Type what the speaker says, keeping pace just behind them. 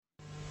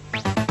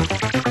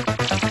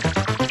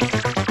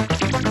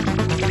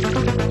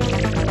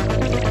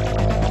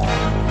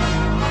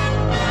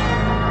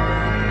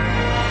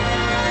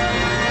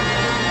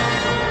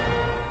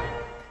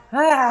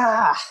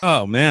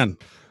Oh, man.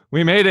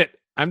 We made it.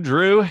 I'm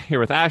Drew here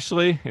with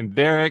Ashley and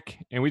Derek,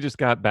 and we just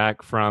got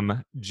back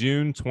from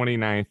June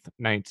 29th,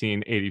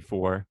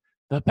 1984,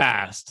 the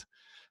past.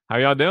 How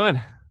y'all doing?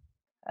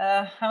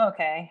 I'm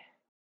okay.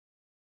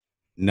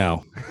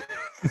 No.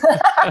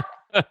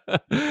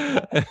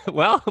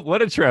 Well,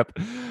 what a trip.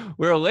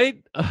 We're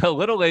a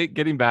little late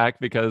getting back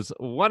because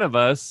one of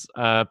us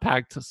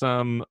packed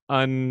some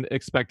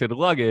unexpected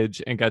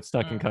luggage and got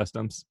stuck in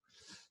customs.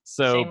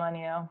 So Shame on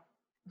you.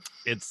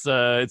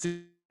 it's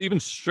even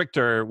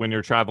stricter when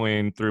you're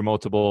traveling through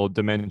multiple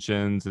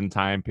dimensions and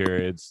time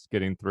periods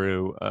getting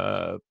through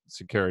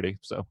security.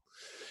 So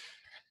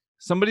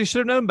somebody should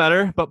have known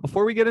better. But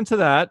before we get into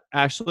that,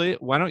 Ashley,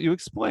 why don't you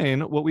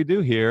explain what we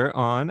do here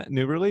on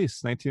New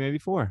Release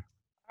 1984?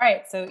 All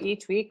right, so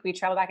each week we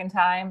travel back in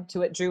time to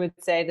what Drew would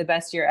say the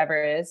best year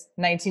ever is,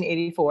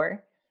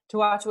 1984, to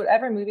watch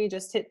whatever movie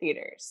just hit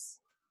theaters.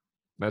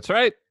 That's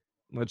right.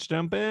 Let's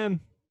jump in.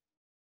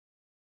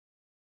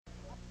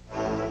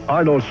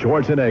 Arnold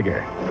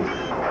Schwarzenegger,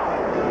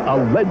 a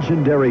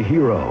legendary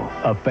hero,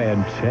 a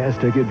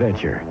fantastic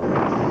adventure,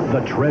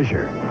 the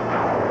treasure,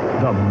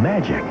 the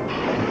magic,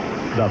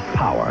 the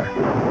power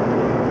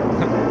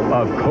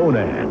of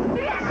Conan.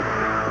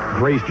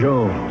 Grace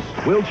Jones,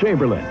 Will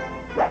Chamberlain.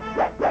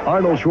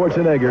 Arnold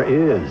Schwarzenegger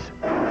is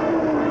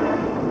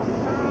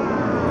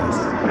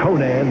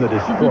Conan the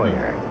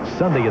Destroyer.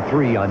 Sunday at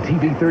 3 on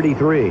TV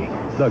 33,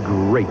 the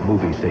great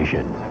movie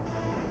station.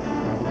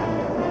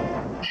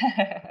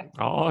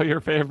 All your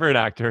favorite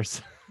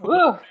actors.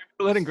 Woo!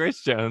 Chamberlain and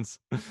Grace Jones.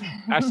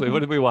 Ashley, what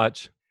did we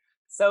watch?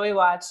 So we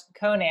watched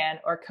Conan,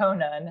 or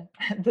Conan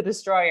the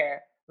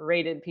Destroyer,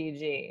 rated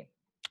PG.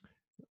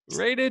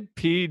 Rated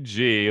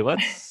PG.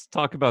 Let's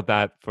talk about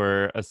that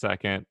for a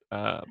second.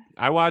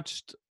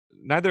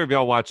 Neither of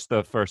y'all watched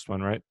the first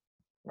one, right?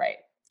 Right.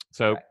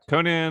 So Correct.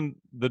 Conan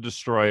the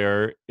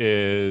Destroyer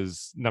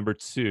is number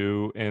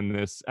 2 in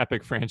this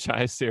epic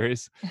franchise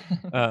series.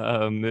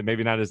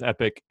 Maybe not as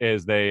epic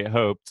as they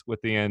hoped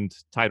with the end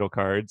title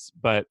cards,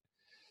 but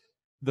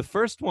the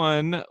first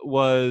one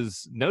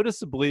was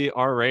noticeably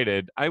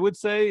R-rated. I would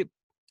say,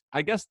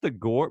 I guess the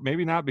gore,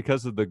 maybe not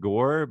because of the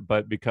gore,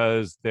 but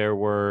because there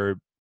were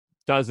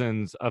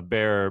dozens of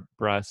bare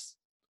breasts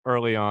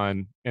early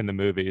on in the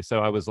movie. So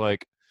I was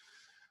like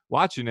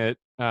watching it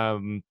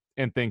and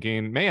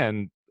thinking,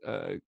 man,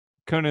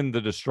 Conan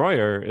the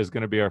Destroyer is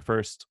going to be our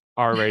first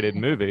R-rated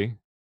movie.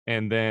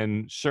 And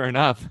then sure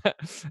enough,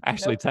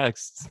 Ashley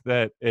texts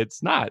that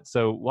it's not.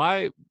 So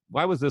why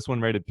was this one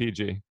rated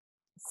PG?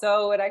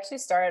 So it actually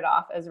started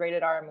off as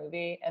rated R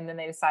movie, and then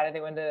they decided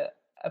they wanted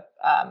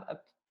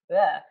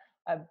to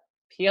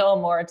appeal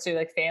more to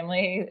like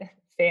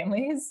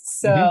families.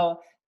 So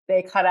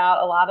they cut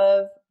out a lot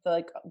of the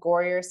like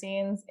gorier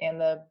scenes and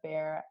the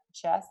bare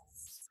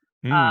chests.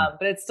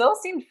 But it still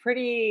seemed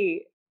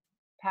pretty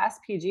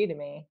past PG to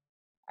me.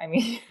 I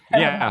mean,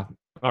 yeah,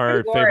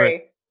 our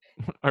gory.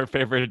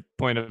 favorite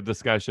point of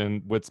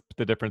discussion, what's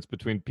the difference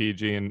between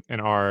PG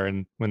and R,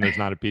 and when there's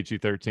not a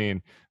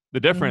PG-13? The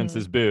difference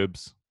is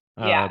boobs.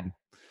 Yeah.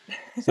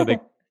 So they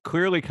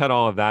clearly cut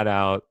all of that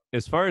out.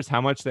 As far as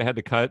how much they had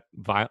to cut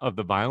of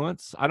the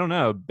violence, I don't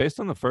know. Based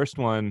on the first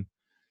one,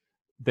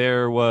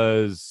 there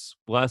was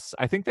less.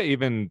 I think they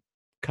even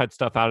cut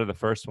stuff out of the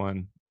first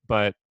one,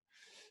 but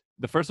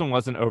the first one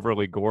wasn't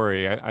overly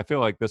gory. I feel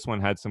like this one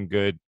had some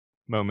good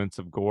moments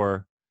of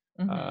gore.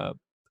 I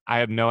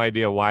have no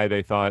idea why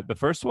they thought the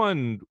first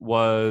one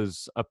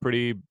was a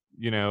pretty,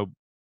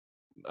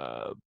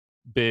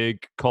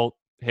 big cult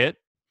hit.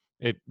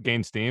 It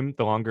gained steam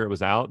the longer it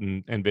was out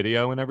and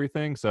video and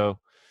everything. So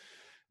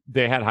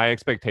they had high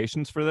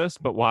expectations for this,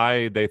 but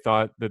why they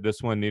thought that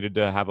this one needed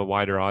to have a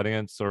wider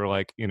audience or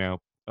like,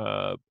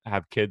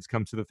 have kids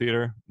come to the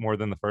theater more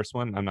than the first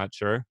one, I'm not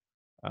sure.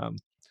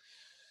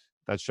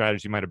 That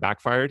strategy might have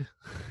backfired.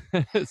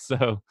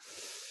 So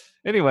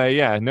anyway,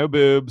 yeah, no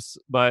boobs,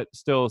 but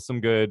still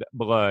some good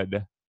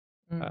blood.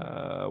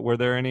 Were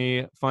there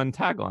any fun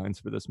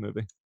taglines for this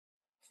movie?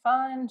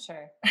 Fun,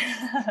 sure.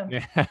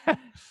 Yeah.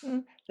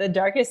 The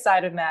darkest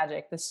side of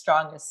magic, the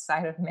strongest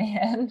side of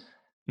man.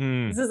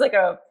 This is like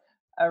a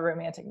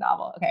romantic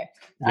novel. Okay.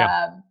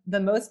 Yeah. The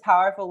most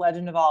powerful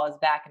legend of all is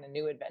back in a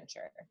new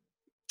adventure.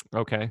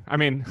 Okay. I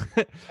mean,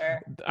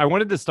 Sure. I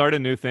wanted to start a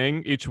new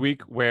thing each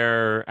week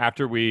where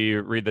after we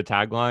read the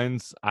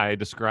taglines, I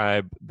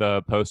describe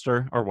the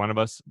poster, or one of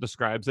us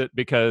describes it,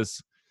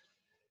 because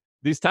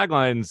these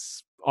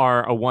taglines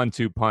are a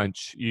 1-2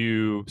 punch.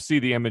 You see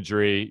the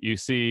imagery, you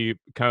see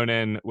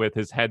Conan with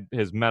his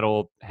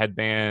metal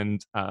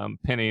headband,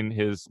 pinning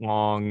his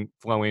long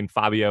flowing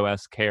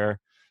Fabio-esque hair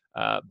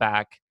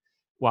back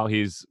while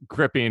he's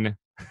gripping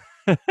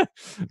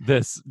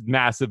this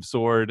massive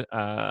sword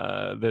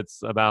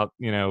that's about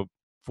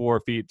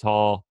 4 feet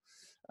tall,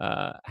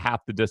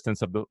 half the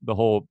distance of the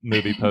whole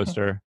movie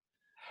poster.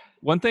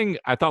 One thing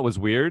I thought was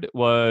weird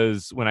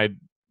was when I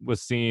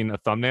was seeing a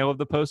thumbnail of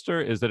the poster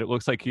is that it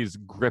looks like he's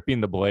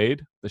gripping the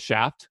blade, the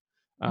shaft.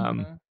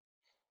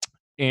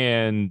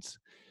 And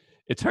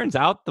it turns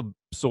out the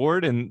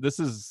sword, and this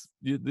is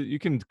you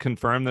can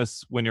confirm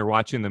this when you're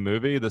watching the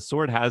movie. The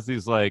sword has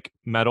these like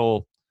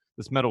metal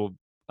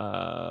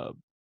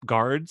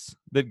guards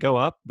that go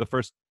up the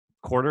first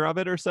quarter of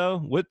it or so.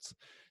 Do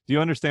you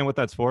understand what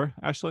that's for,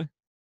 Ashley?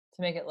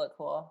 To make it look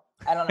cool.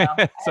 I don't know.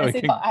 so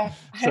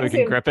we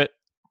can grip it.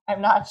 I'm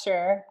not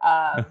sure.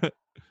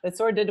 The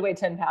sword did weigh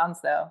 10 pounds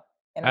though.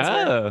 And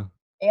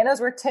it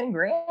was worth 10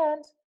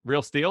 grand.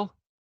 Real steel?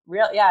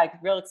 Real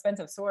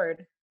expensive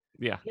sword.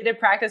 Yeah. He did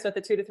practice with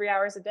it 2 to 3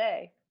 hours a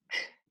day.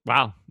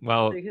 Wow.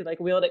 Well, so you could like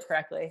wield it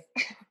correctly.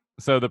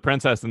 So the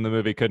princess in the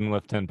movie couldn't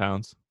lift 10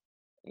 pounds.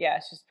 Yeah,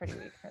 she's pretty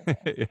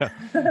weak.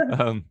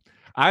 Yeah.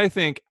 I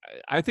think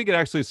it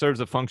actually serves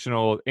a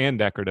functional and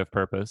decorative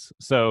purpose.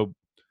 So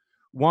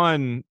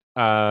one,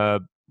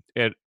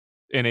 it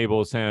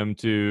enables him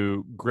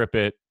to grip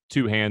it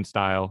two-hand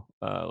style,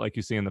 like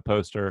you see in the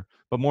poster.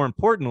 But more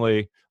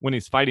importantly, when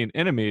he's fighting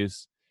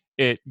enemies,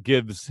 it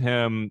gives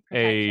him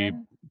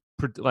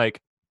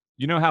Protection.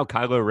 You know how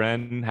Kylo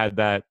Ren had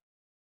that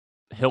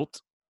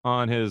hilt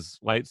on his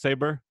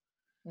lightsaber?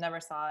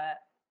 Never saw it.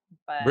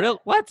 But Real?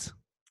 What?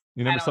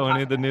 You never saw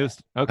any of the news?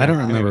 Okay. I don't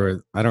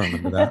remember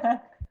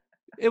that.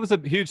 It was a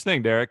huge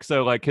thing, Derek.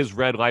 So like his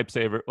red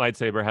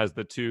lightsaber has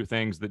the two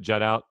things that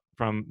jut out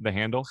from the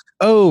handle.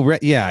 Oh,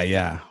 right.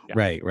 Yeah.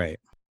 Right.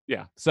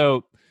 Yeah.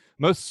 So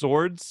most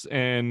swords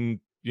in,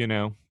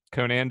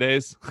 Conan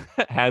days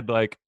had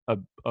like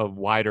a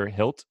wider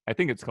hilt. I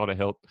think it's called a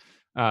hilt.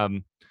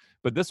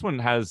 But this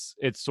one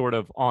it's sort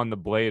of on the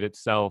blade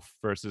itself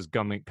versus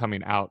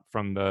coming out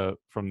from the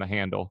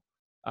handle.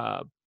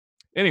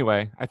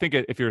 Anyway, I think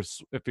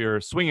if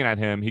you're swinging at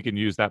him, he can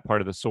use that part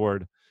of the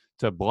sword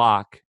to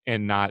block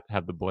and not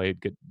have the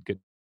blade get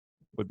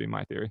would be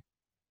my theory.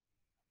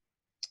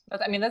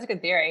 That's a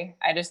good theory.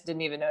 I just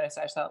didn't even notice.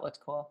 I just thought it looked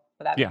cool,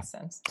 but that makes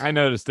sense. I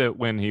noticed it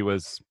when he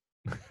was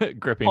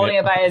gripping holding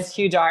it by his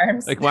huge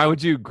arms. Like, why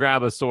would you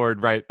grab a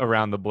sword right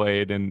around the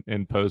blade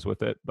and pose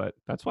with it? But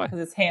that's why. Because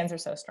his hands are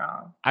so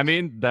strong. I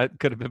mean, that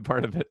could have been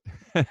part of it.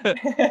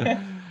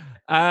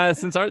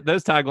 Since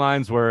those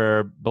taglines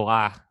were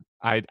blah,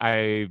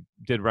 I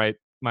did write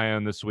my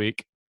own this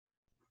week.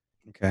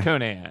 Okay.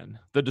 Conan,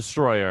 the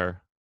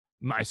Destroyer.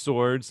 My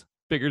sword's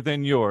bigger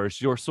than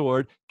yours. Your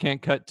sword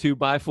can't cut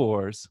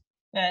 2x4s. Is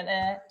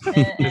that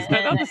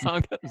not the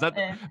song? Is that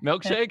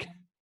Milkshake?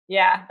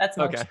 Yeah, that's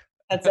Milkshake. Okay.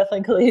 That's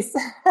definitely Khalees.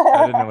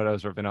 I didn't know what I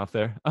was ripping off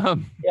there.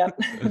 Yep.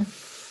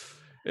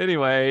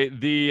 Anyway,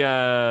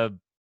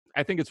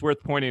 I think it's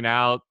worth pointing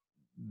out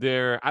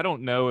I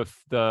don't know if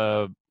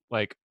the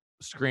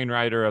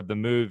screenwriter of the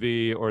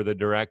movie or the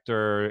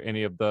director or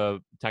any of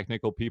the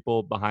technical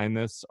people behind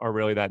this are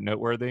really that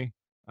noteworthy.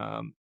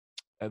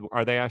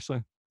 Are they,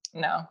 Ashley?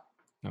 No.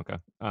 Okay.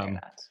 They're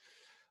not.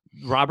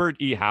 Robert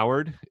E.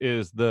 Howard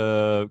is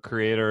the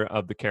creator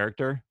of the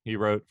character. He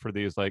wrote for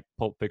these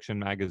Pulp Fiction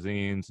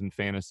magazines and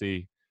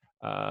fantasy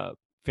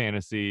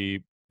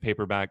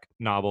paperback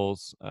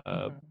novels.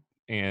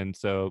 And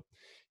so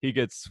he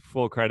gets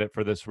full credit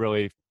for this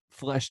really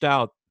fleshed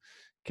out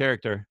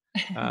character.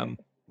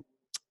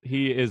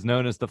 He is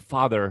known as the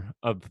father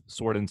of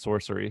sword and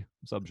sorcery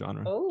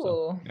subgenre.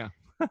 Oh, so, yeah.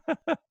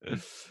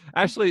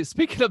 Ashley,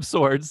 speaking of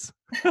swords,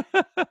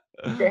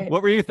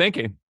 what were you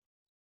thinking?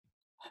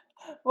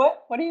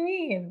 What do you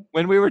mean?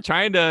 When we were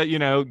trying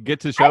to,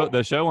 get to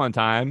the show on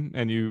time,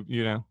 and you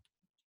know,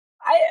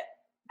 I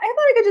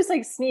thought I could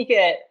just sneak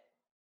it,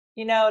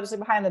 just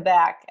behind the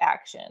back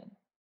action.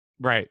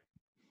 Right.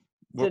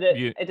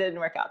 It didn't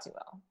work out too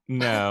well.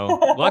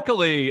 No.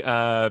 Luckily,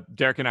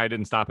 Derek and I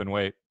didn't stop and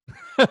wait.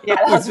 Yeah,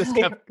 that was just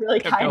really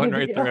kept kind going of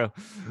right you.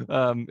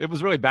 through. It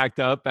was really backed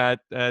up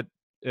at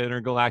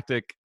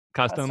Intergalactic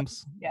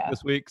Customs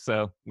this week,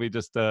 so we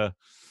just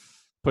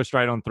pushed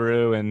right on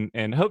through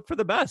and hoped for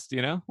the best.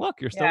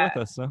 Look, you're still with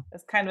us, so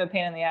it's kind of a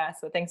pain in the ass,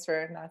 but thanks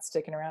for not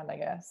sticking around, I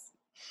guess.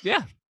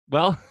 Yeah,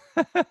 well,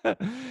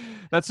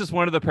 that's just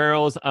one of the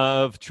perils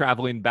of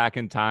traveling back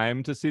in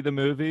time to see the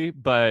movie.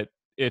 But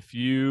if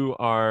you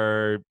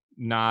are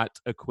not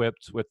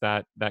equipped with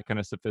that kind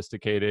of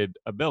sophisticated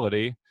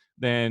ability,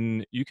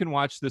 then you can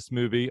watch this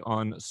movie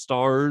on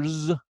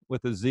Stars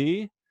with a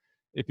Z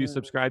if you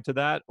subscribe to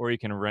that, or you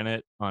can rent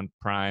it on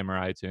Prime or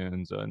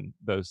iTunes and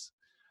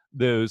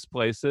those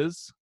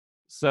places.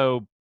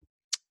 So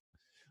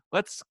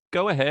let's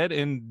go ahead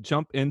and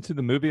jump into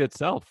the movie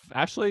itself.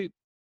 Ashley,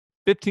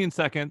 15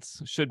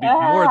 seconds should be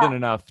more than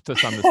enough to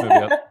sum this movie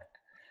up.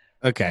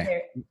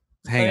 Okay.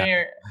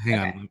 Hang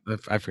on.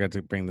 Okay. I forgot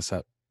to bring this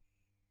up.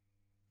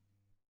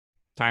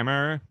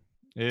 Timer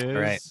is all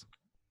right.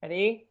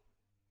 Ready?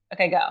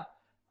 Okay, go.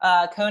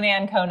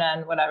 Conan,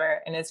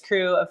 whatever, and his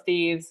crew of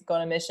thieves go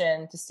on a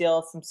mission to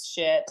steal some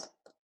shit.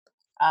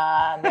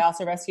 They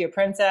also rescue a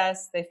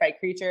princess. They fight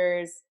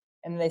creatures,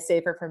 and they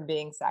save her from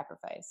being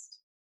sacrificed.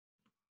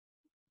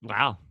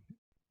 Wow.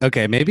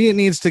 Okay, maybe it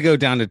needs to go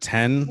down to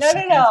 10.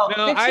 No.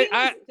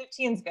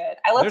 15's good.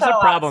 I left there's out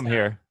a problem lot of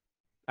here.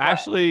 What?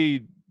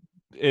 Ashley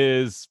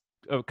is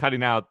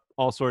cutting out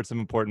all sorts of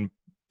important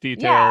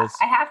details.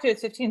 Yeah, I have to.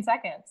 It's 15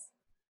 seconds.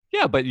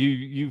 Yeah, but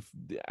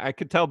I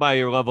could tell by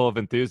your level of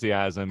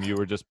enthusiasm, you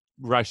were just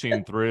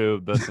rushing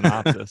through the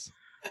synopsis.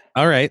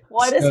 All right.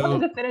 Well, I just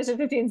wanted to finish in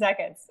 15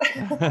 seconds.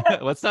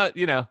 Let's not,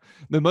 the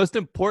most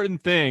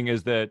important thing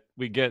is that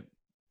we get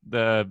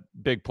the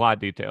big plot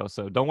details.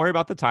 So don't worry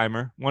about the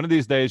timer. One of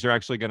these days, you're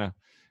actually going to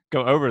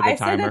go over the timer. I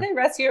said that they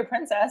rescue a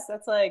princess.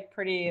 That's like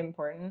pretty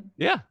important.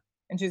 Yeah.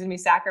 And she's going to be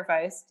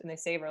sacrificed and they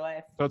save her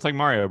life. So it's like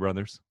Mario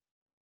Brothers.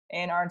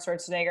 And Arnold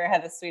Schwarzenegger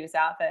had the sweetest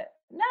outfit.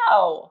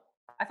 No,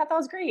 I thought that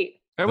was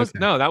great.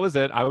 No, that was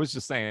it. I was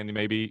just saying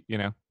maybe,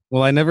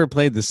 Well, I never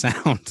played the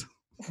sound.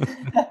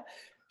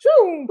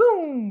 Boom,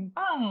 boom,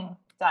 bang.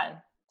 Done.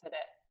 Did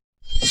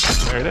it.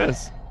 There it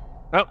is.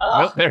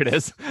 Oh, there it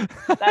is.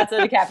 That's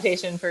a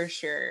decapitation for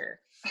sure.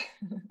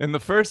 In the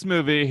first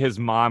movie, his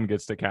mom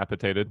gets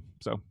decapitated.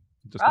 So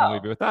just going to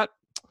leave you with that.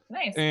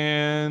 Nice.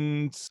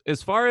 And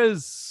as far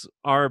as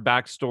our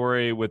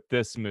backstory with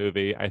this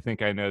movie, I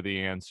think I know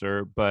the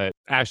answer. But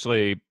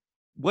Ashley,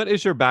 what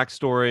is your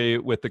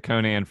backstory with the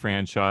Conan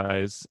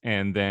franchise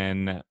and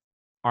then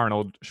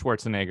Arnold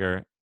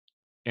Schwarzenegger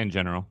in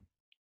general?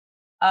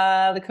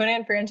 The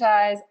Conan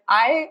franchise,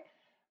 I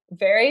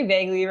very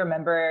vaguely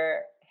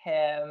remember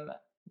him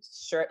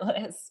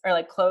shirtless or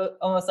like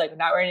almost like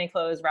not wearing any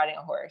clothes, riding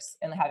a horse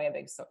and having a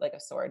big like a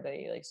sword that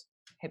he like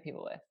hit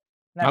people with.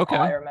 And that's all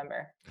I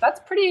remember. That's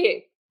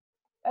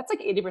like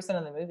 80%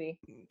 of the movie.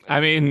 I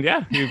mean,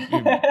 yeah, you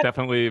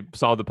definitely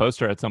saw the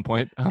poster at some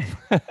point.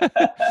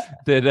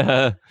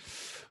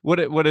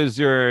 What is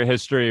your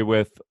history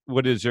with,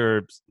 what is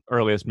your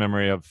earliest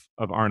memory of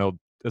Arnold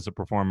as a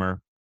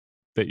performer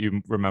that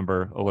you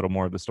remember a little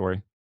more of the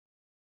story?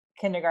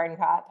 Kindergarten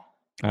Cop.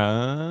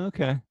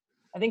 Okay.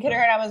 I think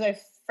Kindergarten Cop was my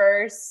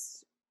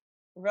first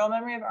real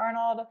memory of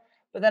Arnold,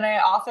 but then I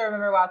also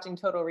remember watching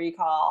Total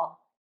Recall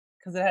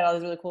because it had all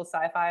these really cool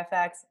sci-fi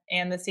effects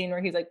and the scene where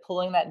he's like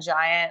pulling that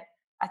giant,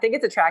 I think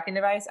it's a tracking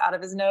device out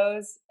of his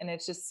nose, and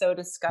it's just so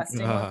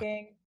disgusting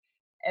looking.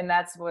 And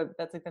that's like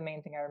the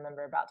main thing I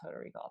remember about Total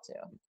Recall too.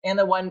 And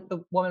the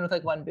woman with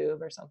like one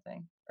boob or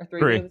something, or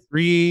three boobs.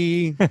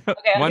 Three.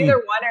 Okay, either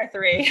one or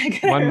three.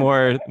 one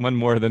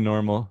more than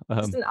normal.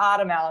 Just an odd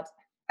amount.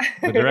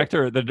 The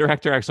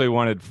director actually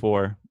wanted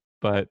 4,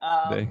 but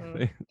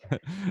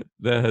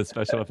the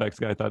special effects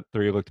guy thought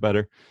 3 looked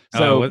better.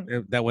 So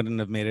that wouldn't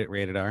have made it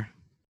rated R.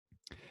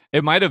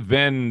 It might have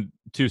been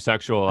too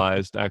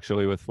sexualized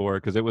actually with 4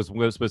 because it was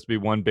supposed to be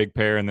one big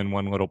pair and then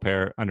one little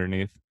pair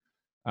underneath.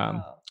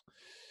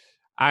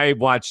 I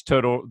watched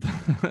Total.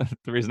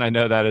 The reason I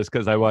know that is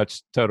because I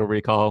watched Total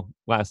Recall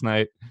last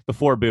night. The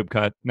 4 boob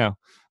cut, no,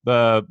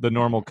 the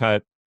normal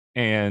cut,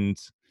 and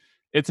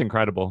it's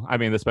incredible. I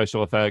mean, the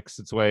special effects.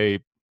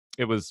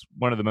 It was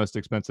one of the most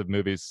expensive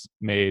movies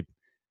made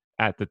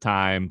at the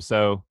time.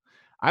 So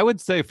I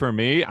would say for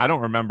me, I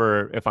don't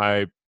remember if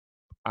I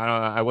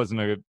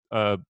wasn't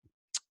a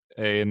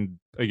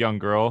young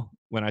girl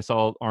when I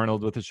saw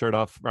Arnold with his shirt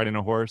off riding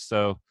a horse,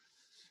 so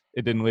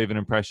it didn't leave an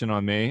impression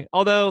on me.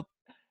 Although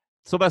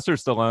Sylvester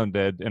Stallone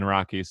did in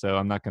Rocky, so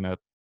I'm not gonna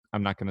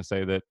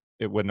say that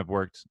it wouldn't have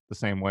worked the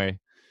same way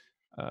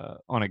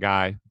on a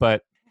guy,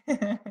 but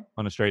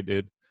on a straight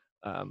dude.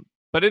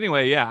 But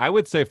anyway, yeah, I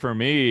would say for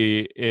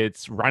me,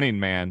 it's Running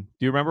Man.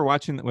 Do you remember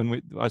watching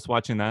us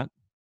watching that?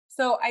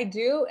 So I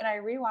do, and I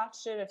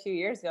rewatched it a few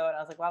years ago, and I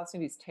was like, "Wow, this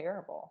movie's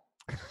terrible."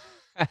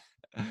 As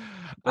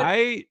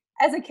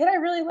a kid, I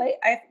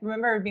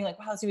remember being like,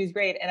 "Wow, this movie's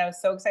great," and I was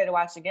so excited to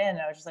watch it again.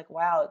 And I was just like,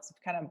 "Wow, it's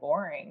kind of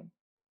boring."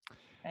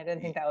 I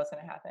didn't think that was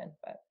going to happen,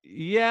 but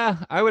yeah,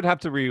 I would have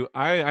to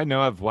I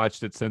know I've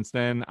watched it since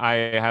then. I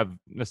have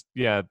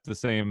the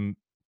same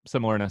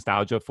similar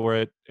nostalgia for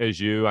it as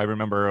you. I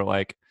remember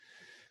like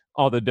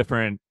all the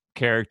different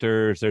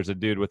characters. There's a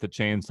dude with a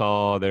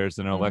chainsaw. There's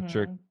an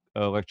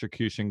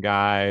electrocution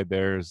guy.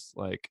 There's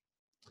like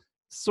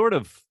sort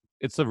of,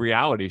 it's a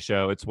reality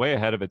show. It's way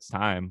ahead of its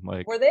time.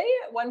 Like, were they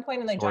at one point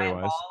in like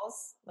giant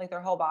balls, like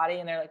their whole body,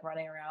 and they're like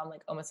running around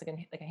like almost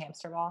like a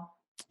hamster ball?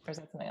 Or is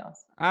that something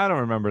else? I don't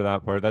remember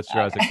that part. That's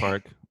Jurassic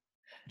Park.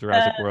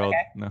 Jurassic World.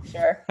 Okay. No.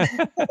 Sure.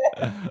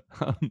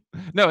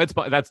 No,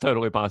 that's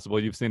totally possible.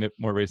 You've seen it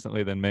more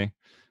recently than me.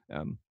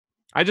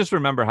 I just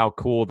remember how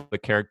cool the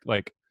character,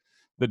 like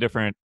the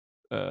different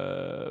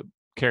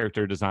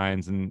character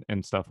designs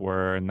and stuff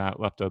were, and that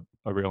left a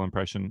real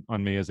impression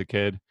on me as a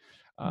kid.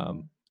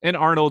 And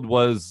Arnold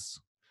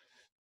was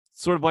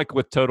sort of like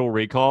with Total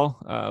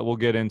Recall. We'll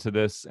get into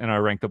this in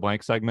our Rank the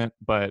Blank segment,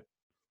 but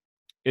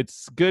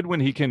it's good when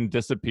he can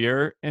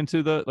disappear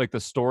into the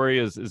story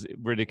is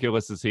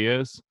ridiculous as he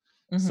is.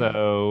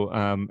 So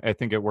I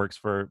think it works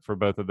for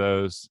both of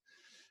those.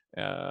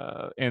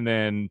 And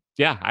then,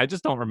 yeah, I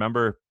just don't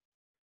remember.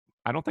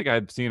 I don't think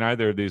I've seen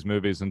either of these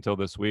movies until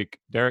this week.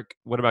 Derek,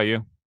 what about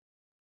you?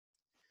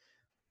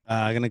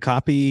 I'm going to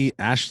copy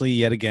Ashley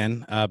yet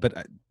again.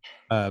 But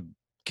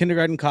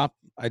Kindergarten Cop,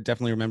 I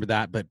definitely remember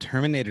that. But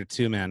Terminator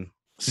 2, man,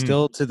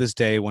 still to this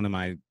day, one of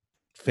my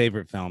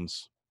favorite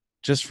films.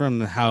 Just from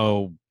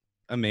how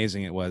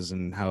amazing it was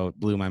and how it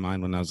blew my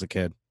mind when I was a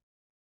kid.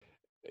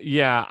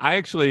 Yeah,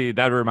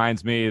 that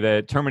reminds me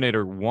that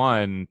Terminator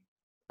 1,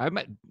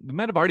 we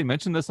might have already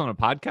mentioned this on a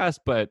podcast,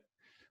 but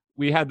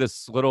we had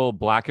this little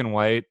black and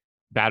white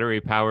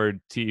battery powered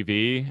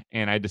TV,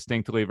 and I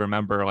distinctly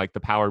remember like the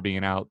power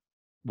being out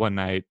one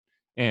night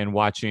and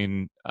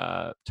watching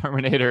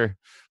Terminator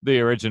the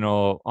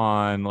original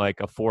on like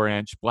a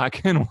 4-inch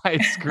black and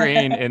white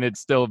screen, and it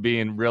still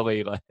being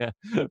really like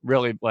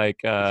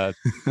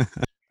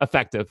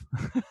effective.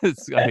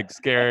 It's like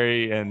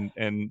scary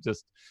and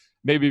just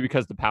maybe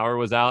because the power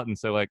was out, and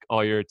so like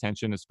all your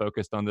attention is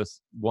focused on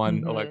this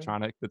one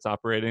electronic that's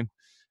operating,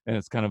 and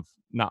it's kind of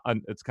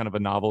it's kind of a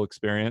novel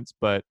experience.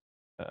 But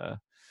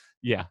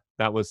yeah,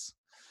 that was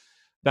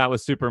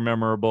super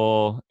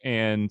memorable.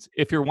 And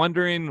if you're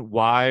wondering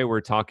why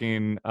we're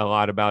talking a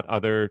lot about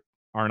other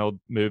Arnold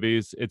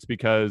movies, it's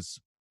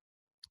because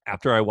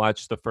after I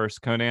watched the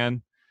first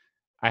Conan,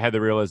 I had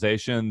the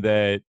realization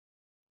that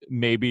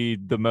maybe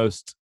the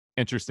most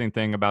interesting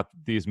thing about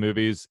these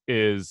movies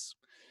is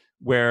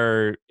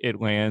where it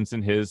lands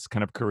in his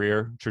kind of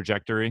career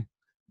trajectory.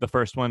 The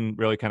first one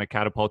really kind of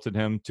catapulted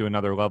him to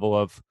another level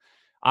of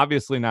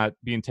obviously not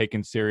being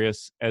taken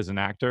serious as an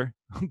actor,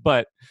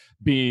 but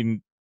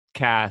being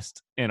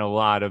cast in a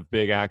lot of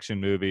big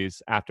action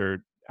movies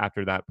after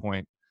that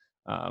point.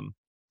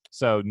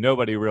 So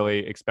nobody really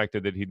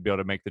expected that he'd be able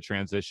to make the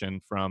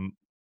transition from,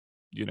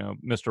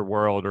 Mr.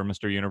 World or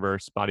Mr.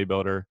 Universe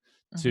bodybuilder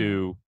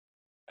to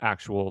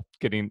actual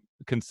getting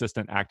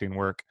consistent acting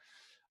work.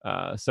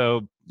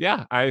 So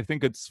yeah, I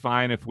think it's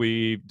fine if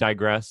we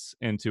digress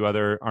into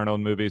other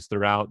Arnold movies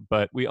throughout,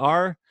 but we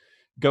are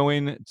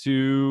going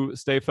to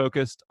stay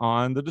focused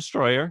on The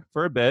Destroyer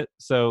for a bit.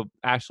 So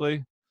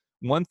Ashley,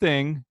 one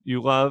thing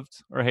you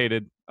loved or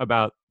hated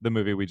about the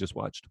movie we just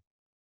watched?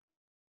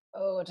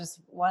 Oh, just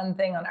one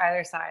thing on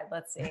either side.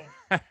 Let's see.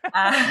 You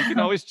can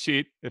always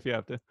cheat if you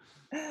have to.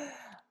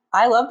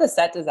 I love the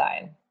set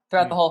design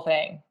throughout the whole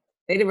thing.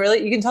 They did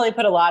really, you can tell they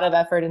put a lot of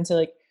effort into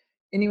like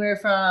anywhere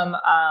from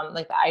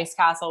like the ice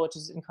castle, which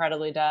is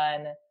incredibly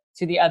done,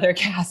 to the other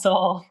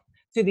castle,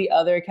 to the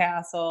other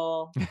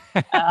castle.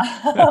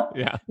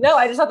 Yeah. No,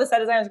 I just thought the set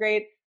design was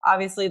great.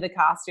 Obviously the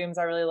costumes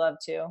I really love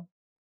too.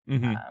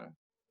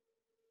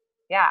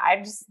 Yeah,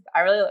 I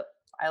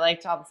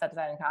liked all the set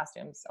design and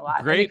costumes a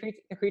lot. Great.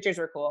 The creatures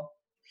were cool.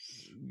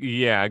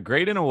 Yeah,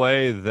 great in a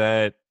way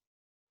that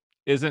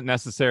isn't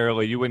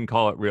necessarily, you wouldn't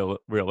call it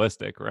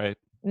realistic, right?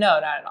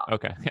 No, not at all.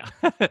 Okay,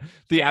 yeah.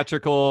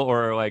 Theatrical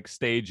or like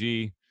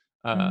stagey.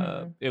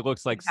 It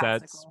looks like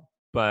sets,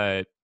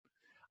 but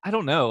I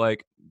don't know.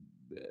 Like,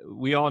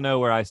 we all know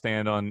where I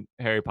stand on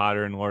Harry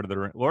Potter and Lord of the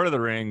Rings. Lord of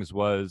the Rings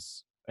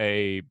was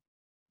a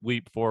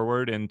leap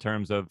forward in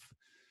terms of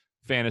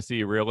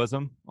fantasy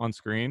realism on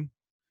screen.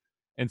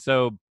 And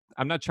so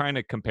I'm not trying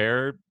to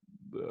compare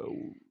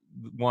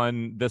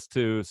this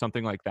to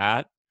something like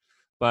that,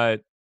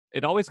 but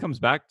it always comes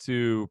back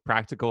to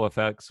practical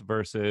effects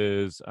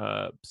versus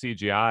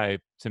CGI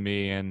to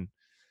me. And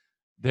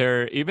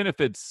even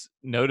if it's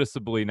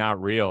noticeably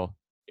not real,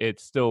 it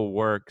still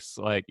works.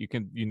 Like you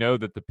can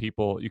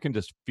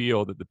just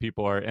feel that the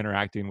people are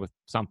interacting with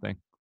something.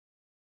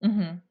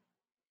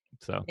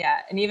 So yeah,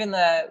 and even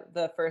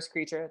the first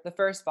creature, the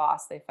first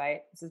boss they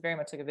fight, this is very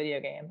much like a video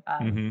game.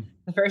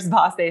 The first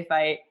boss they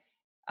fight,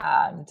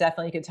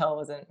 definitely you could tell it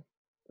wasn't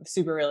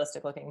super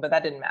realistic looking, but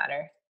that didn't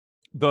matter.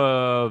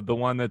 The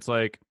one that's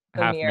like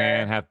The half mirror.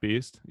 man, half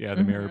beast. Yeah,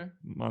 the mirror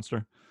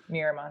monster.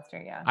 Mirror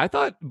monster, yeah. I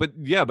thought, but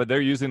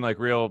they're using like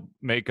real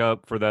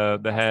makeup for the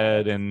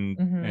head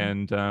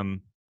and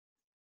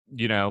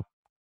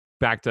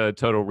back to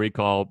Total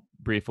Recall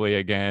briefly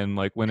again,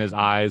 like when his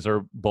eyes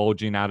are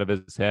bulging out of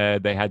his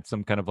head, they had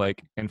some kind of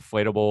like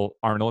inflatable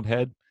Arnold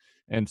head.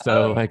 And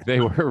so like they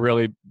were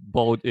really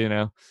bold,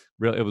 it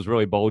was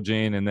really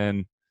bulging. And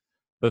then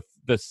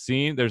the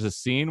scene, there's a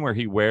scene where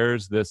he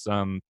wears this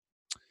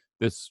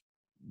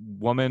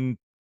woman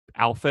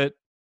outfit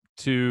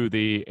to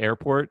the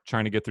airport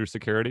trying to get through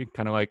security,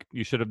 kind of like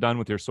you should have done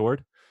with your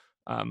sword.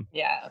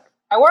 Yeah.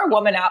 I wore a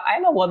woman out.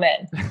 I'm a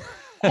woman.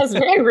 That's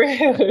very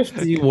rude.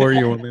 You wore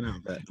your woman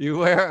outfit. You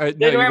wear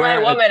my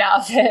woman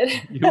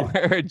outfit. You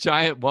wear a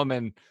giant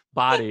woman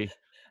body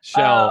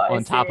shell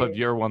on top of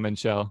your woman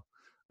shell,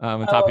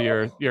 on top of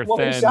your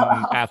thin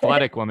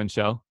athletic woman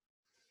shell.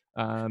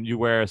 You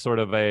wear sort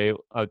of a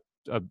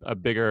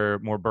bigger,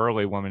 more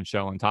burly woman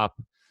shell on top.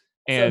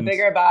 And so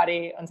bigger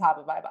body on top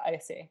of my body. I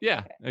see. Yeah,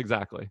 okay.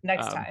 Exactly.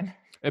 Next time.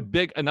 A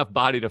big enough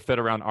body to fit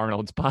around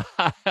Arnold's body,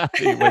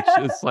 which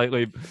is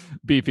slightly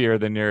beefier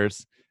than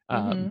yours.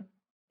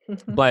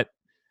 But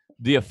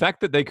the effect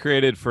that they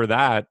created for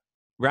that,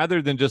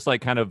 rather than just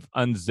like kind of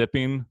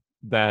unzipping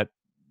that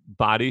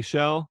body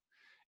shell,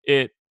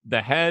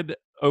 the head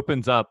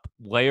opens up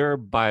layer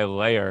by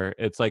layer.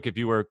 It's like if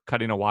you were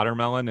cutting a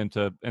watermelon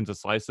into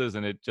slices,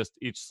 and it just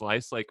each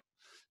slice like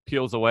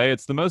peels away.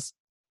 It's the most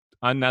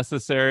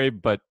unnecessary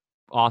but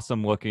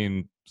awesome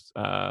looking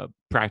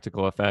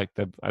practical effect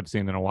I've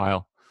seen in a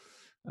while.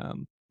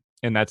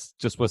 And that's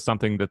just was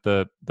something that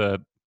the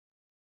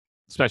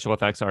special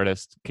effects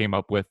artist came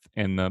up with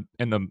in the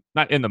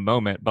not in the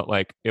moment, but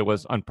like it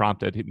was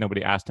unprompted.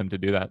 Nobody asked him to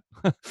do that.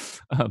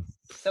 um,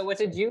 So what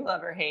did you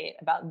love or hate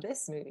about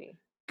this movie?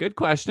 Good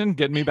question.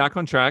 Getting me back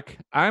on track.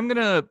 I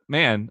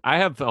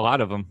have a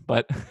lot of them,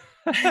 but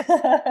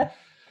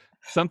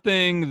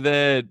something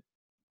that,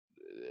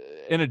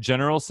 in a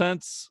general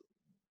sense,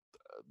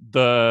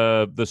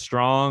 the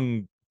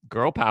strong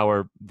girl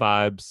power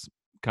vibes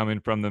coming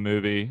from the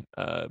movie.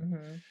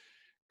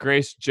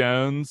 Grace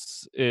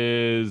Jones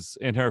is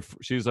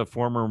she's a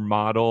former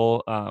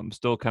model,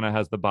 still kind of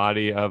has the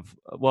body of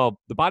a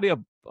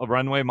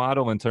runway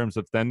model in terms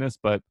of thinness,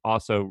 but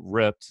also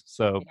ripped.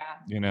 So,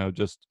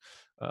 just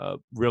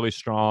really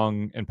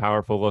strong and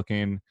powerful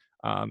looking,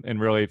 and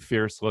really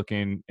fierce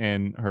looking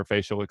in her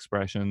facial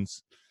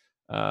expressions.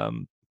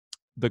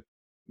 The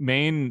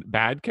main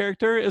bad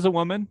character is a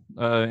woman,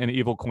 an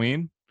evil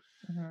queen.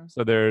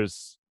 So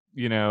there's,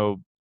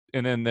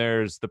 and then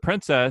there's the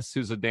princess,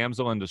 who's a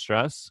damsel in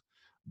distress,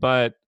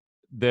 but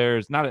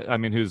there's not,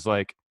 who's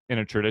like in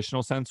a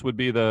traditional sense would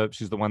be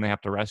she's the one they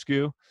have to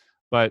rescue,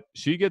 but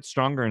she gets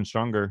stronger and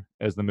stronger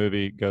as the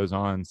movie goes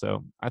on.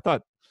 So I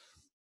thought,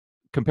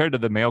 compared to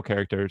the male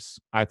characters,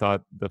 I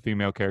thought the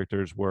female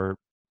characters were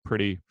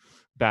pretty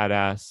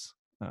badass.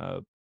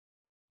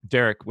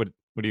 Derek, what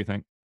do you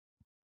think?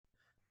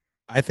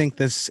 I think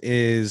this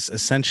is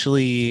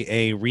essentially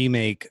a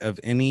remake of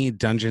any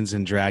Dungeons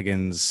and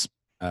Dragons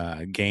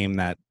game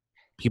that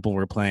people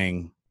were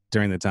playing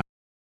during the time.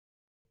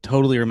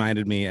 Totally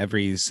reminded me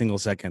every single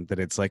second that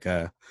it's like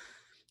a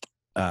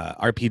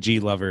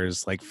RPG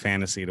lovers like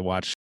fantasy to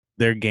watch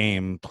their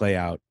game play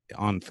out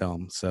on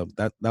film. So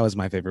that was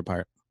my favorite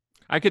part.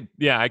 I could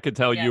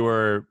tell you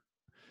were,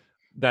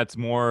 that's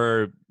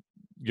more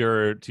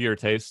to your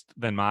taste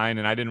than mine,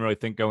 and I didn't really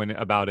think going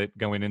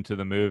into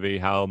the movie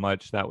how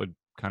much that would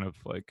kind of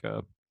like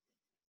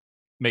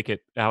make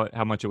it,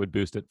 how much it would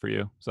boost it for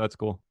you. So that's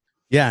cool.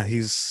 Yeah,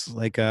 he's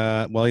like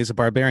he's a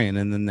barbarian,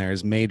 and then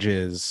there's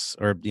mages,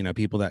 or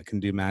people that can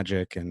do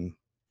magic, and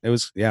it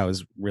was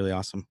really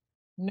awesome.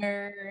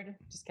 Nerd.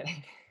 Just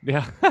kidding.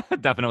 Yeah,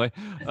 definitely.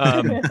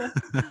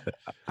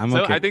 I'm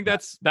so okay. I think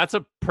that's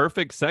a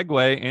perfect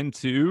segue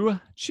into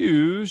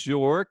choose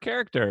your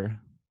character.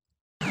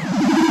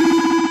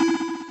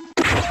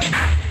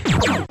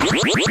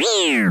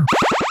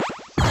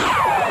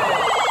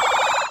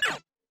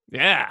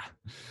 Yeah.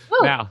 Woo.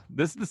 Now,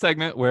 this is the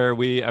segment where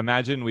we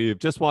imagine we've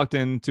just walked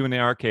into an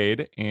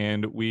arcade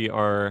and we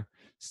are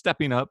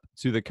stepping up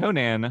to the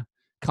Conan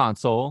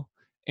console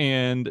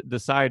and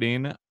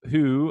deciding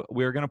who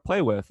we're going to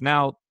play with.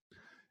 Now,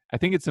 I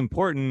think it's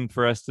important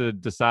for us to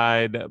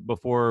decide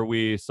before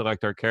we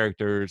select our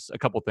characters a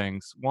couple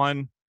things.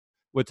 One,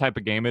 what type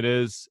of game it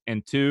is,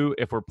 and two,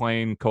 if we're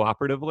playing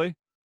cooperatively,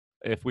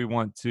 if we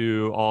want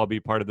to all be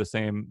part of the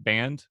same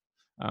band.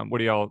 What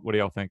do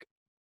y'all think?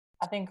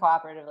 I think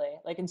cooperatively,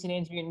 like in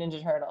Teenage Mutant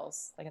Ninja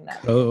Turtles, like in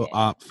that.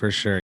 Co-op for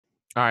sure.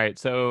 All right,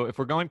 so if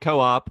we're going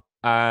co-op,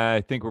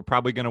 I think we're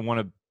probably going to want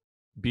to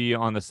be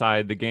on the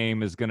side. The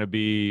game is going to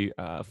be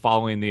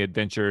following the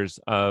adventures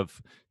of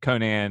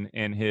Conan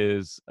and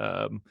his.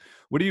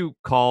 What do you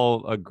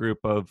call a group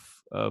of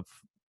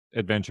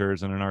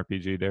adventurers in an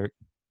RPG, Derek?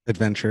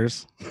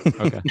 Adventures.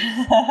 Okay.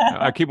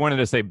 I keep wanting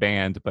to say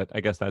band, but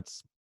I guess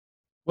that's.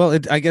 Well,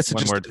 I guess it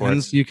just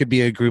depends. You could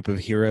be a group of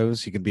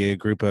heroes. You could be a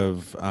group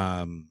of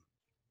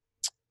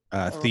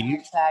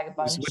thieves,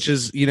 which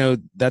is,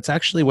 that's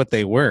actually what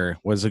they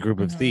was a group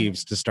of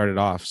thieves to start it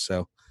off.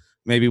 So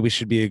maybe we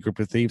should be a group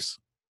of thieves.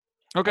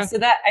 Okay. I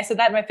said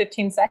that in my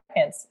 15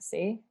 seconds.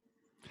 See?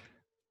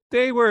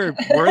 They were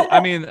they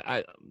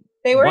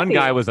were one thieves.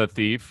 Guy was a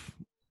thief,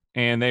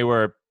 and they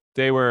were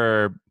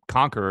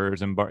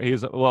conquerors, and I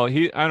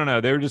don't know,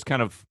 they were just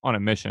kind of on a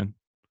mission.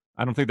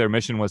 I don't think their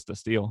mission was to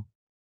steal.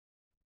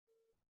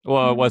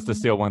 Well, it was to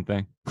steal one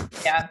thing.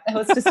 Yeah, it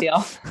was to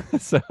steal.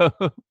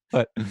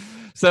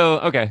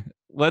 Okay,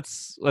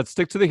 let's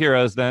stick to the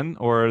heroes then,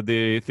 or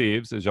the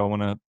thieves, as y'all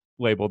want to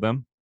label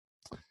them.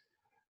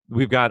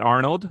 We've got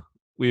Arnold.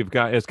 We've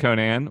got as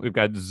Conan. We've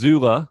got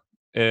Zula,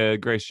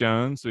 Grace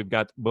Jones. We've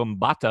got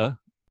Bombata,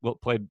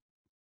 played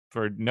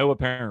for no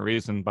apparent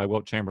reason by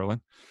Wilt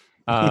Chamberlain.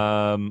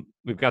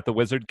 We've got the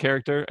wizard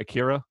character,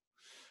 Akira.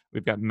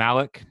 We've got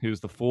Malik,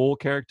 who's the fool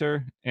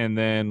character. And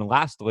then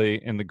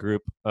lastly, in the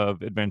group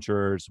of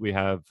adventurers, we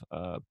have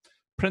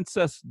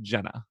Princess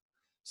Jenna.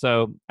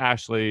 So,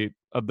 Ashley,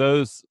 of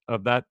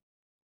that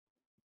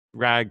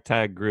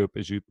ragtag group,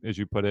 as you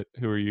put it,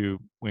 who are you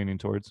leaning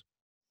towards?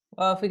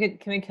 Well, can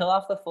we kill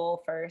off the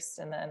fool first,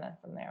 and then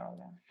from there we'll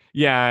go.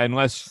 Yeah,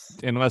 unless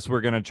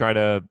we're gonna try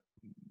to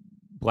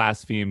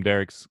blaspheme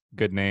Derek's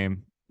good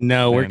name.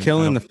 No, we're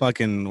killing the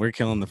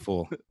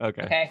fool.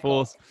 Okay,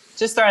 fools. Cool.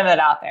 Just throwing that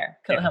out there.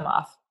 Kill him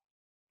off.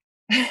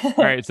 All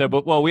right, so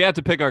we have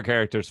to pick our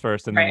characters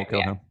first, and then we'll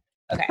kill him.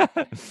 Okay.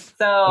 So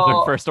that's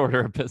our first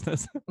order of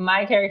business.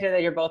 My character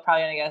that you're both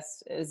probably gonna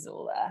guess is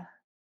Zula.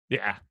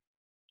 Yeah.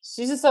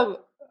 She's just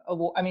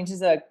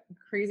she's a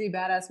crazy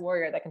badass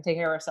warrior that can take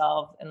care of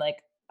herself and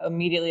like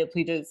immediately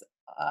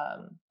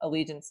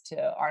allegiance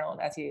to Arnold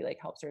as he like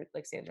helps her,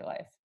 like saves her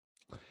life.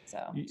 So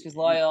she's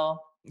Y-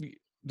 loyal.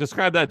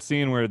 Describe that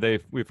scene where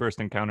we first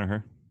encounter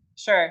her.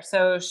 Sure.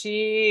 So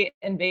she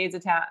invades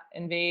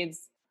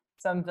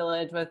some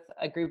village with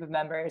a group of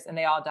members, and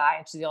they all die,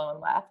 and she's the only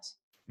one left.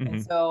 Mm-hmm.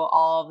 And so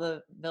all of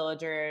the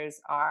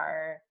villagers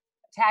are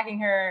attacking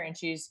her, and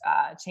she's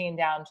chained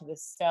down to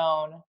this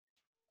stone.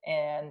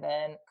 And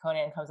then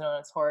Conan comes in on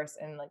his horse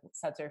and like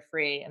sets her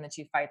free, and then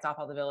she fights off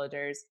all the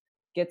villagers,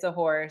 gets a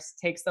horse,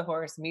 takes the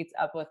horse, meets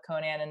up with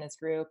Conan and his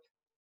group,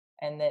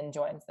 and then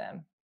joins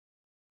them.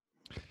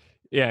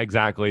 Yeah,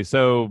 exactly.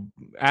 So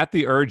at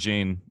the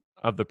urging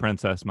of the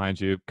princess, mind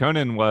you,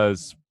 Conan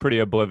was pretty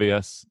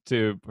oblivious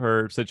to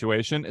her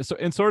situation. So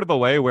in sort of a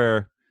way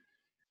where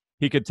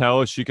he could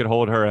tell she could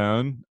hold her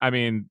own. I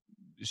mean,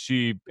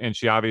 she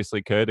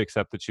obviously could,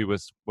 except that she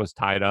was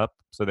tied up.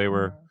 So they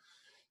were,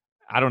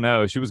 I don't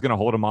know, she was going to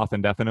hold him off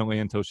indefinitely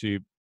until she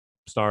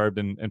starved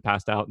and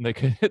passed out, and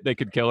they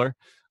could kill her.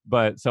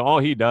 But so all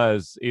he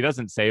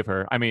doesn't save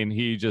her. I mean,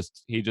 he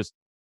just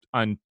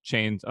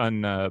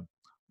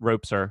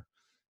ropes her,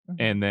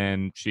 and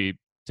then she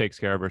takes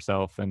care of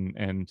herself.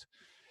 And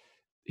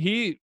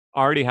he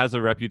already has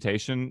a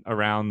reputation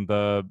around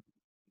the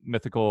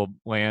mythical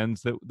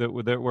lands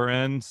that we're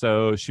in,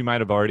 so she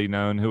might have already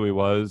known who he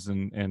was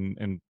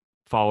and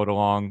followed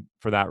along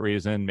for that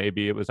reason.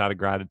 Maybe it was out of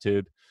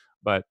gratitude,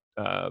 but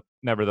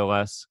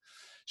nevertheless,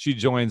 she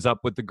joins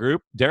up with the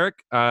group.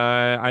 Derek,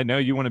 I know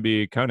you want to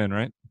be Conan,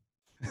 right?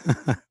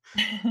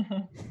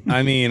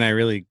 I mean, I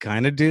really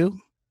kind of do,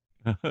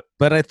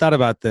 but I thought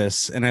about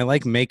this, and I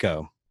like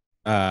Akiro,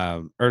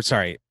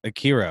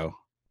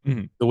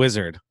 Mm-hmm. the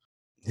wizard.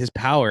 His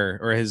power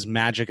or his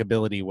magic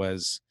ability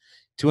was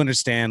to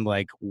understand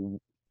like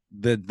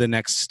the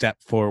next step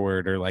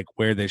forward, or like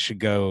where they should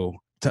go,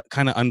 to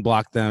kind of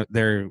unblock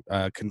their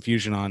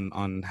confusion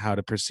on how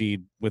to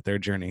proceed with their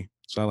journey.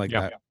 So I like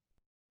that.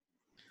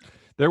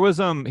 There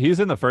was he's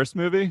in the first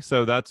movie,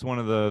 so that's one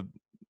of the,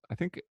 I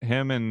think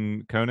him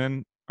and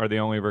Conan are the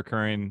only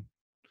returning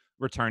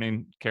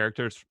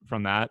characters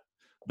from that.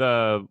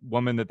 The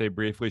woman that they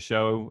briefly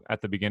show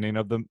at the beginning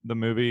of the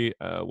movie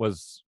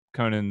was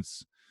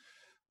Conan's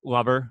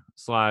lover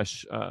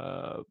slash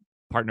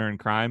partner in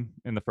crime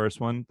in the first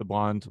one, the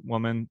blonde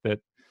woman. That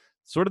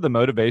sort of the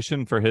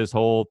motivation for his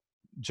whole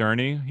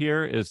journey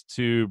here is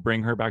to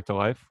bring her back to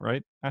life,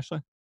 right,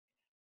 Ashley?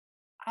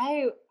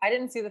 I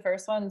didn't see the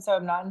first one, so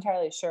I'm not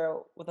entirely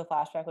sure what the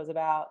flashback was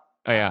about.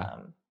 Oh yeah.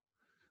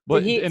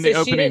 Well, in the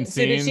opening scene,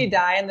 so did she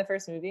die in the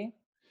first movie?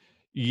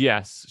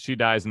 Yes, she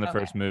dies in the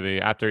first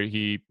movie after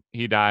he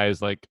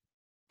dies like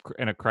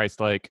in a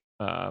Christ-like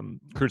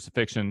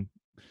crucifixion,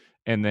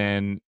 and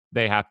then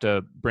they have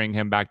to bring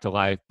him back to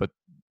life, but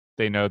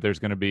they know there's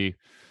going to be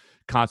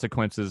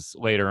consequences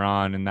later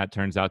on, and that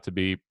turns out to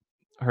be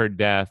her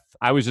death.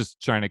 I was just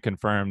trying to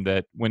confirm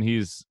that when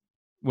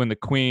the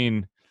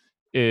queen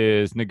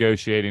is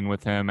negotiating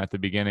with him at the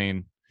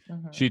beginning,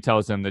 she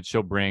tells him that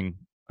she'll bring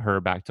her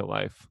back to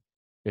life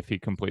if he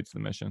completes the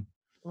mission.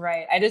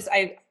 Right.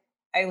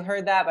 I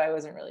heard that, but I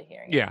wasn't really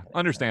hearing it. Yeah,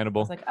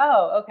 understandable. I was like,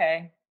 oh,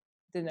 okay.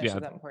 Didn't know she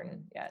was that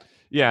important yet.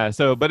 Yeah.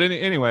 So, but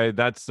anyway,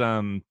 that's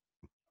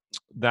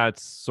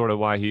sort of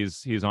why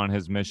he's on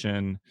his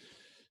mission.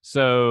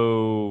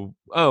 So,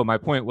 my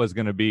point was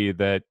going to be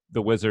that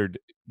the wizard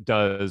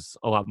does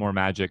a lot more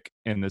magic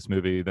in this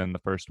movie than the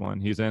first one.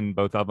 He's in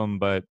both of them,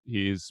 but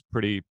he's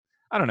pretty,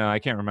 I don't know, I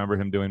can't remember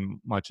him doing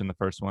much in the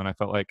first one. I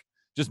felt like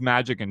just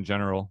magic in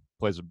general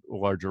plays a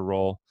larger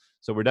role.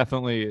 So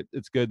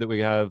it's good that we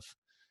have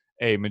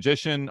a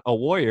magician, a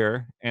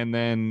warrior, and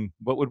then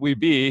what would we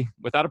be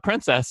without a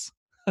princess?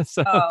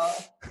 So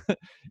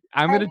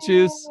I'm going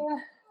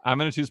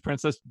to choose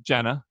Princess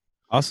Jenna.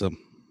 Awesome.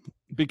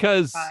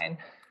 Because Fine.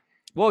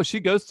 Well, she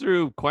goes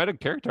through quite a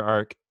character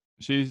arc.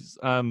 She's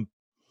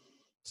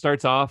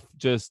starts off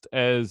just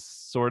as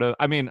sort of,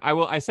 I mean,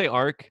 I say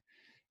arc,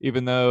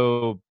 even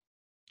though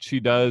she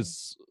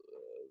does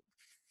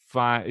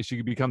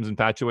she becomes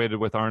infatuated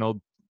with Arnold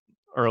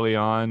early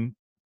on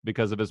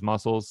because of his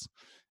muscles,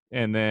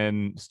 and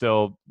then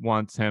still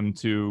wants him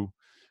to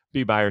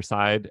be by her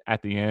side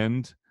at the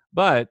end.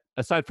 But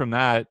aside from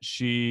that,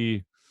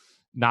 she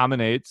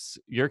nominates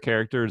your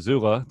character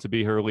Zula to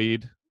be her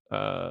lead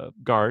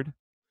guard,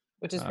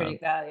 which is pretty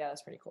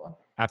that's pretty cool.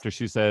 After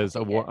she says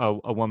a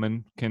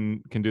woman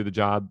can do the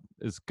job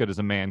as good as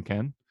a man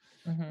can.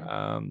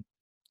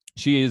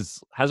 She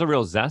has a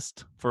real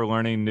zest for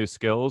learning new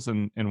skills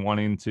and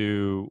wanting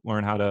to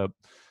learn how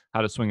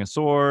to swing a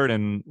sword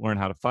and learn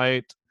how to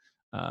fight.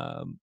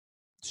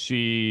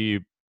 She,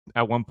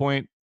 at one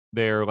point,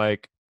 they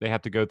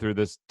have to go through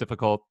this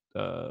difficult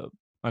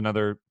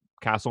another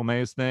castle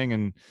maze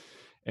thing,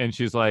 and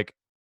she's like,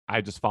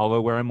 I just follow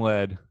where I'm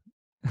led.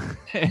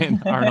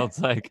 And Arnold's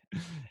like,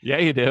 yeah,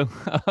 you do.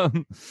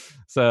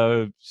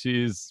 So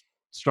she's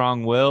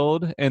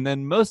strong-willed, and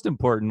then most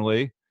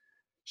importantly,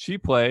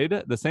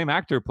 the same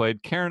actor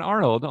played Karen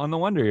Arnold on The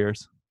Wonder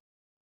Years.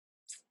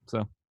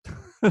 So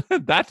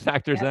that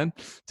factors in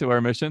to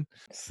our mission.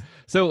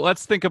 So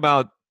let's think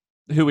about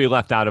who we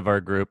left out of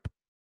our group.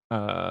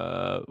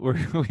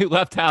 we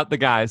left out the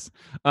guys.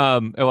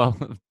 Well,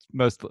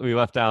 we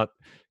left out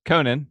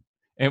Conan,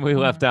 and we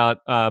left out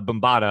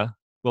Bombada,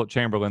 Wilt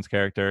Chamberlain's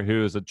character,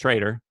 who is a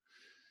traitor.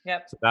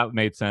 Yep. So that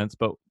made sense.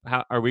 But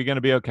how are we going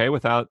to be okay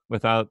without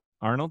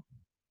Arnold?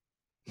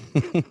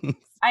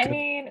 I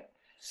mean,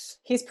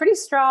 he's pretty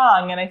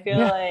strong, and I feel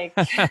like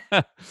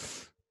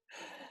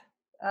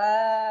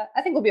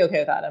I think we'll be okay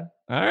without him.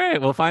 All right,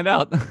 we'll find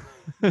out.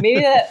 maybe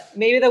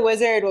the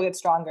wizard will get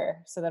stronger,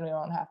 so then we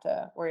won't have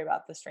to worry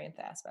about the strength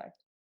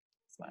aspect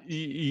as much.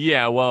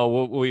 Yeah, well,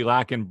 what we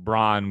lack in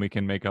brawn, we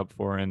can make up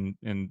for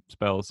in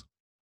spells.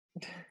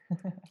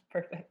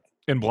 Perfect.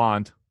 In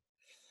blonde.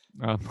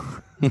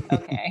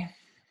 Okay.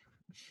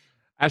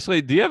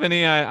 Ashley, do you have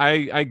any?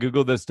 I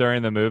googled this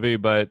during the movie,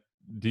 but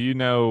do you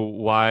know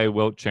why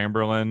Wilt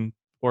Chamberlain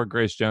or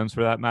Grace Jones,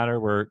 for that matter,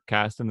 were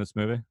cast in this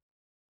movie?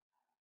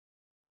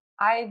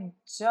 I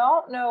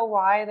don't know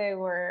why they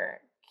were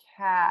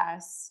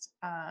cast,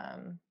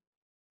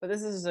 but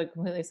this is a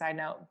completely side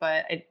note.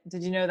 But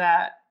did you know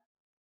that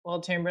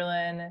Wilt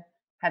Chamberlain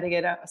had to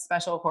get a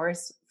special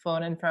horse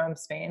flown in from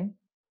Spain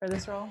for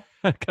this role?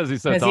 Because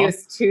he's so tall. Because he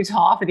was too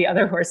tall for the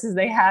other horses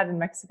they had in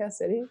Mexico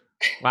City.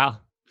 Wow.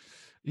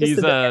 He's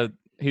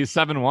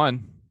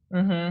 7'1".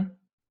 Mm-hmm.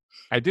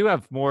 I do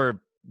have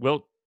more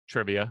Wilt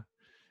trivia.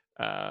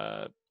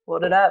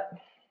 Load it up.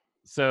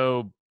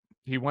 So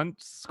he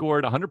once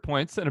scored 100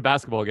 points in a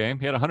basketball game.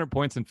 He had 100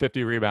 points and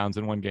 50 rebounds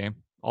in one game,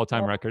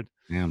 all-time record.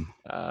 Damn.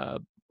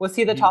 Was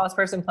he the tallest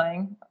person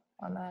playing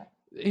on that?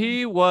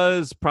 He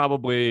was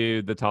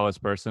probably the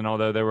tallest person,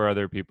 although there were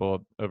other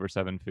people over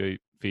 7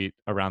 feet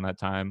around that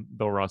time.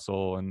 Bill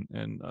Russell and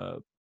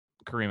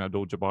Kareem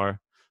Abdul-Jabbar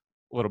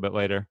a little bit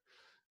later.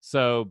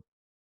 So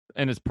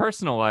in his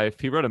personal life,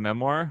 he wrote a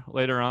memoir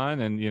later on,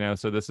 and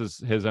so this is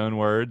his own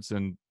words,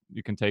 and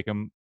you can take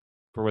them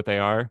for what they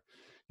are.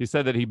 He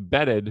said that he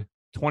bedded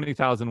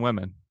 20,000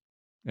 women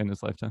in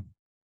his lifetime.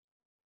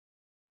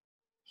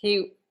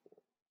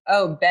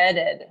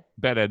 Bedded.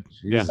 Bedded,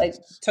 yeah. Like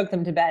took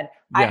them to bed.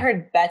 Yeah. I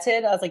heard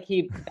betted. I was like,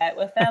 he bet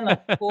with them.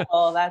 Like,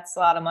 cool, that's a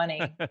lot of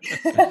money.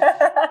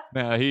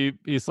 No,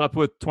 he slept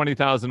with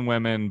 20,000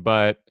 women,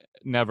 but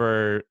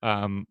never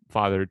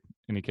fathered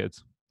any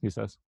kids, he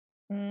says.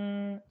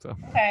 So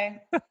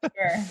okay,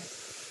 sure.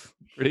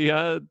 Pretty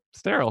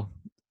sterile.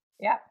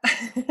 Yeah.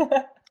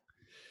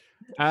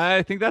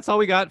 I think that's all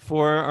we got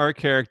for our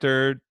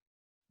character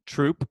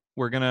troop.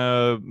 We're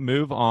gonna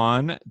move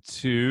on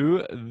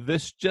to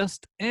This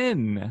Just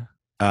In.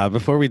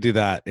 Before we do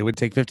that, it would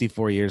take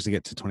 54 years to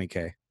get to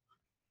 20K.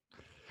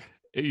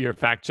 You're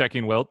fact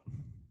checking, Wilt.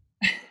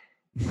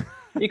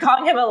 You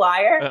calling him a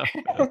liar?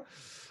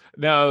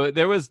 No,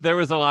 there was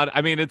a lot.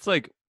 I mean, it's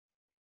like,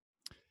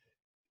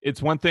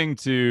 it's one thing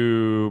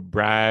to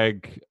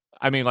brag.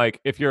 I mean,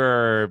 like, if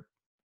you're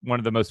one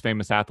of the most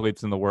famous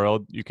athletes in the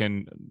world, you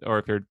can, or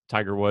if you're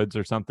Tiger Woods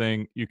or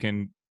something, you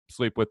can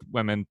sleep with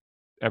women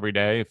every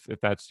day if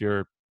that's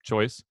your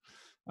choice.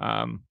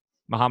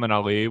 Muhammad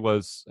Ali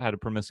had a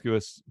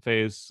promiscuous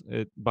phase,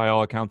 by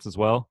all accounts as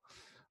well.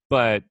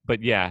 But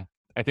yeah,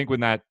 I think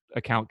when that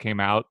account came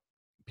out,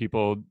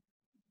 people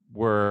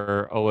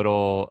were a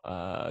little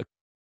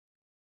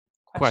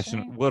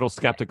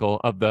skeptical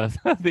of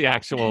the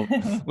actual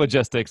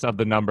logistics of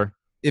the number.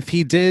 If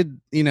he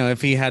did,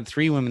 if he had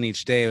 3 women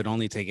each day, it would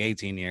only take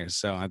 18 years.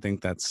 So I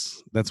think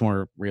that's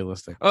more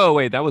realistic. Oh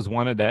wait, that was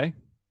one a day?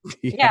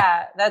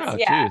 Yeah, that's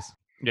Geez.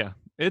 Yeah,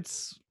 it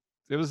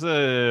was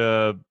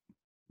a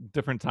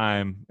different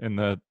time in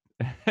the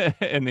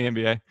in the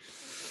NBA.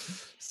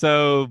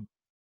 So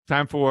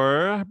time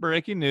for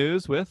breaking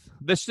news with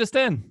This Just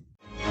In.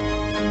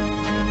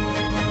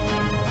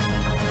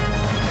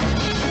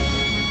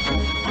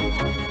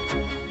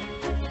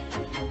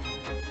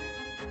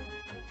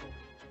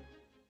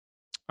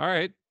 All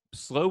right,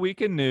 slow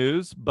week in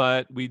news,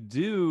 but we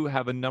do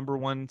have a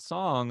 #1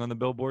 song on the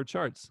Billboard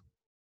charts.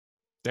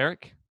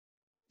 Derek?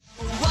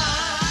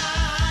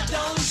 Why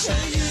don't you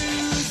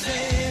use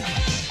it?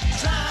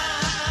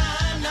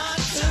 Try not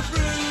to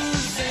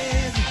bruise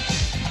it.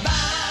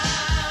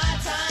 Buy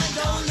time,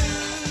 don't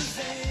lose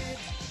it.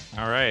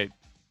 All right.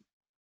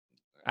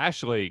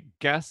 Ashley,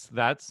 guess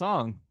that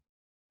song.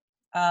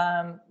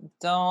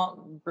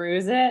 Don't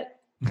bruise it.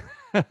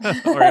 Or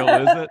you'll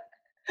lose it.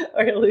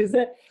 Or you'll lose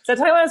it. So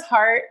talking about his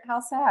heart, how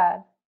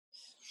sad.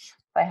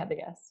 If I had to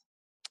guess.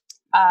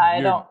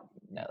 I don't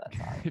know that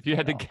song. If you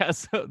had to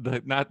guess what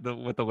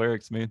the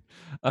lyrics mean.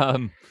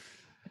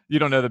 You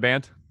don't know the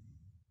band?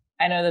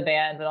 I know the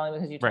band, but only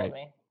because you told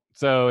me.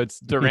 So it's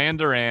Duran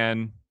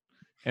Duran,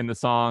 and the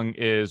song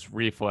is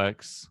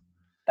Reflex.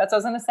 That's what I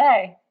was gonna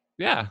say.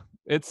 Yeah.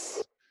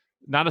 It's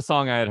not a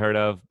song I had heard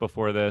of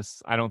before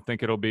this. I don't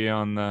think it'll be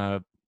on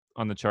the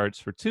charts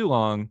for too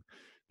long,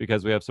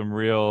 because we have some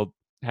real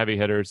heavy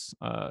hitters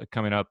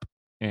coming up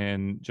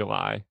in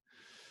July.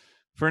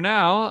 For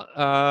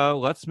now,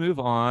 let's move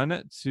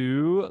on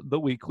to the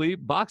weekly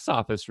box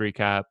office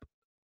recap.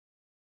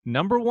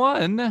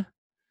 #1,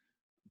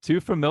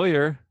 two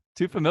familiar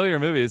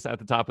movies at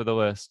the top of the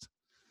list.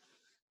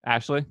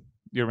 Ashley,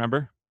 you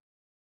remember?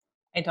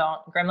 I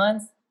don't.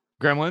 Gremlins?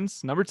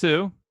 Gremlins, number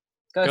 2.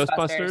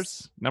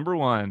 Ghostbusters. Number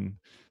 1.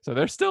 So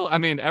they're still, I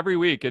mean, every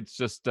week it's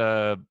just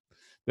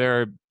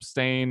they're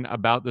staying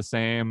about the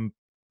same.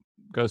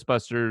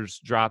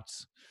 Ghostbusters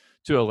dropped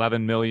to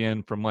 11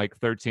 million from like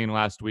 13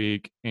 last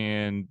week,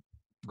 and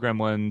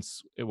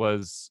Gremlins, it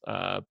was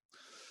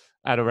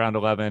at around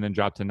 11 and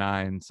dropped to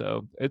 9.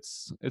 So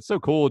it's so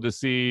cool to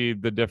see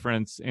the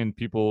difference in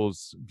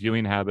people's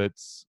viewing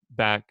habits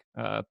back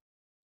in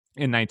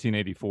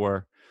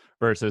 1984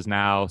 versus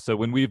now. So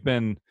when we've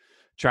been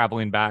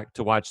traveling back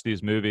to watch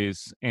these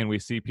movies and we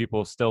see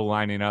people still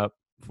lining up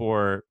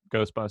for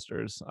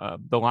Ghostbusters,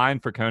 the line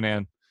for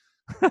Conan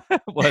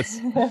was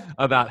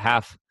about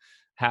half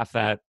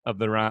that of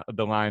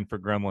the line for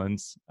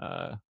Gremlins.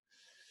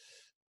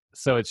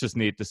 So it's just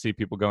neat to see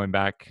people going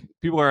back.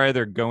 People are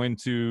either going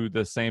to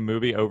the same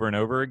movie over and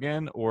over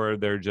again, or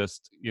they're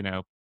just,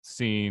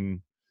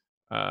 seeing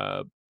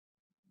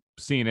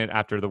it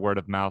after the word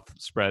of mouth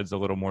spreads a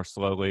little more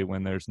slowly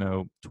when there's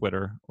no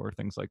Twitter or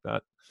things like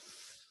that.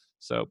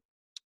 So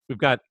we've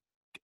got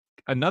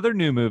another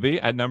new movie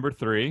at number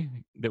 3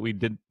 that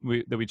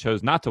we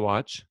chose not to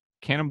watch,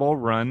 Cannonball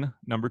Run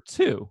number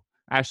 2.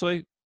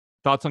 Ashley,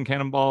 thoughts on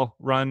Cannonball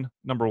Run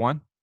number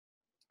 1?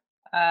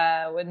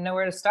 Wouldn't know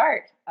where to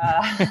start.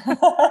 I'm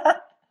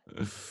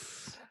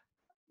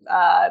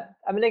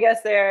gonna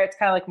guess it's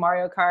kind of like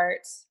Mario Kart.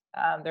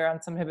 They're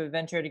on some type of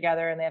adventure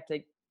together, and they have to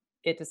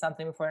get to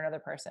something before another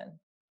person.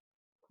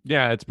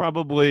 Yeah, it's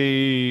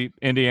probably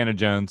Indiana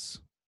Jones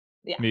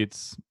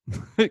meets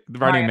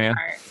Running Man.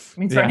 Kart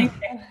meets Running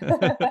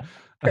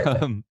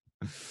Man.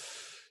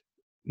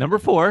 Number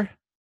 4,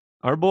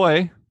 our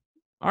boy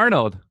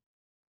Arnold,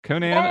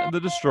 Conan the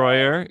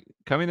Destroyer,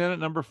 coming in at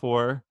number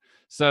 4.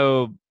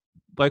 So,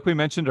 like we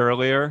mentioned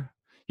earlier,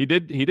 he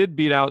did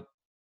beat out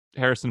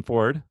Harrison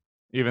Ford,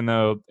 even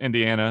though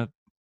Indiana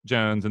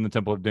Jones and the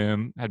Temple of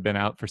Doom had been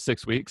out for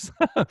 6 weeks.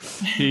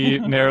 He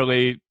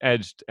narrowly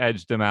edged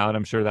him out.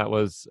 I'm sure that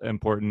was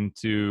important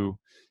to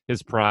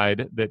his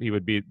pride that he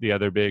would beat the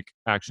other big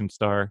action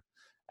star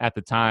at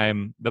the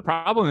time. The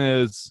problem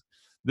is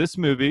this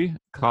movie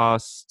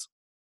cost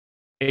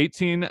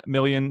 $18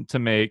 million to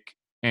make,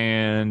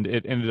 and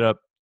it ended up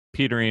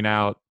petering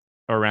out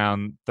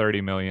around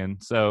 $30 million.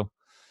 So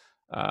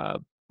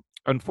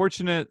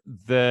unfortunate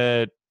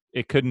that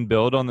it couldn't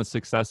build on the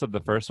success of the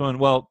first one.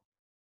 Well,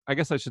 I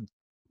guess I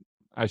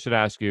should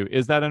ask you,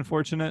 is that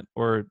unfortunate,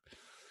 or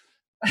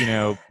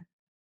did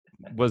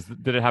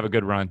it have a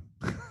good run?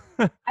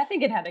 I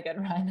think it had a good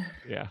run.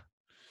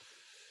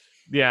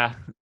 Yeah.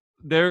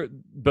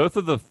 Both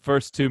of the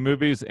first 2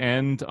 movies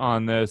end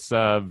on this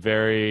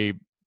very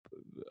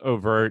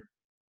overt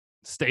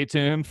stay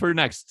tuned for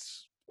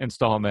next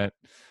installment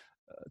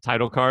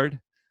title card,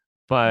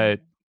 but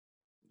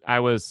I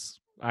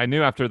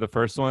knew after the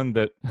first one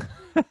that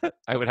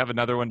I would have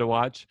another one to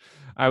watch.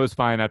 I was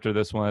fine after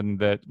this one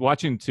that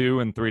watching 2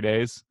 in 3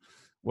 days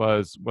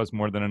was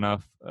more than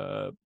enough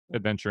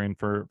adventuring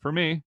for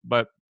me.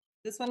 But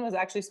this one was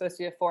actually supposed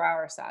to be a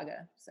 4-hour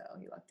saga, so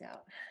you lucked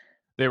out.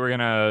 They were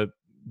gonna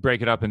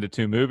break it up into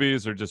 2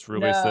 movies or just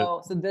release it?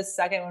 No, so this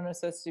second one was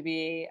supposed to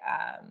be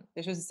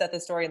they're supposed to set the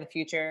story in the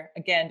future.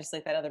 Again, just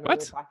like that other movie we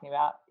were talking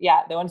about.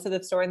 Yeah, they wanted to set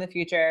the story in the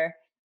future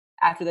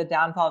after the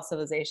downfall of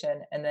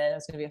civilization, and then it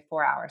was going to be a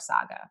 4-hour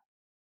saga.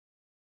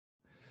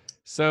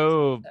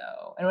 So and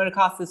it would have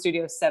cost the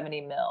studio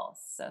 70 mil.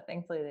 So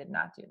thankfully they did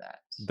not do that.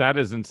 That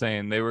is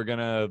insane. They were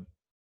gonna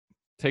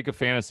take a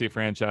fantasy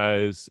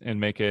franchise and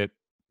make it.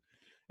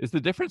 Is the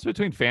difference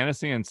between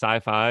fantasy and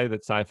sci-fi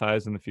that sci-fi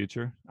is in the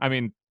future? I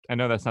mean, I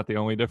know that's not the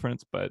only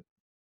difference, but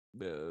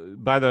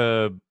by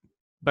the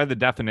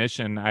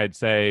definition, I'd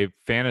say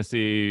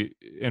fantasy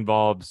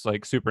involves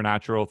like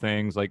supernatural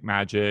things like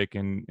magic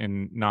and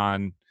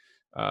non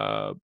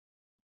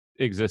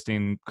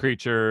existing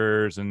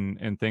creatures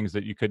and things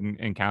that you couldn't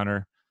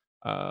encounter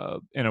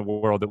in a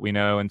world that we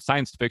know. And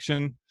science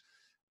fiction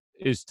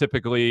is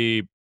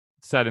typically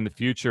set in the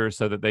future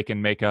so that they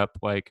can make up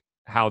like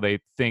how they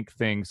think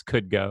things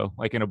could go,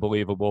 like in a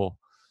believable,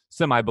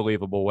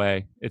 semi-believable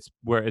way. It's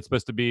where it's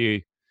supposed to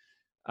be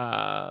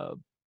a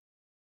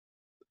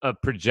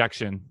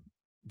projection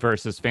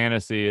versus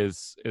fantasy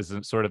is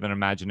sort of an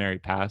imaginary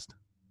past.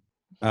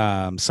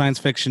 Science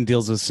fiction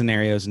deals with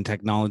scenarios and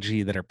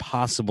technology that are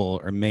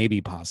possible or may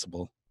be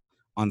possible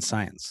on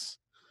science.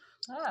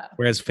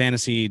 Whereas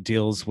fantasy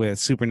deals with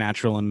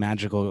supernatural and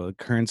magical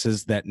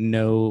occurrences that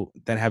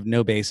have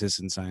no basis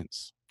in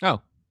science.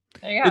 Oh,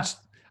 there you go.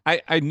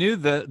 I knew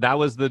that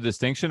was the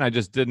distinction. I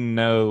just didn't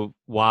know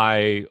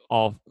why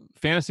all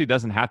fantasy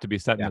doesn't have to be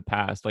set in the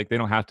past. Like they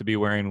don't have to be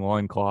wearing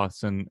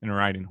loincloths and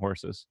riding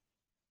horses.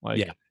 Like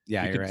you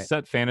could right.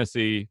 set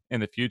fantasy in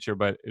the future,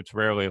 but it's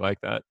rarely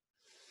like that.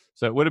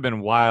 So it would have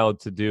been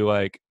wild to do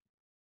like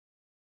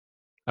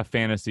a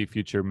fantasy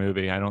future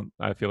movie.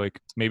 I feel like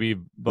maybe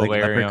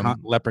Valerium, like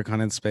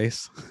Leprechaun in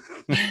space.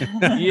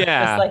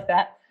 Yeah, just like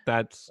that.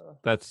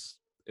 That's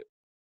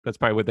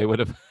probably what they would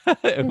have how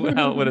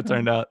it would have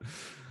turned out.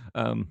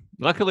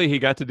 Luckily he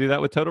got to do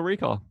that with Total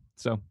Recall.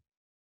 So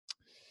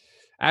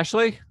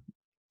Ashley,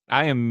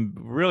 I am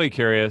really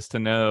curious to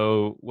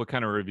know what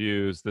kind of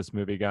reviews this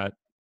movie got.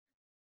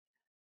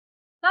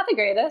 Not the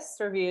greatest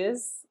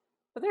reviews,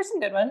 but there's some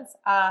good ones.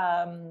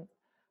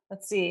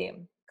 Let's see.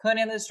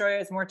 Conan the Destroyer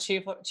is more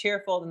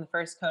cheerful than the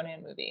first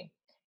Conan movie,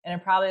 and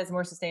it probably has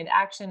more sustained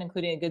action,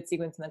 including a good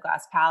sequence in the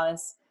Glass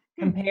Palace.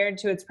 Compared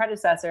to its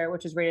predecessor,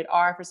 which was rated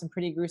R for some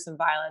pretty gruesome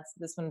violence,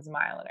 this one's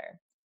milder.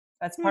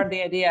 That's part of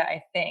the idea,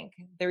 I think.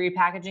 They're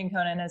repackaging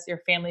Conan as your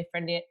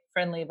family-friendly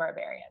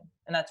barbarian,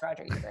 and that's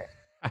Roger Ebert.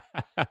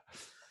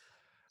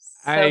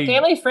 So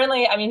family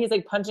friendly. I mean, he's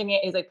like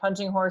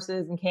punching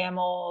horses and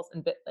camels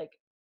and like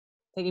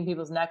taking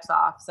people's necks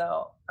off,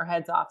 or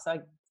heads off. So I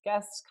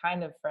guess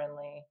kind of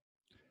friendly.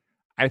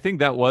 I think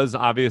that was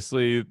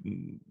obviously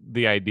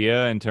the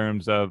idea in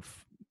terms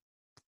of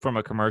from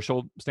a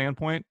commercial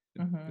standpoint.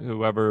 Mhm.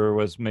 Whoever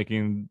was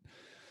making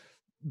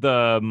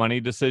the money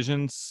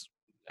decisions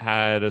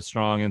had a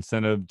strong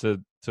incentive to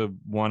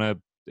want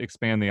to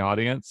expand the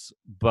audience,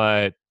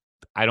 but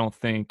I don't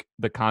think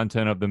the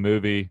content of the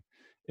movie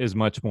is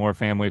much more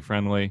family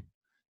friendly.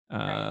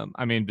 Right.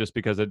 I mean, just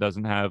because it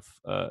doesn't have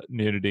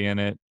nudity in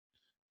it,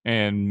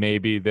 and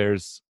maybe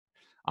there's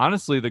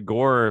honestly the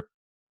gore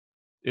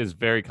is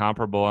very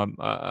comparable.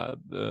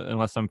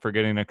 Unless I'm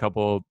forgetting a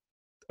couple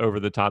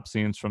over the top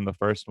scenes from the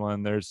first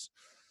one. There's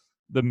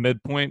the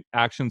midpoint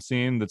action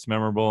scene that's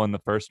memorable in the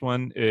first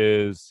one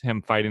is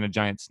him fighting a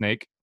giant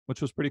snake,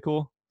 which was pretty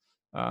cool.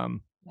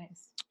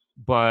 Nice.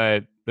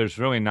 But there's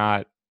really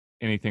not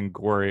anything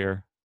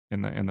gorier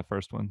in the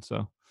first one.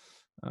 So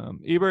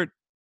Ebert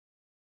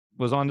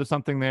was onto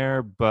something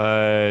there,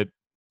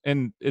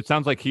 and it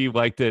sounds like he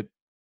liked it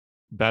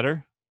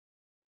better.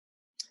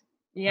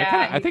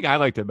 Yeah. I think I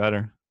liked it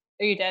better.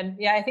 Oh, you did?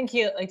 Yeah, I think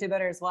he liked it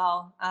better as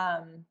well.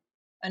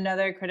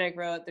 Another critic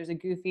wrote, "There's a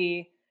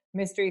goofy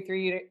Mystery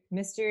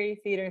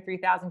Theater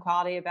 3000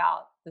 quality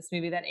about this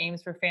movie that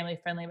aims for family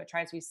friendly but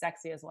tries to be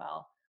sexy as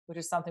well, which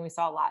is something we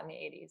saw a lot in the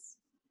 80s.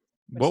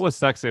 What was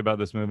sexy about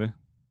this movie?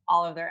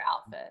 All of their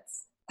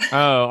outfits."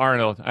 Oh,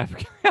 Arnold. I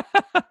forget.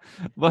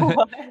 What?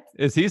 What?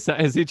 Is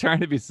he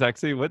trying to be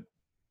sexy? What?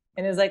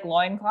 And his like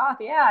loincloth,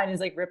 yeah, and his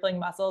like rippling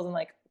muscles and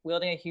like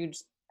wielding a huge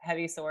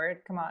heavy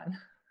sword. Come on.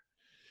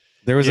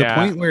 There was a Yeah.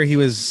 point where he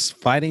was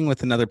fighting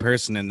with another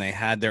person and they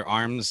had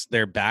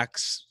their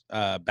backs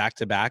back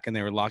to back, and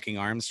they were locking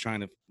arms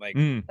trying to like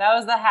Mm. That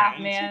was the half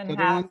Balance man, each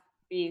other half on?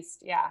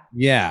 beast. Yeah.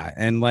 yeah,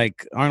 and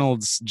like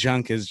Arnold's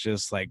junk is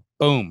just like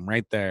boom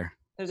right there.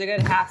 There's a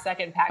good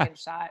half-second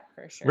package shot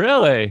for sure.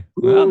 Really?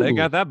 Well, they Ooh.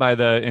 got that by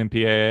the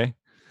MPAA.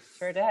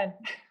 Sure did.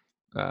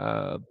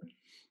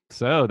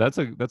 So that's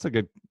a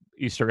good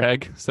Easter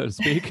egg, so to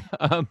speak.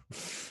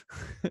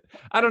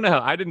 I don't know.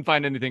 I didn't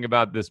find anything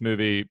about this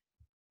movie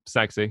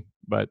sexy,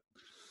 but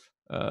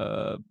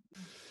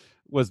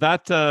was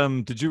that?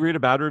 Did you read a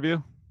bad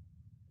review?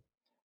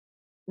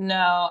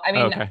 No, I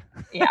mean, Okay.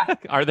 yeah.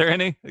 Are there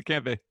any? It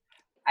can't be.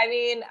 I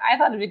mean, I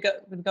thought it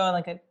would go on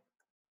like a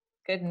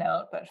good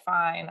note, but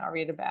fine, I'll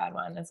read a bad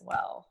one as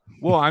well.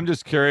 Well, I'm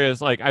just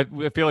curious. Like, I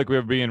feel like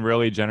we're being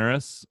really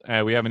generous.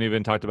 We haven't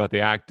even talked about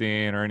the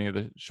acting or any of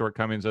the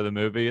shortcomings of the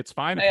movie. It's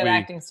fine Oh, if yeah, the we.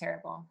 acting's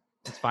terrible.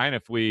 It's fine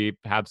if we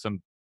have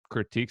some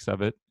critiques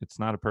of it. It's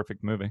not a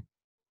perfect movie.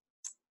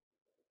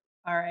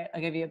 All right,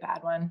 I'll give you a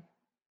bad one.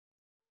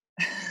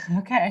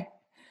 Okay.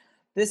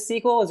 This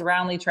sequel was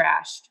roundly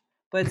trashed,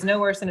 but it's no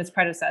worse than its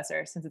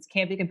predecessor, since its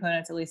campy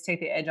components at least take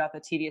the edge off the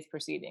tedious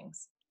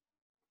proceedings.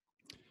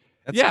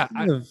 That's Yeah,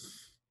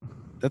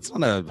 that's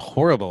not a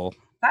horrible.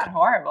 It's not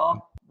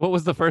horrible. What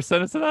was the first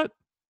sentence of that?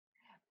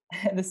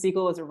 The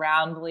sequel was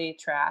roundly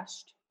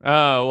trashed.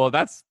 Oh, well,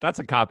 that's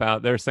a cop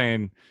out. They're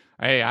saying,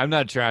 "Hey, I'm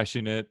not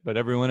trashing it, but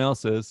everyone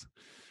else is."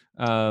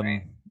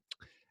 Right.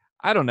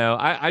 I don't know.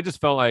 I just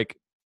felt like,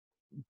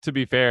 to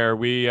be fair,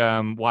 we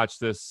watched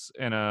this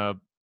in a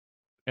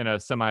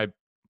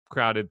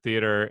semi-crowded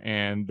theater,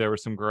 and there were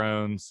some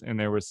groans, and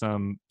there was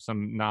some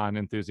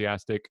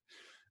non-enthusiastic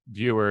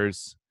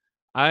viewers.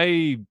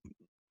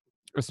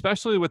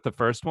 Especially with the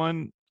first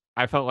one,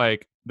 I felt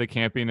like the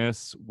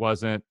campiness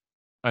wasn't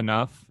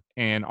enough,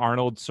 and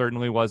Arnold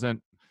certainly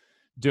wasn't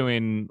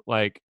doing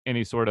like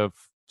any sort of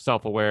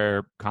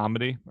self-aware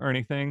comedy or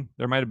anything.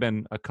 There might have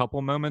been a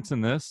couple moments in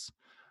this,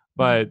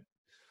 but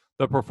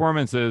the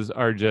performances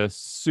are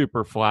just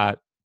super flat,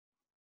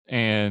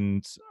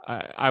 and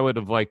I would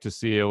have liked to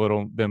see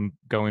them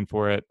going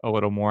for it a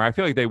little more. I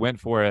feel like they went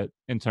for it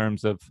in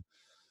terms of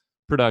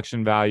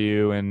production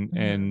value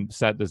and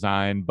set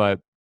design, but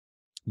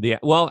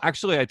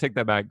actually I take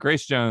that back.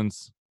 Grace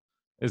Jones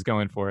is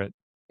going for it.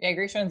 Yeah,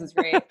 Grace Jones is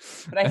great,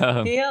 but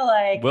I feel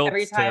like Wilt's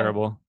every time,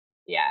 terrible.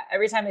 yeah,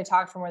 every time they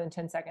talked for more than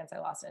 10 seconds, I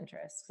lost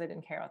interest because I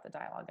didn't care about the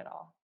dialogue at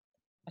all.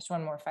 I just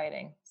wanted more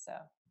fighting. So,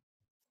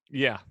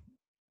 Yeah.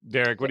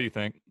 Derek, what do you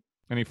think?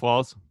 Any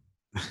flaws?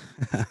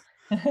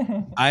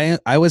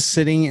 I was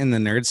sitting in the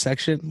nerd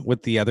section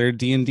with the other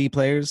D&D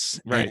players,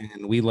 Right.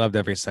 and we loved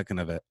every second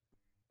of it.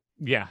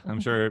 Yeah, I'm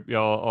sure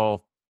y'all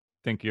all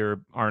think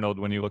you're Arnold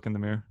when you look in the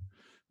mirror.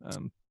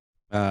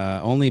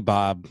 Only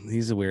Bob.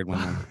 He's a weird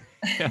one.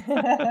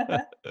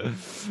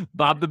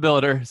 Bob the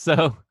Builder.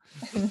 So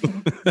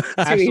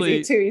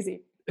Ashley, Too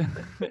easy.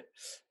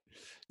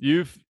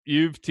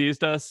 you've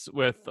teased us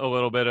with a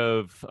little bit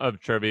of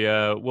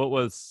trivia. What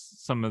was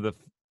some of the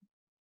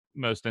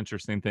most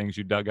interesting things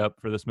you dug up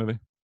for this movie?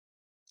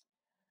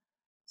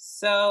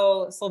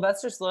 So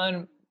Sylvester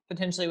Stallone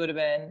potentially would have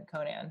been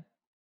Conan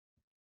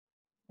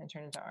and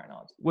turned into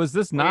Arnold. Was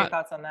this What are your not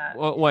thoughts on that?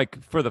 well,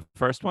 like for the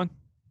first one?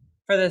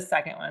 For the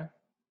second one,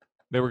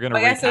 They were going to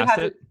I guess they'd recast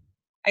have it. to.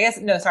 I guess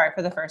no, sorry,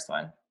 for the first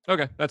one.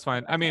 Okay, that's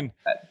fine. I mean,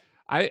 But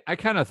I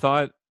kind of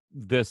thought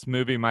this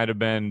movie might have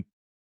been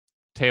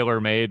tailor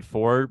made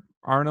for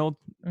Arnold,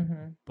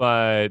 mhm.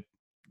 but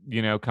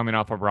coming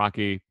off of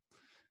Rocky.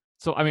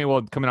 So I mean,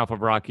 well, coming off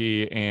of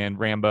Rocky and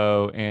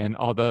Rambo and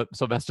all the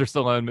Sylvester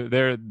Stallone,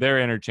 they're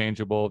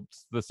interchangeable.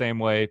 It's the same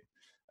way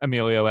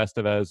Emilio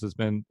Estevez has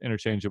been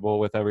interchangeable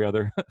with every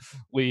other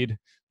lead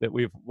that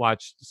we've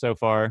watched so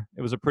far.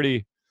 It was a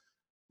pretty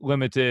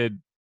limited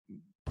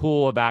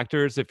pool of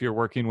actors if you're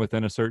working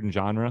within a certain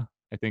genre.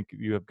 I think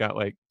you have got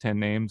like 10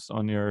 names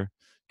on your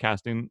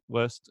casting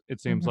list, it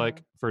seems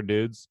like, for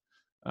dudes.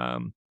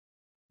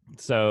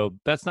 So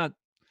that's not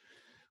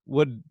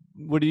what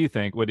do you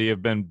think? Would he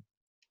have been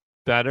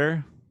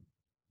better?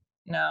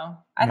 No,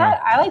 I No.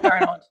 thought I liked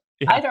Arnold.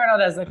 Yeah. I liked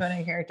Arnold as the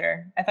Conan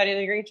character. I thought he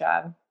did a great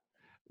job. I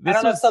This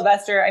don't know if was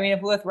Sylvester. I mean,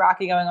 if with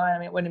Rocky going on, I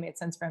mean, it wouldn't have made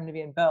sense for him to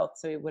be in both,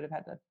 so he would have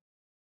had to.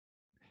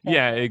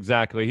 yeah,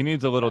 exactly. He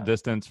needs a little Yeah.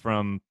 distance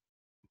from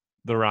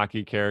the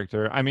Rocky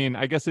character. I mean,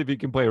 I guess if you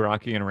can play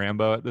Rocky and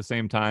Rambo at the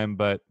same time,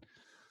 but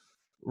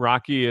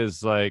Rocky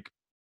is like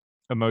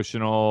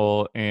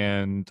emotional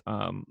and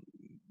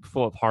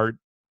full of heart,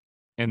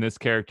 and this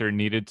character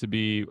needed to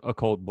be a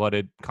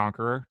cold-blooded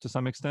conqueror to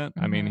some extent.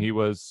 I mean,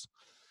 Mhm.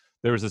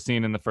 there was a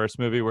scene in the first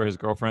movie where his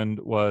girlfriend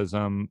was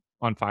on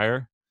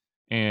fire,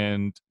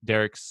 and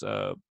Derek's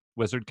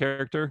wizard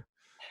character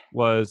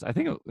was, I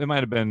think it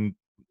might have been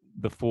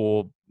the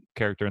full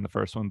character in the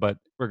first one, but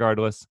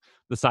regardless,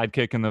 the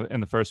sidekick in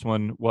the first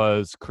one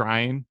was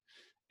crying,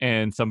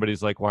 and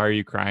somebody's like, "Why are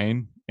you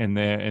crying?" And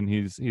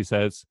he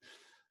says,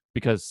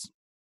 "Because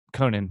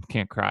Conan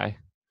can't cry,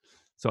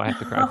 so I have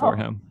to cry for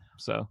him."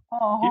 So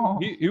Oh.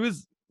 he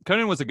was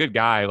Conan was a good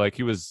guy. Like,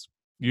 he was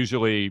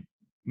usually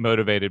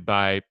motivated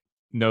by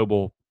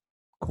noble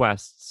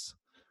quests,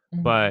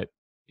 Mhm. but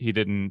he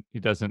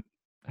doesn't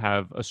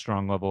have a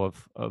strong level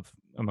of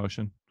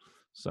emotion.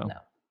 So No.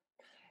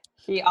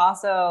 He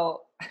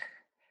also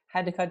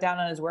had to cut down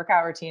on his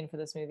workout routine for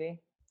this movie.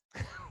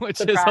 which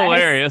is Surprise.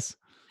 hilarious.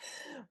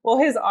 Well,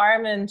 his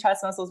arm and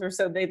chest muscles were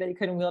so big that he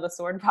couldn't wield a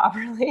sword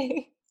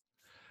properly.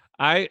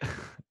 I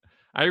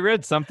I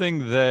read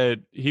something that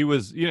he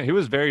was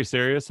very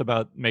serious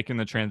about making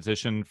the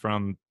transition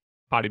from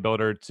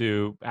bodybuilder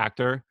to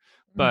actor,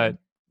 but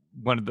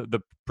one of the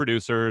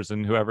producers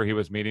and whoever he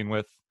was meeting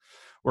with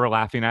were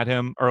laughing at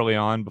him early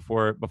on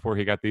before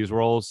he got these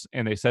roles,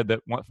 and they said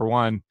that for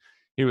one,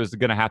 he was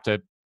going to have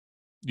to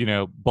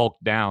bulk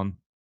down.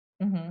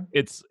 Mhm.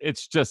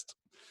 It's just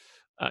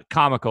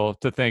comical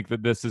to think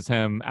that this is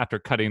him after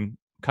cutting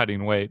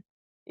weight.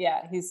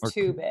 Yeah, he's Or-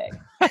 too big.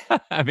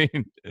 I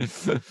mean,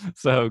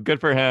 so good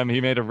for him.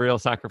 He made a real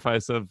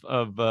sacrifice of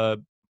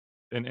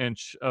an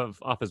inch of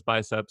off his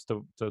biceps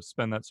to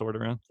spin that sword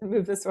around. To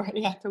move the sword,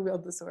 you have to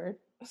wield the sword.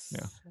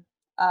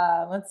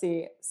 Yeah. Let's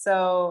see.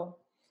 So,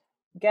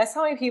 guess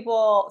how many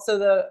people? So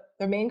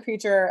the main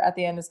creature at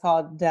the end is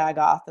called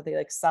Dagoth that they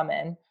like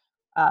summon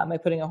by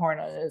putting a horn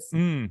on his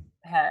Mm.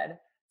 head.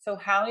 So,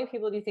 how many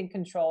people do you think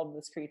controlled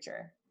this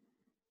creature?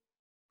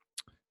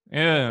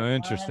 Yeah, One,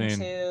 interesting.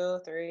 2,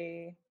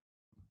 3.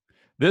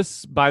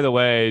 This, by the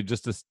way,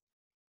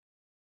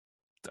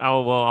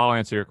 I'll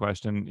answer your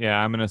question. Yeah,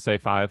 I'm gonna say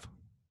 5.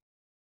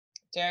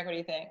 Derek, what do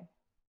you think?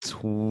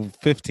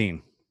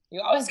 15.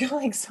 You always go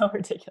like so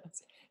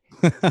ridiculous.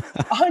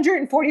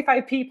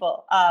 145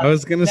 people. I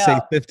was gonna say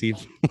no, 50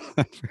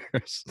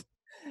 first.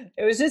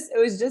 it was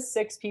just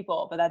 6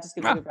 people, but that just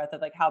gives you Ah. a breath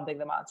of like how big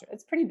the monster.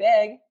 It's pretty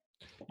big.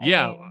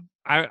 Yeah, mean,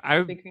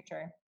 I big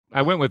creature.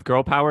 I went with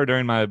girl power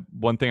during my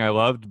one thing I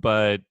loved,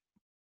 but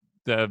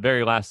the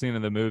very last scene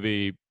of the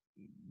movie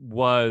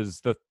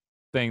was the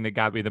thing that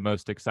got me the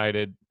most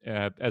excited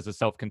as a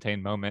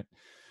self-contained moment.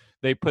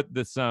 They put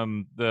this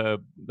the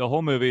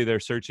whole movie, they're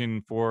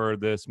searching for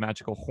this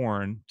magical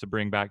horn to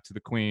bring back to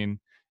the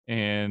queen,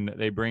 and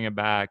they bring it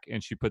back,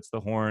 and she puts the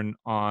horn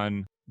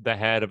on the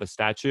head of a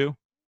statue,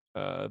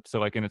 so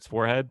like in its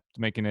forehead,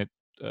 making it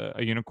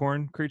a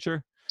unicorn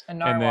creature. A And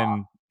narwhal.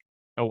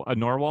 then a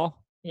narwhal.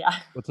 Yeah.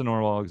 What's a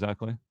narwhal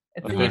exactly?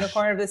 It's A the fish.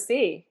 unicorn of the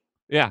sea.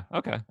 Yeah.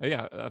 Okay.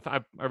 Yeah.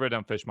 I wrote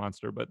down fish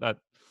monster, but that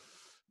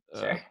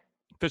Sure.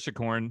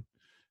 fishicorn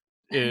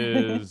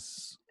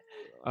is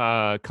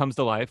comes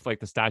to life. Like,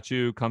 the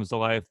statue comes to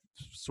life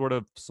sort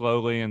of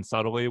slowly and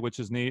subtly, which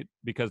is neat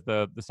because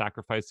the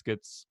sacrifice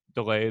gets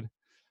delayed.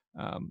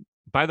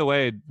 By the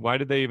way, why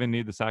did they even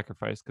need the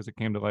sacrifice? Because it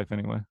came to life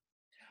anyway.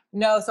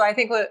 No, so I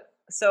think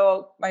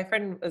so my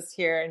friend was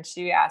here and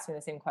she asked me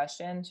the same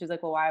question. She was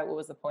like, well, what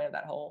was the point of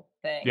that whole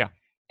thing? Yeah.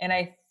 And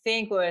I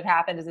think what had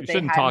happened is that You they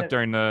shouldn't hadn't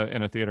talk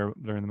in a theater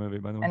during the movie,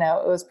 by the way. I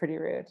know, it was pretty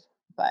rude.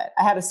 but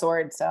I had a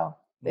sword, so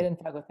they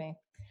didn't fuck with me.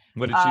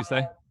 What did she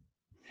say?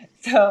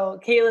 So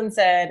Caitlin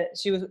said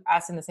she was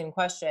asking the same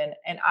question,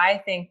 and I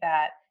think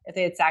that if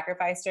they had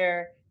sacrificed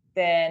her,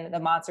 then the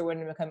monster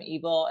wouldn't have become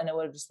evil, and it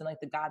would have just been like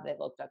the god they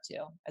looked up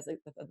to as like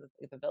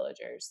the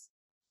villagers.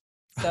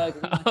 So like,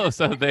 Oh,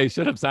 so they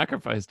should have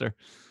sacrificed her.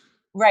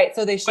 right,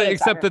 so they should. But have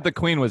except that the sacrificed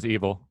queen was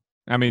evil.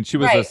 I mean, she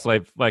was a Right.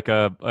 slave, like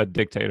a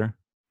dictator.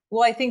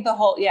 Well, I think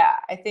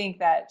I think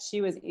that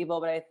she was evil,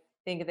 but I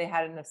think if they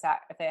hadn't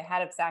if they had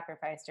have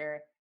sacrificed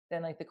her,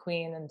 then like the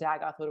queen and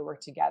Dagoth would have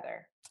worked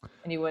together,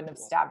 and he wouldn't have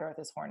stabbed her with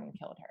his horn and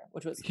killed her,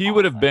 which was He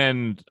would have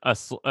awesome. been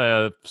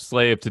a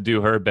slave to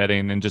do her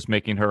bidding and just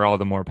making her all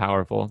the more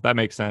powerful. That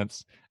makes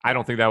sense. I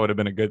don't think that would have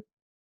been a good.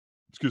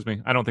 Excuse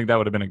me. I don't think that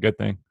would have been a good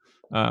thing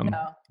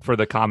No. for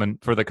the common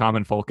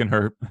folk in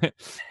her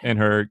in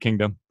her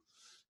kingdom.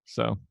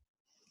 So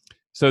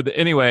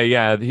anyway,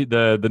 yeah,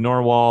 the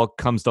Norwal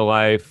comes to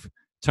life,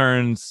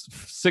 turns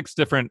 6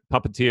 different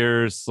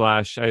puppeteers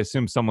 / I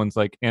assume someone's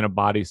like in a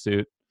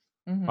bodysuit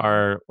Mhm.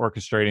 are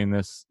orchestrating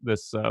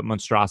this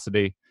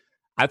monstrosity.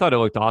 I thought it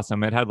looked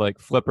awesome. It had like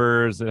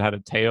flippers. It had a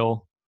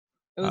tail.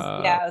 It was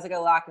it was like a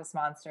Loch Ness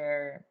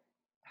monster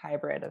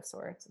hybrid of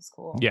sorts. It's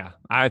cool. Yeah,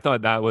 I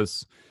thought that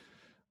was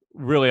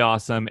really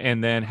awesome.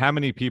 And then how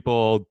many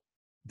people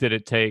did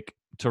it take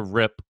to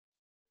rip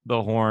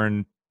the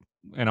horn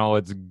and all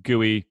its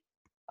gooey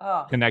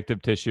Oh,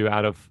 connective tissue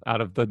out of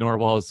the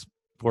Norwal's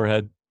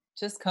forehead?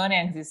 just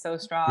Conan because he's so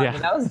strong. Yeah.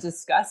 But that was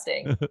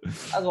disgusting.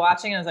 I was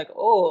watching and I was like,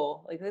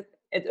 oh, like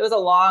it was a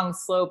long,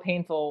 slow,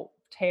 painful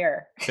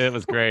tear. It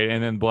was great.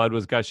 And then blood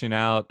was gushing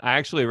out. I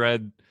actually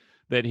read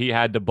that he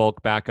had to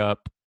bulk back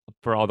up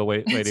for all the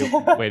weight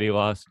he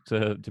lost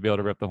to be able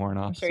to rip the horn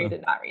off. I'm sure you so,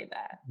 did not read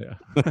Yeah.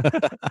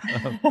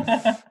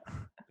 that.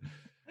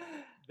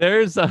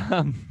 There's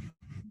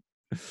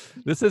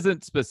this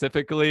isn't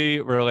specifically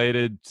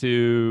related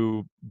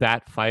to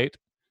that fight,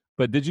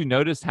 but did you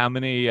notice how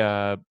many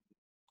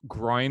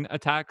groin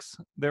attacks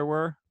there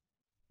were?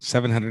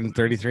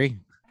 733.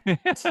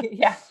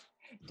 Yeah,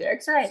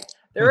 Derek's right.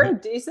 There were a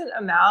decent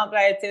amount, but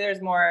I'd say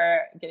there's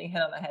more getting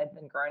hit on the head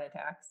than groin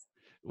attacks.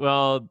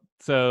 Well,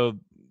 so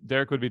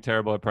Derek would be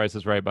terrible at Price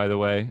is Right, by the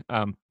way.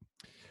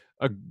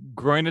 A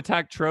groin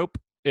attack trope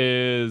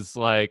is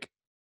like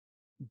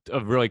a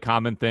really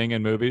common thing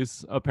in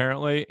movies,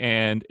 apparently,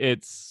 and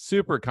it's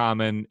super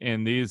common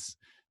in these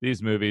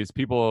movies.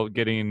 People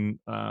getting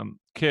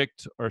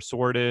kicked or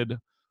sworded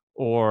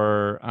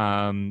or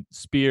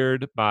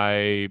speared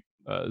by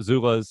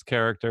Zula's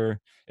character.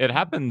 It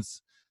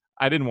happens.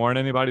 I didn't warn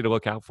anybody to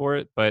look out for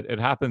it, but it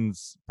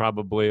happens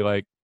probably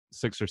like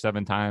 6 or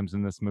 7 times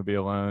in this movie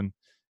alone.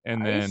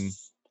 And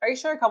Are you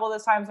sure a couple of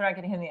those times we're not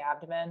getting hit in the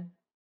abdomen?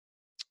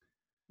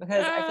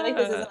 Because I feel like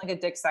this isn't like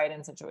a Dick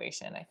Sidon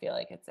situation. I feel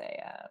like it's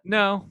a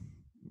no,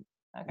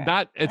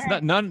 okay. it's All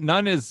right. not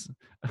none is.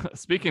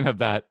 Speaking of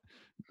that,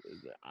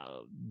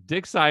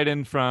 Dick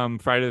Sidon from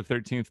Friday the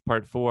 13th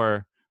Part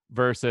 4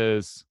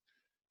 versus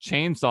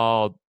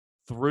chainsaw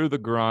through the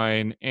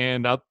groin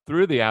and up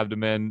through the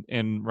abdomen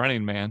in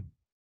Running Man.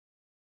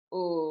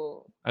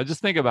 Ooh. I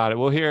just think about it.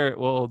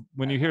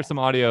 When you hear some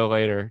audio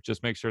later,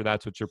 just make sure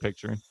that's what you're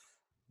picturing.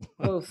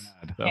 Oof.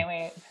 So, Can't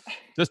wait.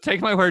 just take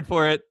my word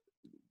for it.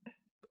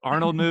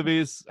 Arnold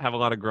movies have a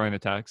lot of groin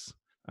attacks.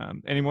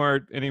 Any more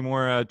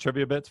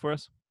trivia bits for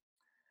us?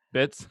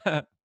 Bits?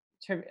 Oh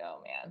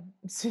man.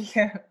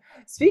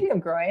 Speaking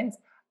of groins,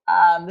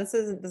 this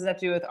doesn't have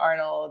to do with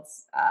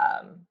Arnold's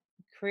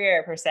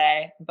career per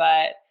se,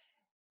 but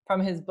from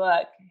his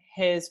book,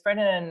 his friend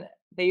and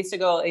they used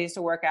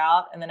to work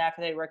out, and then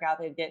after they'd work out,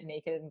 they'd get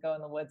naked and go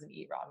in the woods and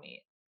eat raw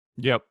meat.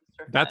 Yep.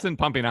 For That's fun. in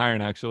Pumping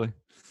Iron, actually.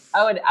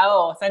 So I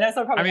know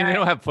some probably. I mean, they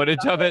don't have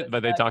footage of it,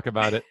 but they talk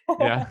about it.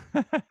 Yeah.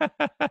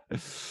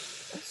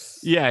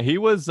 Yeah, he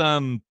was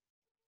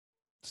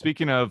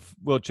speaking of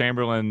Will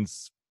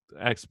Chamberlain's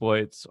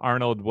exploits,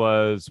 Arnold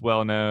was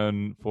well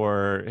known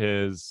for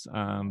his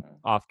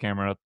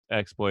off-camera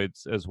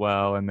exploits as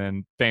well, and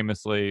then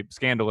famously,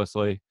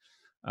 scandalously,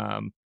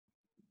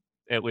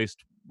 at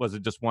least was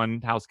it just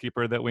one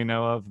housekeeper that we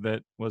know of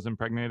that was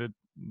impregnated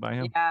by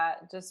him? Yeah,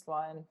 just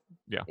one.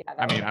 Yeah. Yeah,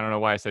 I mean, I don't know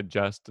why I said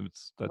just.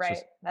 That's right.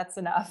 just That's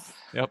enough.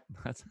 Yep.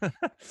 That's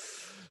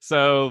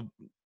so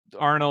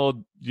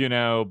Arnold,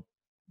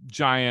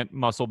 giant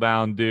muscle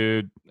bound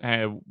dude,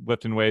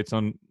 lifting weights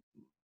on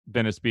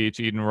Venice Beach,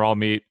 eating raw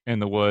meat in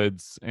the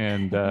woods,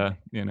 and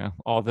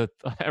all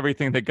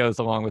everything that goes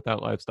along with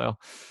that lifestyle.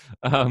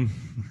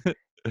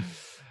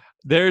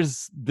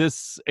 There's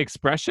this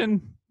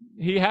expression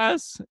he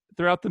has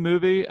throughout the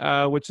movie,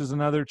 which is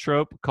another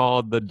trope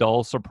called the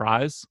dull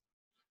surprise.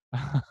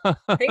 I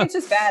think it's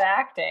just bad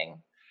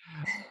acting.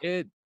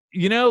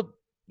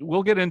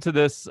 We'll get into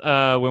this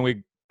when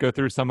we go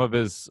through some of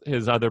his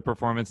other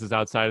performances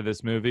outside of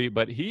this movie,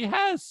 but he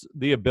has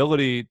the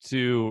ability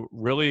to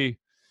really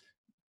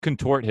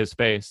contort his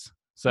face.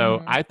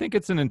 So I think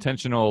it's an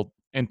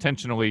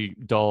intentionally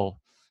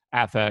dull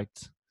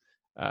affect.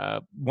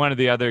 One of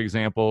the other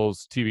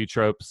examples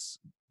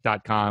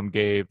TVtropes.com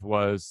gave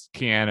was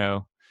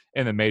Keanu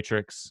in The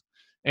Matrix.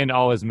 in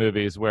all his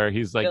movies, where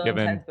he's like Bill and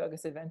given, Ted's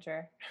Bogus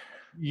Adventure.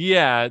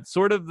 yeah, it's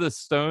sort of the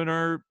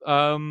stoner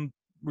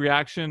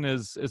reaction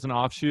is an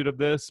offshoot of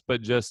this,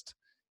 but just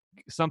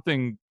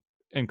something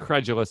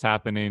incredulous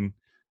happening,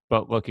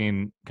 but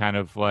looking kind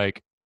of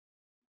like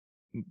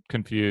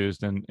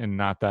confused and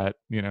not that,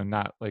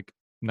 not like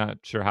not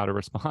sure how to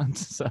respond.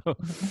 So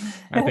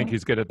I think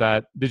he's good at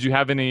that. Did you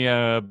have any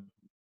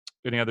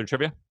other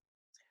trivia?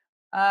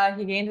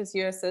 He gained his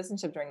U.S.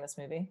 citizenship during this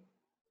movie,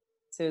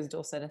 so he was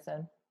dual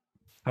citizen.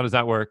 How does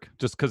that work?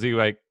 Just because he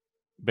like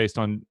based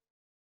on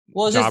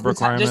Well, job just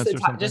requirements or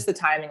something? just the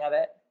timing of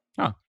it.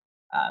 Oh.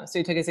 So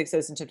he took his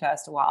citizenship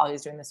test while he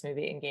was doing this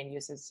movie and gained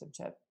U.S.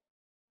 citizenship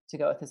to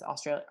go with his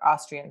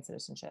Austrian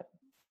citizenship.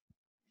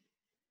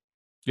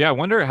 Yeah, I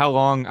wonder how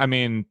long. I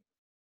mean,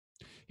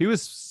 he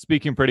was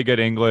speaking pretty good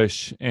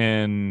English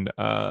in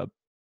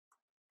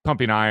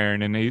Pumping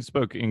Iron, and he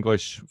spoke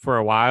English for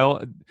a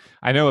while.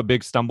 I know a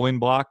big stumbling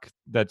block,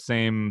 those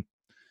same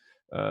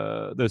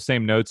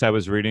notes I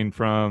was reading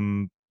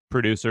from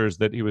producers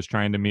that he was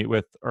trying to meet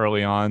with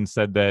early on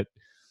said that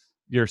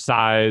your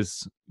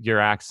size, your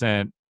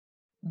accent,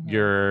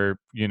 your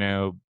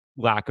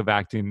lack of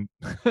acting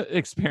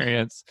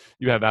experience,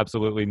 you have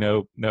absolutely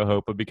no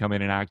hope of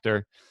becoming an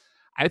actor.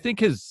 I think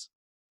his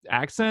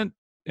accent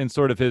and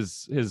sort of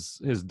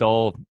his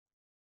dull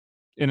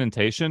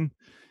intonation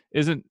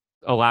isn't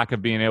a lack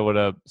of being able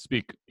to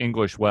speak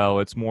English well.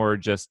 It's more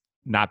just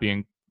not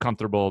being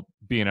comfortable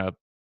being a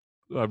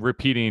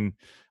repeating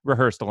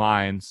rehearsed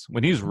lines.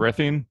 When he's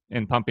riffing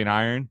and Pumping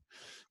Iron,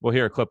 we'll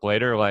hear a clip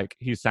later, like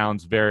he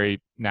sounds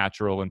very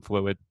natural and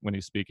fluid when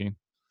he's speaking.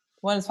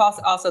 Well, it's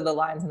also the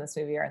lines in this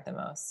movie aren't the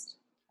most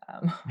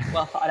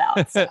well thought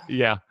out. So.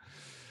 Yeah.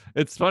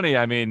 It's funny.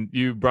 I mean,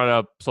 you brought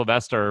up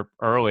Sylvester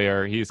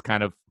earlier. He's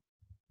kind of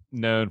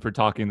known for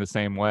talking the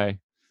same way.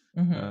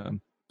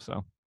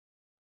 So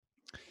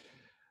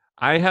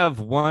I have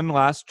one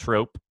last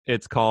trope.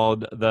 It's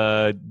called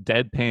the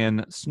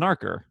deadpan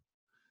snarker.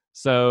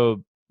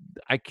 So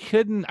I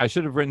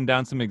should have written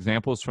down some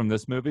examples from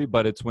this movie,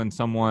 but it's when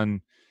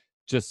someone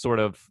just sort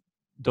of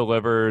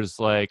delivers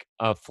like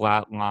a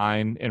flat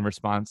line in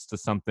response to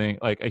something,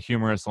 like a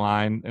humorous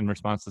line in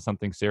response to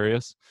something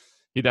serious.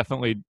 He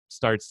definitely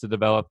starts to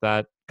develop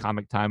that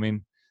comic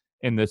timing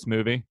in this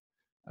movie.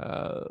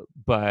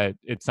 But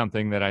it's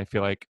something that I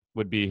feel like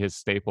would be his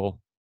staple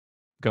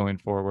going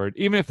forward.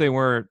 Even if they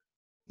were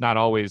not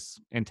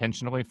always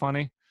intentionally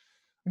funny,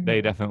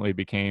 they definitely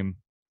became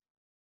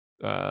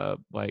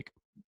like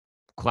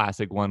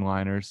classic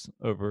one-liners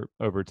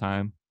over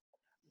time.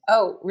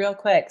 Oh, real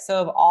quick.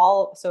 So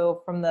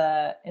from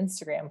the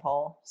Instagram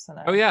poll.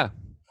 Oh yeah.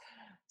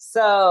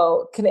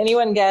 So can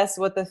anyone guess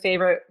what the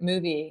favorite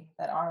movie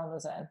that Arnold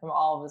was in from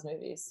all of his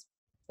movies?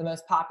 The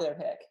most popular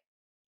pick.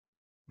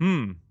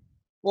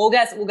 We'll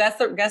guess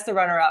the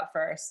runner-up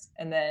first,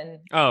 and then.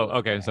 Oh,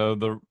 okay. So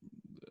the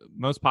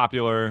most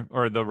popular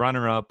or the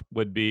runner-up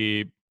would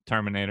be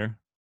Terminator.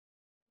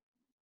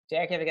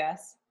 Derek, have a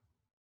guess?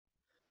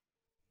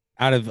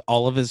 Out of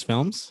all of his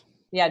films?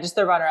 Yeah, just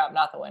the runner-up,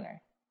 not the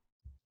winner.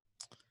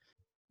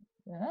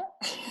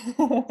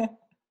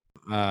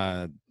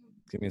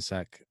 Give me a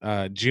sec.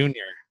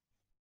 Junior.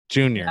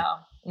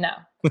 No.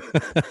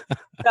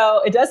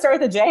 So it does start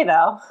with a J,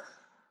 though.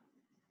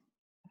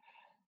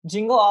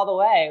 Jingle All the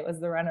Way was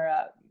the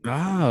runner-up.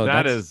 Oh,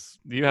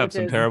 you have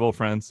some terrible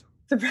friends.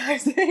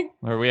 Surprising.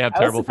 Or we have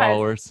terrible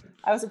followers.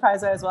 I was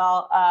surprised as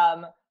well.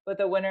 But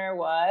the winner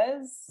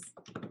was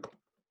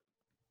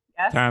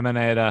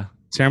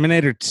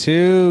Terminator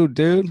 2,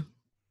 dude.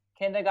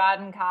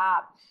 Kindergarten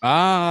Cop.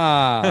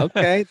 Ah,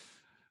 okay.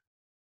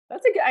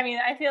 That's a good. I mean,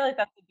 I feel like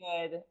that's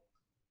a good.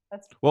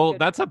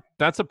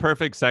 That's a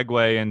perfect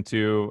segue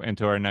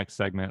into our next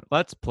segment.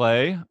 Let's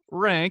play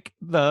Rank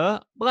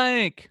the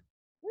Blank.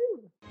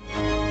 Woo.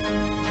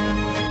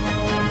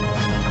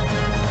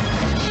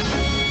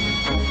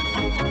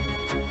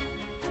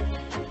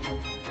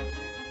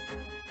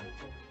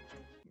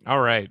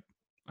 All right.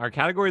 Our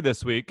category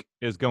this week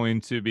is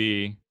going to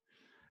be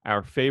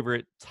our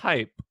favorite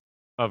type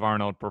of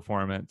Arnold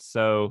performance.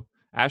 So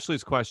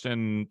Ashley's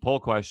poll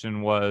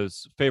question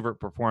was favorite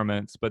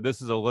performance, but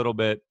this is a little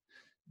bit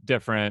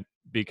different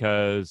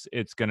because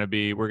we're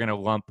going to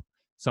lump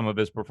some of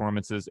his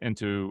performances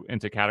into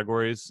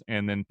categories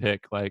and then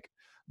pick like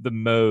the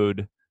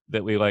mode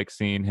that we like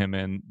seeing him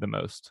in the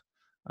most.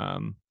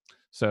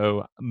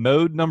 So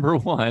mode number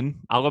 1,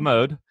 a la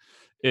mode,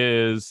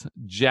 is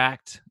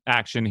jacked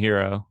action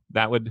hero.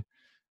 That would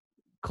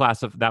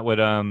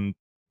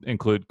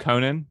include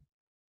Conan,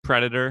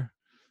 Predator,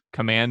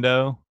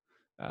 Commando.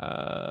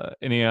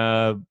 Any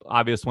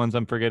obvious ones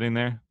I'm forgetting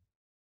there?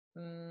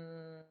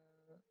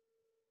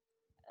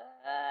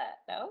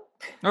 No.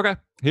 Okay.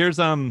 Here's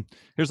a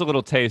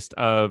little taste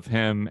of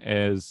him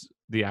as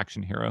the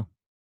action hero.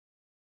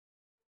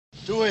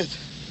 Do it!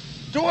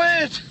 Do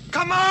it!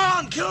 Come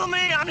on, kill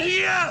me! I'm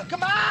here!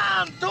 Come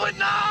on! Do it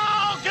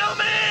now! Kill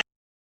me!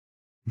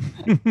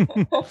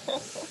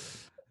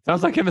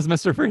 Sounds like him as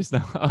Mr. Freeze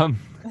now.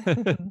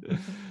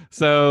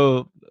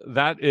 So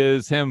that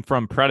is him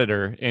from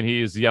Predator, and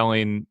he's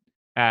yelling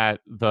at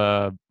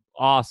the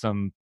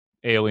awesome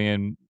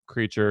alien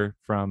creature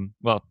from,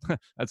 well,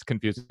 that's a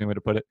confusing way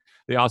to put it.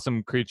 The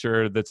awesome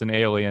creature that's an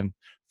alien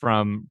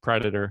from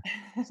Predator.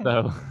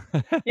 So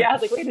Yeah, I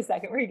was like, wait a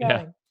second, where are you Yeah.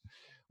 going?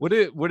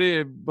 would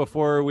it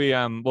before we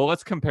well,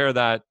 let's compare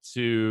that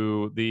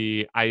to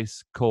the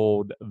ice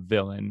cold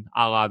villain,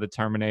 a la the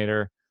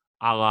Terminator,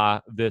 a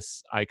la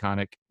this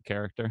iconic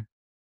character.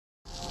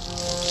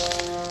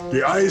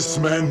 The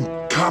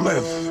Iceman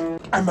cometh.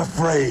 I'm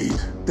afraid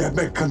that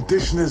my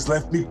condition has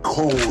left me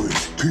cold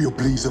to your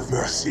pleas of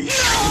mercy.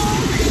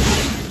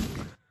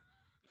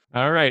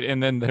 All right,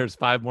 and then there's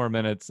 5 more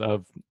minutes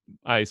of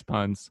ice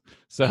puns.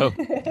 So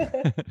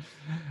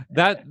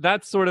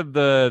that's sort of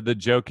the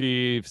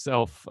jokey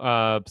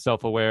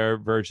self-aware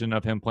version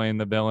of him playing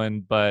the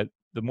villain, but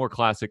the more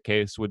classic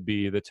case would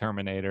be the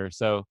Terminator.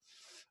 So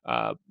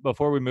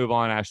before we move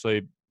on,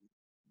 Ashley,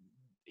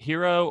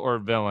 hero or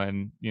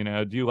villain,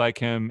 do you like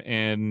him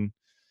in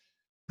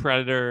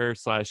Predator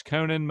 /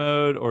 Conan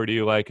mode, or do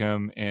you like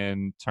him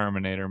in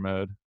Terminator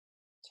mode?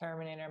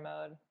 Terminator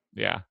mode.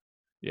 Yeah.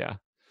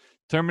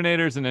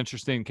 Terminator's an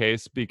interesting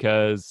case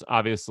because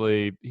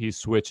obviously he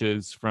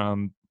switches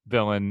from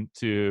villain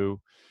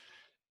to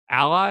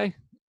ally.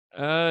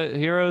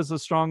 Hero is a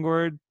strong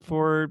word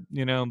for,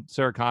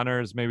 Sarah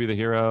Connor is maybe the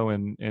hero,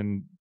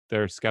 and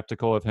they're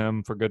skeptical of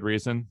him for good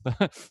reason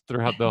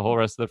throughout the whole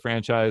rest of the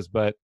franchise,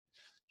 but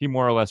he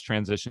more or less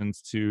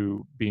transitions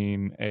to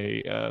being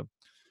a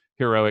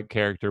heroic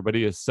character, but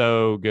he is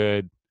so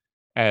good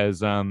as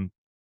the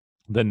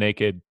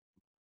naked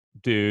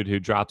dude who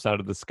drops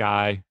out of the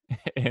sky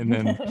and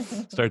then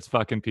starts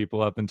fucking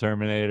people up in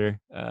Terminator.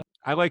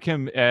 I like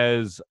him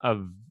as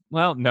I'm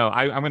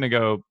going to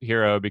go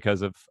hero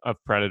because of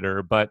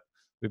Predator, but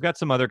we've got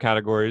some other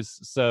categories.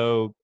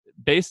 So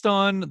based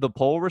on the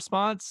poll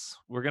response,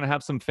 we're going to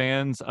have some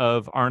fans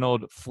of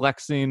Arnold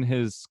flexing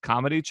his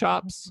comedy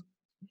chops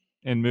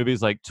in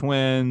movies like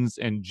Twins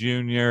and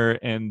Junior,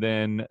 and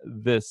then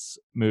this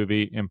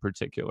movie in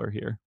particular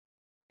here.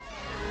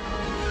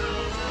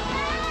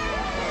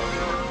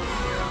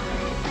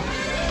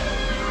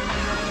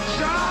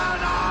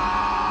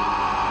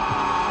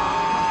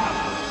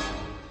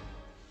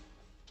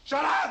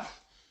 Shut up!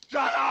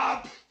 Shut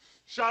up!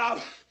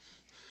 Shut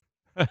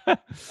up!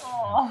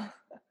 Oh.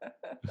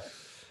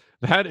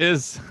 That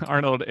is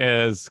Arnold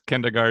as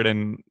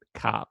kindergarten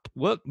cop.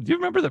 What do you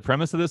remember the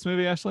premise of this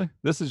movie, Ashley?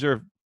 This is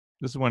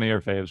one of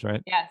your faves,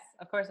 right? Yes,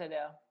 of course I do.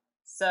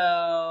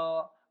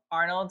 So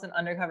Arnold's an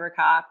undercover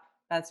cop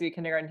that's to be a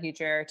kindergarten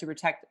teacher to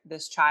protect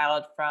this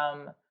child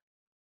from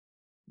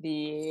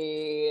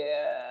the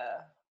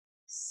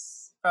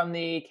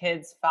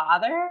kid's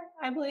father,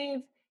 I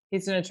believe.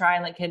 He's going to try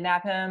and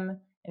kidnap him,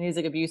 and he's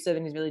abusive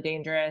and he's really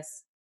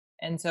dangerous.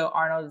 And so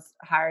Arnold's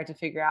hired to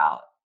figure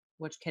out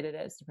which kid it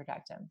is to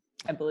protect him,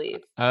 I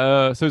believe.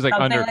 So he's like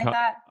Something like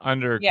that?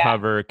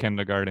 undercover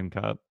kindergarten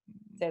cop.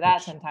 Say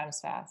that 10 times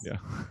fast. Yeah.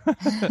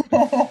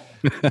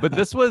 But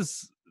this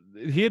was,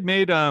 he had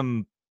made he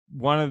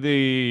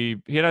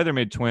had either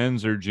made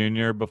Twins or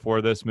Junior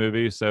before this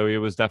movie, so he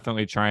was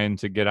definitely trying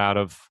to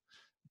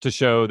to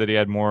show that he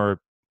had more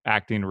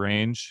acting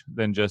range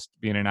than just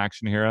being an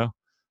action hero,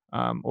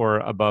 or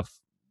a buff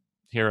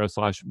hero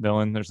 /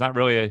 villain. There's not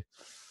really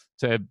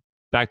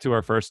back to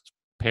our first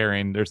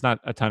pairing, there's not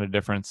a ton of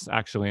difference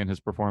actually in his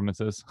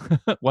performances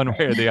one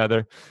way or the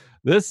other.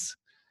 This,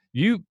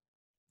 you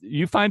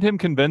find him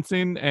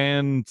convincing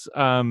and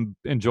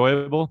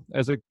enjoyable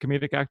as a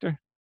comedic actor?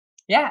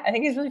 Yeah, I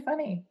think he's really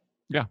funny.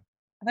 Yeah.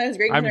 I thought he was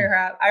great in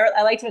Kindergarten.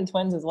 I liked him in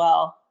Twins as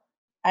well.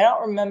 I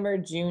don't remember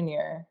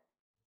Junior.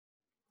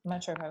 I'm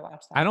not sure if I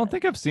watched that. I don't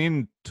think I've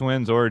seen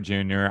Twins or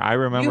Junior. I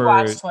remember you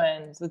watched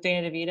Twins with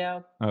Danny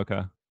DeVito.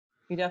 Okay.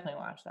 You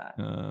definitely watched that.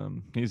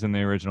 He's in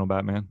the original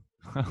Batman.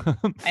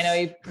 I know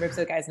he rips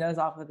the guy's nose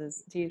off with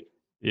his teeth.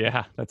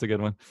 Yeah, that's a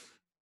good one.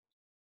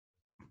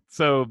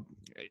 So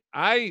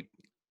I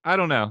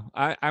don't know.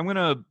 I'm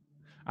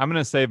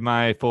gonna save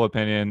my full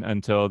opinion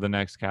until the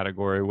next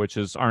category, which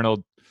is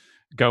Arnold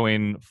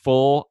going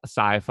full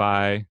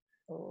sci-fi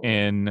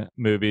in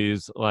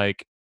movies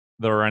like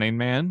The Running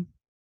Man.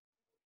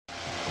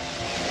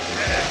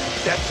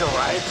 That's all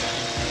right.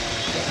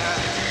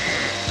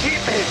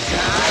 Keep it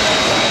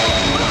tight.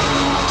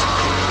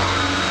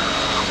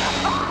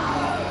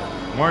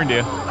 Warned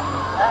you.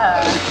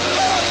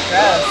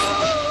 Gross.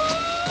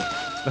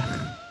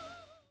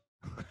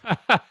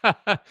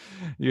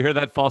 You hear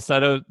that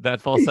falsetto?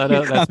 That's because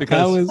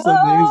that was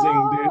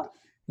amazing, dude.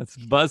 That's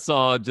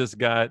Buzzsaw just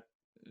got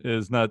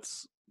his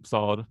nuts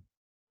sawed.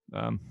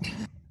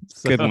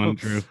 Good one,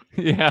 Drew.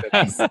 Yeah.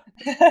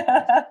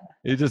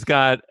 He just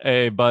got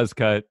a buzz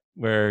cut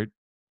where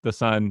the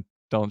sun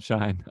don't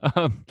shine.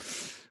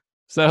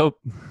 So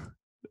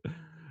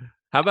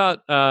how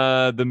about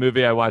the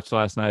movie I watched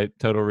last night,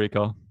 Total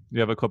Recall? You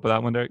have a clip of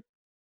that one, Derek?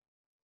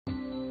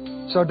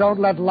 So don't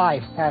let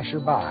life pass you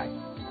by.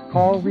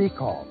 Call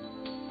Recall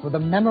for the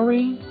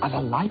memory of a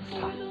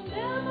lifetime.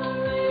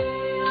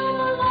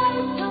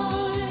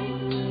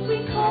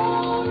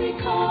 Recall,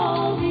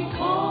 recall, recall.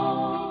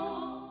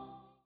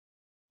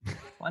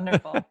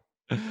 Wonderful.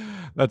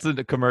 That's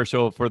a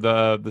commercial for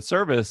the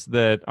service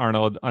that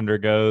Arnold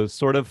undergoes,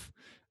 sort of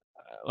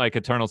like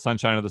Eternal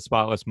Sunshine of the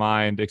Spotless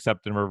Mind,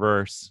 except in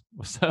reverse.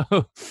 So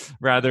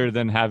rather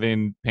than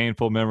having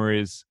painful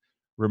memories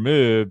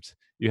removed,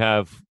 you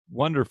have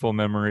wonderful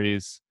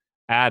memories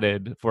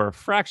added for a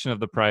fraction of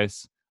the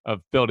price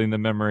of building the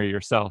memory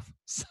yourself.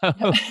 So,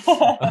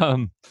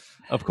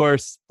 of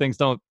course, things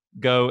don't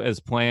go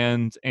as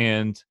planned.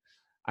 And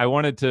I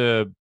wanted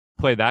to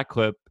play that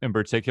clip in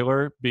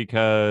particular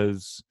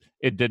because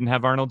it didn't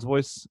have Arnold's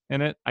voice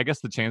in it. I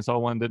guess the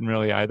chainsaw one didn't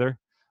really either.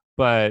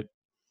 But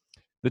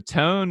the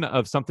tone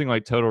of something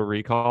like Total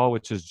Recall,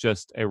 which is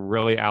just a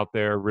really out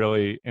there,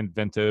 really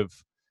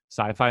inventive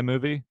sci-fi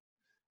movie,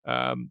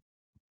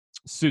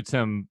 suits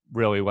him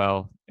really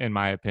well, in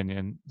my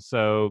opinion.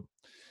 So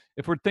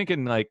if we're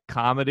thinking like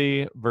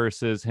comedy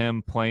versus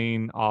him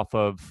playing off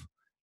of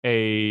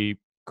a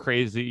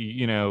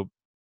crazy,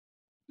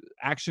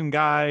 action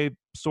guy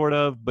sort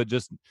of, but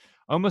just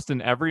almost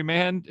an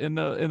everyman in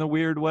a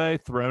weird way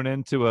thrown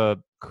into a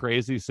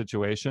crazy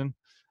situation.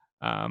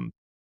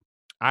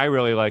 I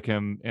really like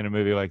him in a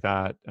movie like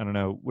that. I don't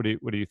know. What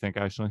do you think,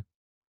 Ashley?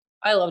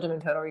 I loved him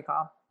in Total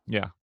Recall.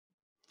 Yeah.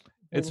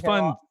 It's Didn't hear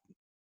fun. well.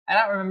 I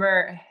don't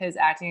remember his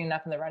acting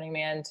enough in The Running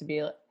Man to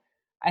be.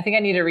 I think I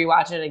need to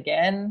rewatch it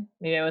again.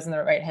 Maybe I wasn't in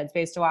the right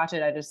headspace to watch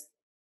it. I just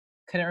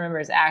couldn't remember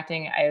his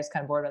acting. I was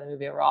kind of bored by the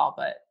movie overall,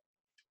 but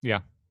Yeah.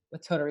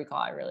 with Total Recall,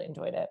 I really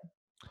enjoyed it.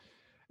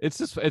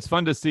 It's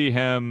fun to see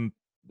him.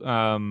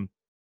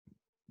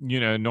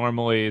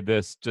 Normally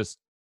this just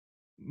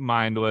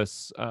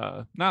mindless,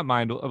 not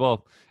mindless.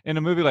 Well, in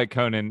a movie like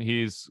Conan,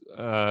 he's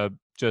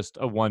just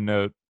a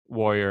one-note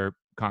warrior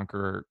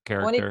conqueror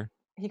character.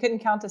 He couldn't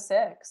count to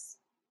 6.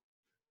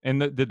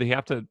 And did they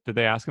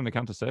ask him to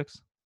count to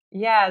 6?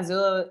 Yeah,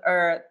 Zula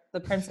or the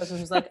princess was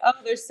just like, "Oh,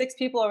 there's 6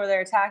 people over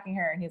there attacking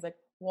her," and he's like,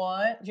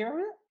 "What? Do you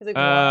remember that?" He's like,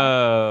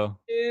 Oh.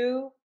 1,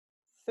 2,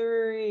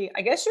 3.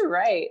 I guess you're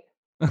right.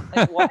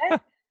 Like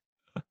what?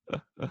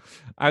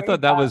 I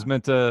thought that was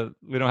meant to.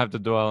 We don't have to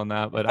dwell on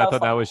that, but I Oh,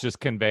 thought that fine. was just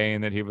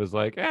conveying that he was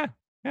like, yeah,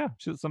 I think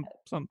it's something's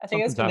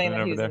conveying happening that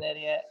over he was there. an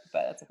idiot,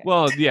 but that's okay.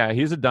 Well, yeah,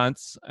 he's a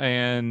dunce,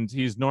 and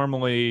he's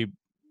normally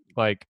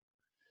like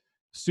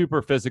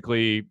super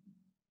physically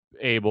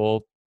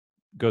able,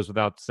 goes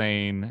without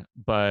saying,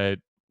 but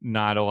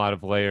not a lot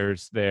of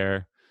layers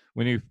there.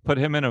 When you put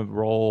him in a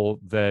role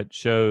that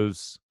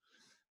shows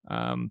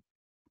kind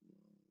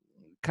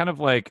of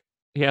like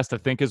he has to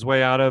think his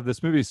way out of,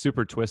 this movie's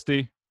super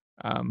twisty.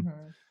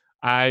 Mhm.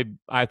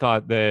 I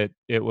thought that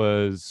it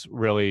was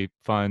really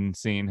fun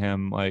seeing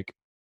him like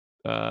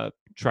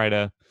try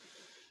to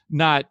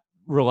not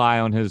rely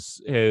on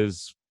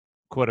his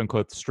quote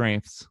unquote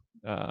strengths.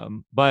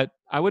 But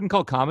I wouldn't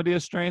call comedy a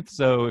strength.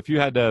 So if you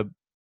had to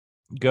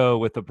go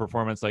with a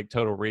performance like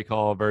Total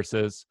Recall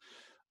versus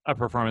a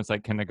performance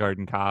like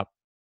Kindergarten Cop,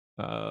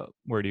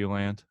 where do you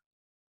land?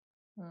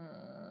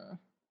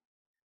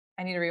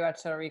 I need to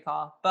rewatch Total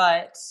Recall,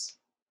 but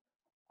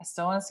I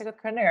still want to stick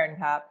with Kindergarten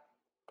Cop.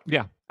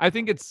 Yeah, I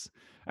think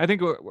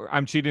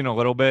I'm cheating a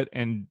little bit,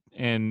 and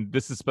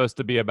this is supposed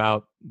to be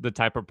about the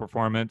type of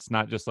performance,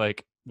 not just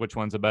like which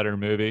one's a better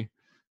movie.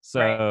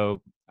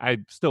 So I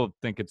still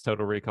think it's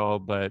Total Recall,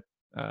 but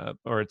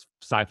or it's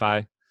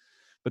sci-fi,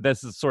 but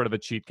this is sort of a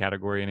cheat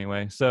category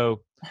anyway.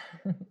 So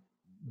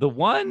the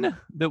one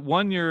that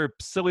won your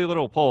silly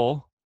little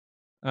poll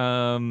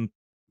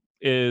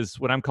is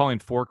what I'm calling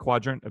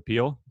 4-quadrant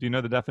appeal. Do you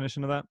know the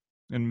definition of that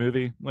in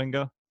movie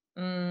lingo?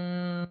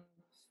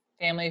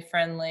 Family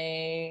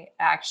friendly,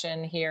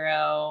 action,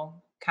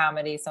 hero,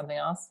 comedy, something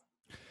else.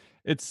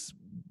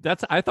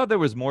 I thought there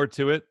was more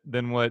to it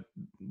than what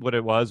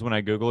it was when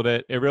I Googled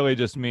it. It really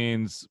just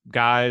means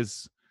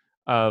guys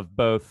of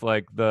both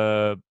like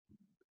the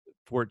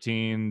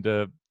 14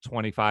 to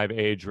 25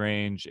 age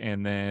range,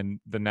 and then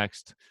the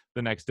next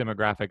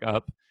demographic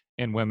up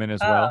in women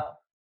as well.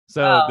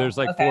 So there's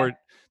like okay.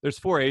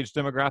 four age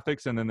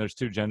demographics, and then there's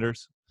 2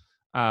 genders.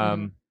 I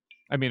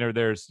mean, or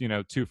there's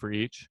 2 for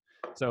each.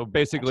 So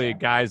basically,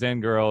 Gotcha. guys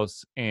and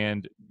girls,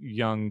 and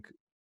young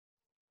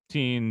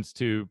teens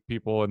to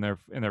people in their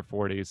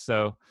 40s.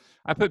 So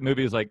I put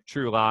movies like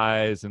True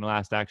Lies and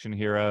Last Action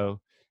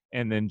Hero,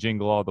 and then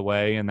Jingle All the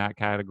Way in that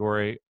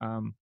category.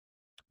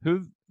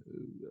 Who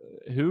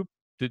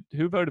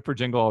voted for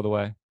Jingle All the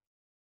Way?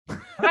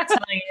 I'm not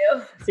telling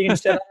you, so you can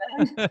show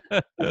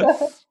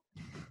that.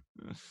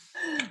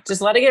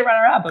 Just let it get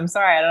runner up. I'm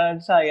sorry, I don't know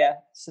what to tell you.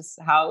 It's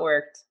just how it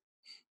worked.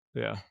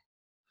 Yeah.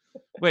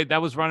 Wait,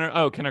 that was runner.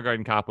 Oh,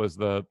 Kindergarten Cop was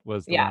the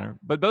Yeah. runner.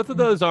 But both of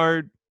those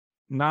are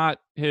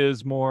not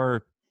his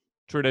more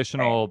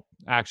traditional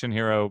action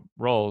hero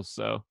roles,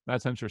 so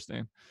that's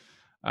interesting.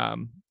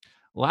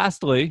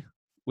 Lastly,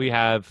 we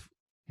have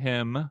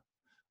him,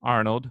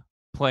 Arnold,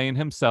 playing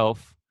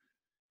himself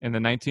in the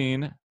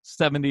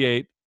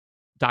 1978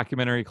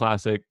 documentary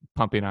classic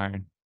Pumping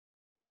Iron.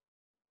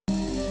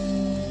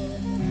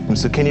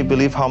 So can you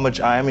believe how much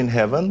I am in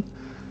heaven?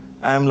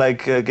 I'm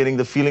like getting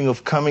the feeling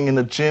of coming in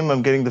the gym.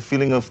 I'm getting the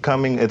feeling of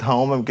coming at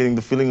home. I'm getting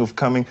the feeling of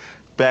coming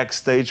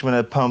backstage when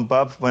I pump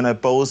up, when I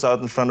pose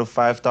out in front of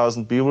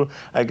 5,000 people,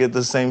 I get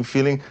the same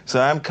feeling. So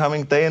I'm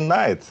coming day and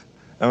night.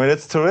 I mean,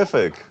 it's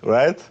terrific,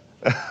 right?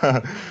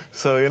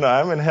 So, you know,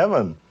 I'm in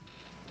heaven.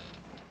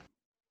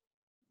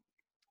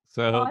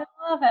 So I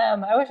love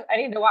him. I wish I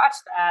need to watch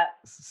that.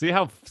 see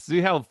how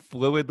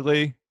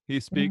fluidly he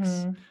speaks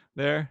Mhm.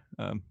 there.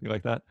 You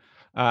like that?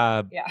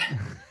 Yeah.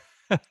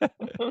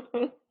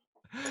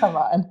 Come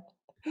on.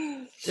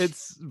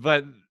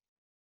 But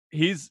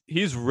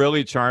he's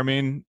really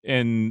charming,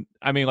 and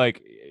I mean,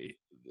 like,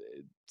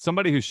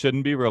 somebody who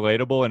shouldn't be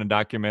relatable in a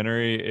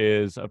documentary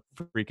is a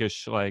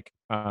freakish like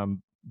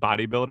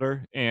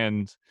bodybuilder,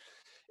 and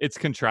it's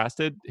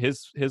contrasted.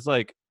 His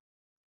like,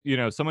 you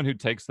know, someone who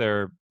takes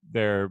their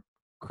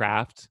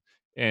craft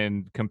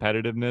and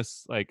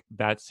competitiveness like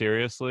that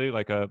seriously,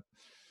 like a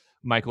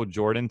Michael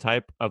Jordan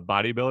type of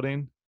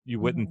bodybuilding, you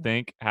wouldn't Mhm.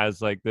 think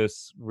has like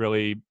this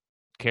really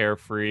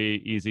carefree,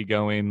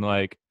 easygoing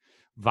like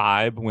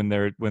vibe when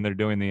they're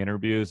doing the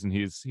interviews, and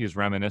he's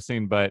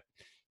reminiscing, but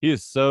he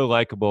is so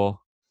likable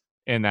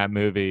in that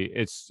movie.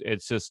 It's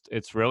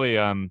really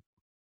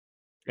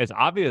it's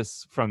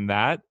obvious from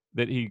that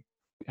he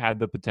had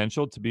the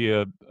potential to be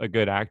a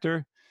good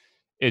actor.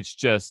 It's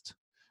just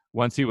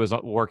once he was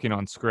working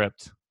on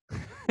script,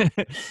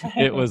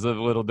 it was a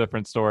little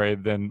different story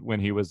than when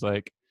he was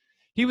like,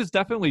 he was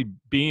definitely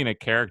being a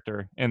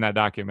character in that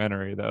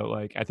documentary though.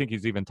 Like, I think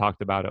he's even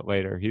talked about it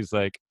later. He's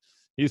like,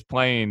 he's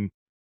playing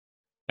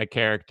a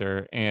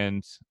character,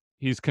 and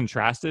he's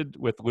contrasted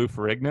with Lou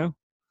Ferrigno,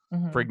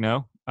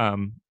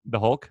 Mhm. the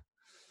Hulk,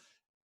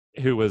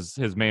 who was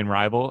his main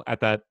rival at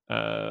that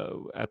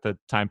at the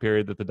time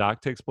period that the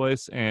doc takes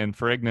place. And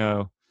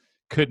Ferrigno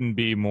couldn't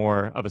be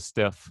more of a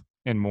stiff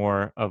and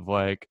more of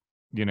like,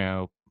 you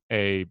know,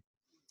 a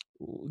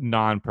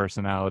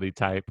non-personality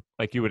type,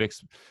 like you would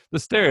the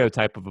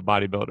stereotype of a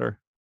bodybuilder.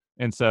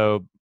 And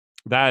so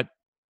that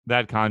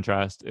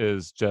contrast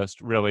is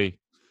just really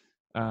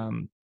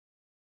um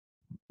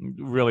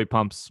really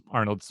pumps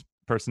Arnold's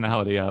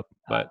personality up.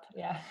 But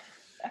Yeah.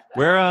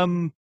 where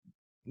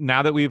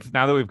now that we've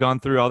gone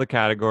through all the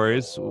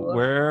categories,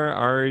 where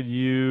have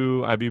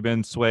you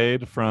been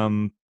swayed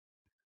from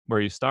where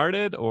you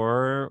started,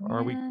 or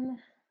are we Man,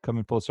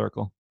 coming full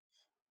circle?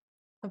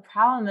 the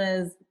problem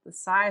is the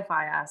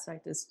sci-fi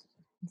aspect is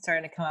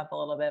starting to come up a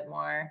little bit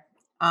more.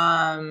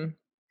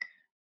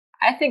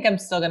 I think I'll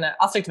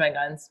stick to my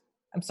guns.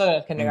 I'm still gonna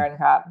with Kindergarten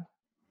Cop.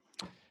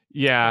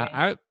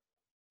 Yeah,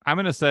 I'm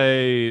gonna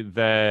say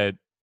that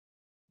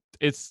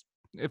it's,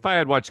 if I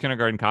had watched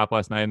Kindergarten Cop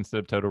last night instead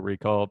of Total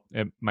Recall,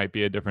 it might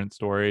be a different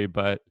story.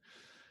 But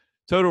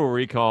Total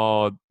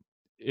Recall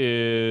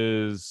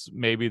is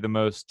maybe the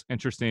most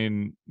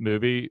interesting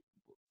movie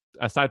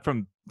aside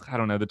from, I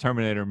don't know, the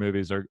Terminator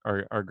movies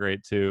are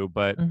great too.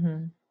 But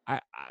Mhm.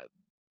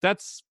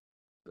 that's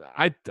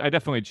I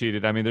definitely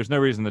cheated. I mean, there's no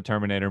reason the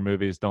Terminator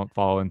movies don't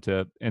fall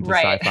into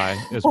Right.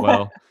 sci-fi as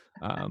well.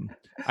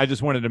 I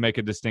just wanted to make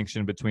a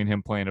distinction between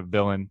him playing a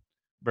villain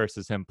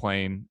versus him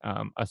playing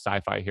a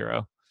sci-fi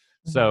hero.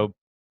 Mhm. So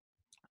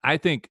I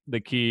think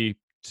the key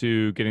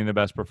to getting the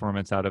best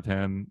performance out of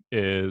him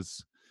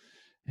is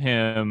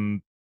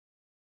him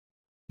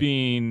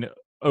being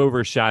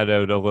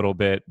overshadowed a little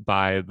bit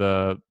by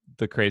the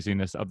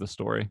craziness of the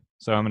story.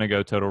 So I'm going to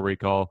go Total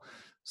Recall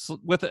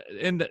with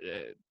in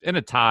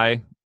a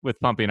tie with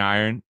Pumping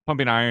Iron.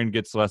 Pumping Iron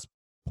gets less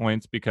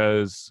points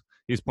because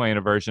he's playing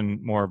a version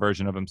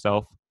of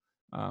himself.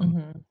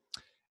 Mhm.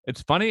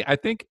 It's funny. I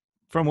think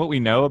from what we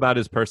know about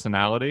his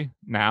personality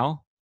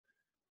now,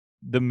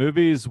 the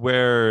movies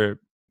where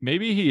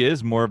maybe he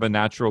is more of a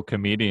natural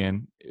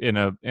comedian in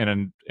a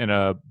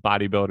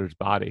bodybuilder's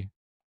body.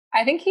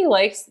 I think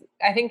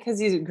because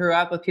he grew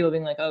up with people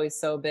being like, "Oh, he's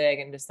so big,"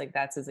 and just like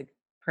that's his like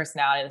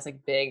personality, this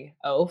like big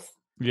oaf.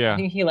 I Yeah.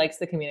 think he likes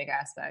the comedic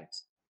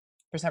aspect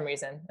for some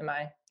reason.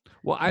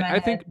 Well, In my I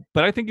think, head.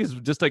 but I think he's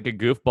just like a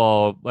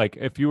goofball. Like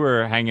if you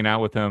were hanging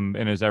out with him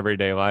in his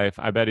everyday life,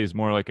 I bet he's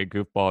more like a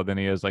goofball than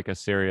he is like a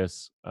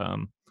serious like,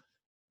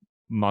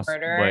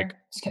 Murderer.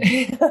 Just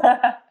kidding.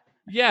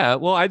 yeah.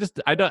 Well, I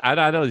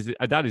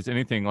doubt he's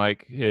anything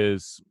like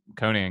his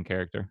Conan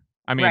character.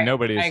 I mean, Right.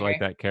 nobody I is like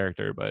agree. that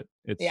character, but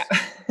Yeah.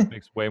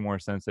 makes way more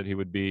sense that he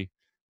would be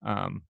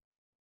um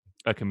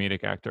a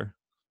comedic actor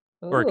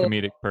or a Ooh.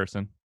 comedic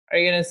person. Are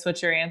you gonna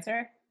switch your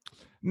answer?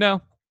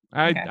 No,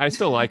 Okay. I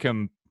still like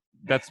him.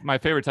 That's my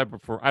favorite type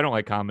of. I don't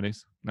like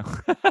comedies. No.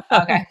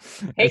 Okay.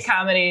 Hate It's-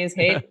 comedies,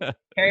 hate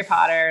Harry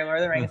Potter, Lord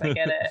of the Rings. I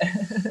get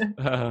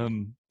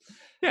it.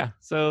 Yeah.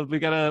 So we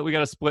got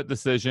a split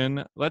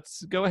decision.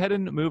 Let's go ahead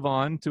and move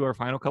on to our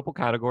final couple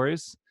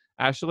categories.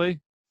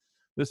 Ashley,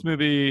 this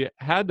movie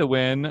had to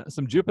win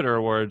some Jupiter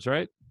awards,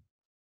 right?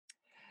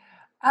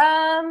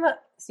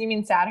 So you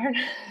mean Saturn?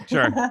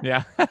 Sure.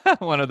 Yeah.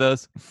 One of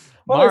those.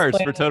 One of those Mars for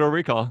planets. Total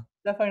Recall.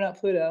 Definitely not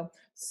Pluto.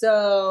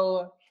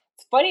 So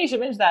it's funny you should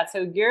mention that. So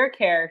your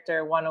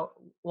character won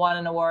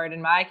an award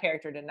and my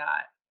character did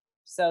not.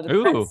 So the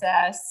Ooh.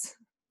 princess,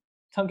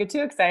 don't get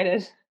too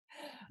excited.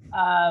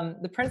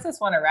 The princess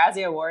won a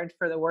Razzie Award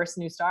for the worst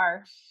new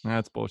star.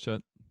 That's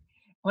bullshit.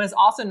 Was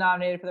also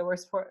nominated for the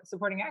worst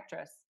supporting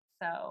actress.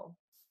 So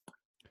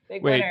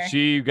big Wait, winner.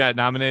 she got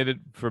nominated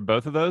for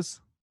both of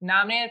those?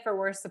 Nominated for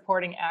worst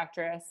supporting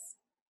actress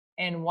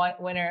and one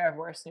winner of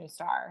worst new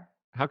star.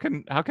 How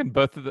can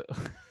both of the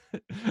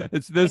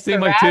those It's seem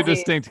the like two Razzies.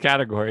 distinct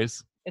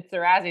categories. It's the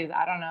Razzies.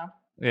 I don't know.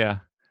 Yeah.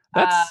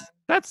 Um,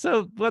 That's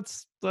so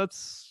let's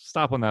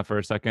stop on that for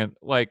a second.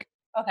 Like,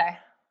 Okay.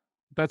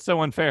 that's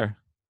so unfair.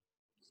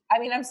 I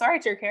mean, I'm sorry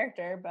it's your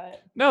character,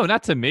 but No,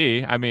 not to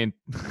me. I mean,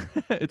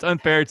 it's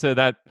unfair to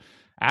that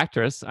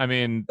actress. I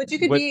mean, you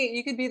could what-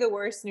 be the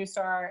worst new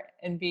star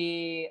and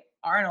be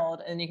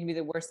Arnold, and you can be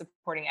the worst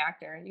supporting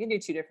actor. You can do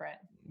two different.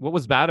 what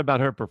was bad about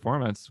her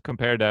performance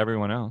compared to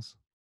everyone else?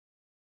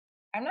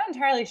 I'm not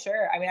entirely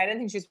sure. I mean, I didn't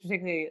think she was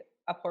particularly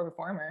a poor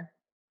performer.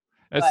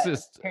 It's But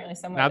just apparently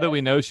someone now that did.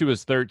 we know she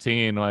was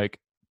 13, like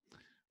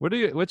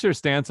what's your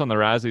stance on the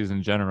Razzies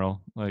in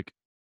general? Like,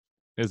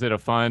 is it a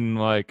fun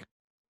like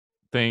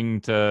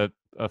thing to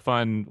a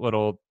fun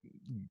little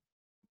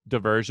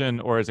diversion,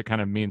 or is it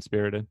kind of mean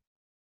spirited?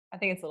 I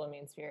think it's a little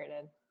mean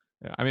spirited.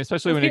 Yeah, I mean,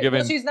 especially when you're Well,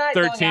 giving she's not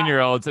going out-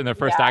 13-year-olds in their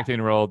first Yeah.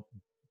 acting role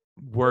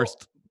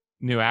worst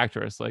new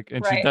actress, like,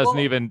 and she Right, doesn't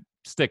well- even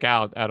stick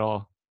out at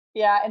all.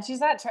 Yeah, and she's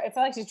not. It's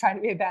not like she's trying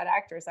to be a bad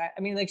actress. I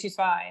mean, like she's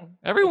fine.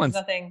 Like, Everyone's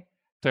there's nothing.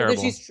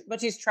 Terrible.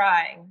 But she's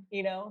trying.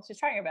 You know, she's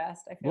trying her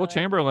best. I feel Will like.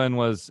 Chamberlain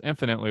was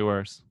infinitely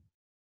worse.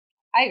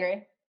 I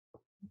agree.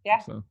 Yeah.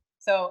 So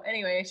So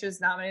anyway, she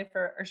was nominated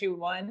for, or she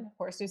won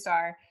Worst New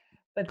Star.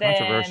 But then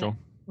controversial.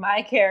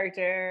 my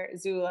character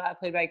Zula,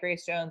 played by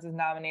Grace Jones, is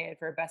nominated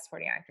for Best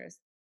Supporting Actress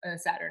in a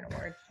Saturn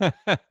Award.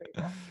 Pretty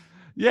cool.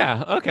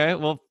 Yeah. Okay.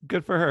 Well,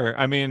 good for her.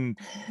 I mean,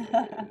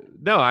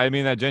 no, I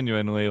mean that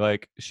genuinely.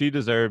 Like, she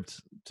deserved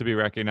to be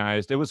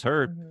recognized. It was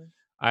her. Mhm.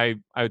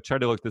 I tried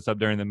to look this up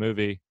during the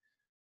movie.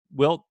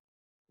 Wilt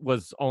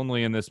was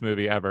only in this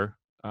movie ever.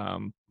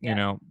 You Yeah.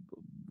 know,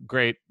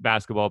 great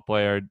basketball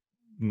player.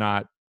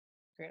 Not.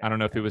 Great I don't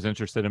know if actor. he was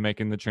interested in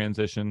making the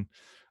transition.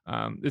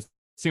 It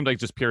seemed like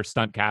just pure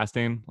stunt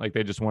casting. Like,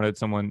 they just wanted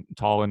someone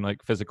tall and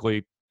like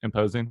physically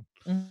imposing,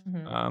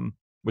 Mhm.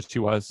 which she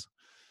was.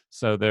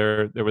 So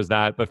there was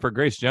that. But for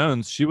Grace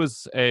Jones, she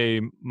was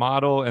a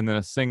model and then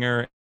a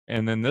singer,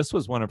 and then this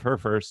was one of her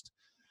first.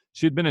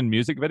 She had been in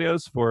music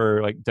videos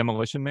for like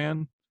Demolition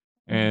Man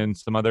and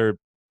some other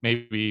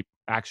maybe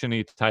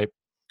actiony type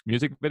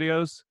music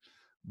videos,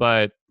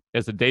 but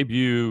as a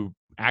debut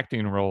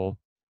acting role,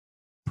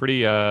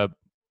 pretty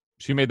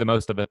she made the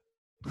most of it.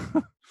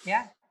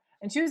 Yeah.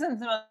 And she was in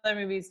some other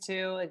movies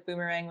too, like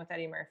Boomerang with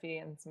Eddie Murphy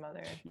and some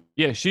other.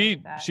 Yeah, she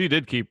like that. she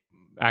did keep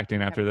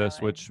acting after this,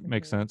 going. which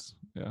makes Mhm. sense.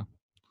 Yeah.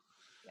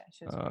 Yeah,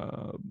 she was.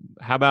 Really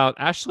How about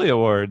Ashley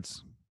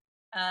Awards?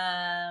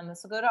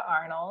 This will go to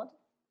Arnold.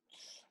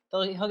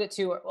 He'll get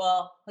two.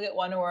 Well, he'll get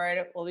one award.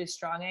 It will be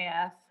Strong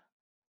AF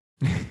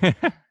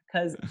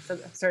because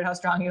absurd how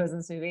strong he was in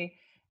this movie,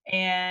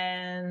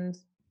 and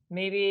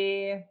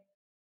maybe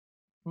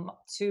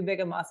too big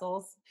of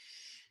muscles.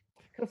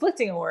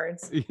 Conflicting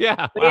awards, Yeah,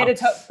 but he wow. had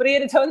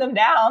to tone them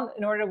down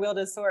in order to wield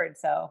his sword.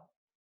 So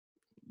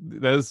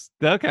Those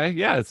okay,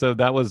 yeah. So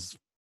that was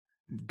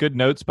good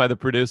notes by the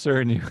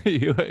producer, and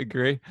you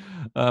agree,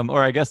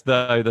 or I guess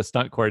the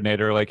stunt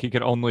coordinator, like he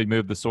could only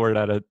move the sword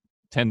at a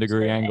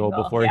 10-degree certain angle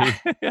before yeah.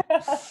 he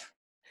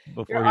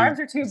before Your he arms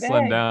are too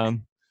slimmed big.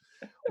 down.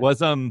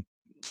 Was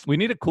we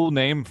need a cool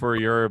name for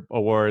your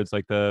awards,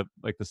 like the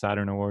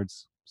Saturn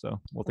Awards. So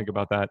we'll think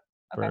about that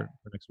Okay.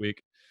 for next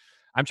week.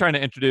 I'm trying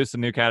to introduce a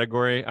new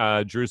category,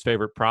 Drew's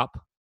favorite prop.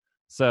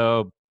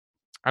 So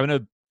I'm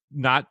gonna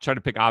not try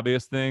to pick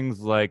obvious things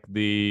like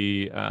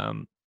the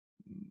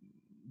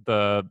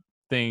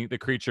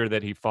creature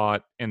that he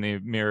fought in the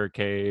mirror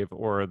cave,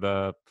 or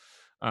the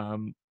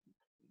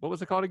what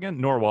was it called again?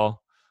 Norwal,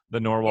 the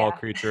Norwal Yeah.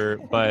 creature,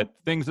 but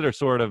things that are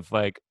sort of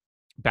like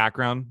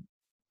background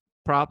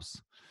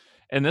props.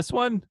 And this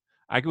one,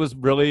 I was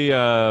really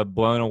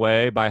blown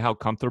away by how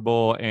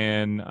comfortable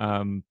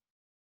and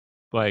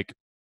like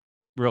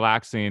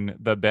relaxing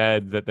the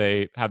bed that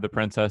they have the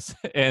princess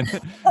in.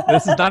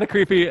 This is not a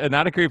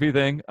creepy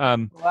thing.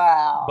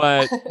 Wow.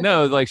 But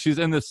no, like, she's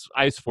in this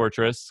ice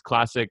fortress,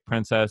 classic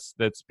princess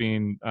that's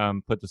being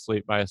put to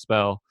sleep by a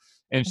spell,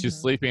 and she's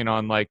Mhm. sleeping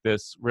on like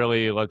this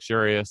really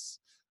luxurious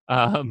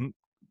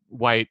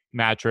white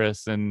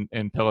mattress and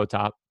pillow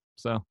top.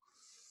 So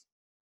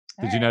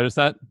did you Alright. notice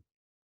that?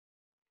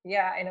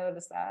 Yeah, I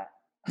noticed that.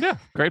 Yeah,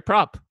 great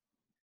prop.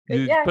 Good-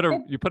 You yeah, put a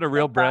good- you put a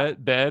real good prop.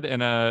 bed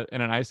in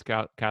an ice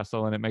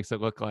castle, and it makes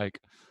it look like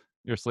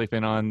you're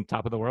sleeping on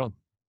top of the world.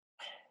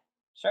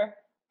 Sure.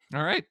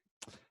 All right.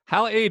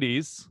 How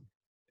 80s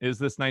is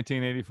this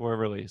 1984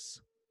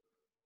 release?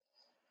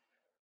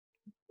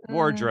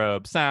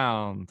 Wardrobe,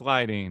 sound,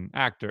 lighting,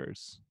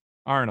 actors,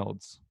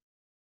 Arnold's.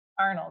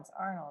 Arnold.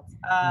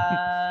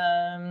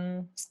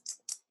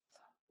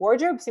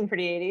 Wardrobe seemed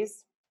pretty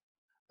 80s,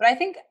 but I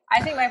think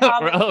my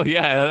problem. Oh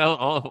yeah,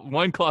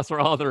 one class for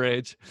all the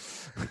rage.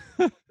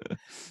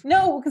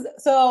 No, because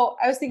so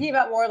I was thinking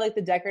about more like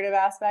the decorative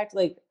aspect.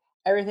 Like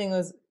there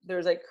was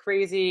like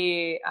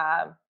crazy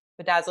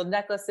bedazzled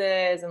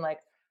necklaces and like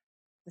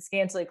the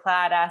scantily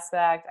clad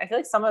aspect. I feel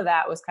like some of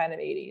that was kind of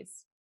 80s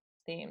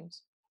themed.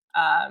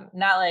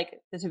 Not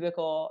like the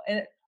typical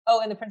and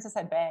the princess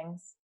had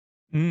bangs.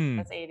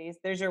 That's 80s.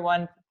 There's your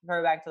one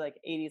throwback to like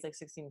 80s, like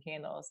 16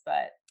 Candles.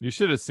 But You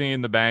should have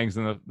seen the bangs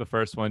in the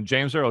first one.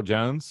 James Earl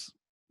Jones,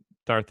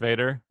 Darth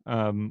Vader,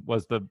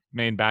 was the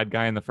main bad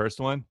guy in the first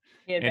one.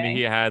 he had And bangs.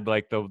 he had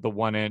like the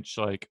 1 inch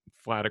like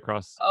flat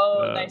across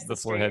Nice, the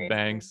straight forehead razor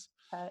bangs.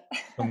 cut.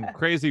 Some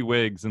crazy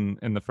wigs in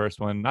the first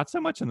one. Not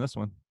so much in this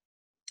one.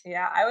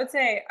 Yeah, I would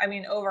say, I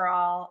mean,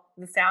 overall,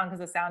 the sound,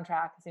 because the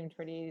soundtrack seemed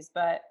pretty 80s,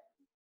 but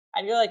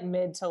I'd go like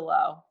mid to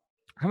low.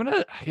 I'm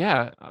gonna,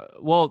 yeah.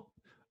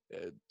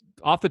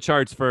 Off the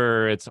charts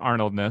for its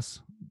Arnoldness.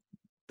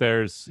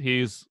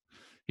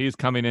 He's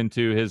coming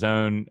into his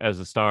own as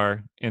a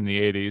star in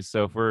the 80s.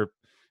 So if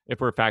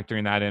we're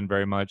factoring that in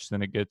very much,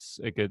 then it gets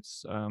A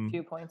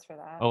few points for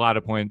that. a lot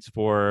of points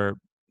for,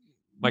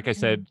 like I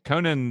said,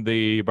 Conan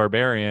the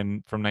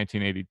Barbarian from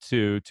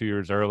 1982, 2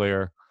 years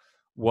earlier,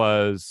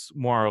 was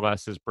more or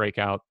less his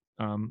breakout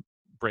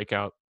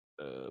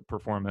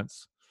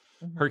performance.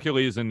 Mhm.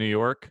 Hercules in New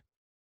York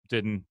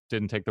didn't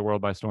take the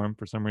world by storm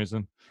for some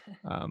reason,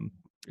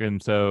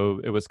 and so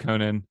it was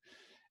Conan,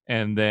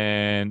 and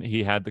then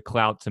he had the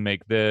clout to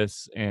make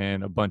this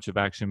and a bunch of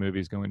action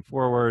movies going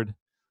forward.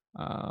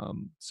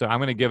 So I'm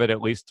going to give it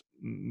at least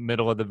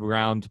middle of the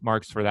round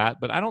marks for that,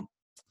 but I don't,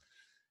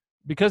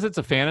 because it's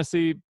a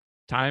fantasy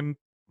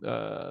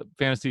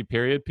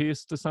period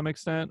piece to some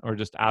extent, or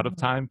just out of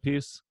time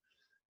piece.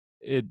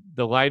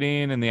 The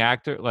lighting and the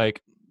actor,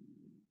 like,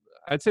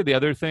 I'd say the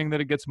other thing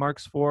that it gets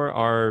marks for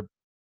are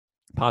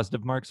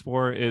positive marks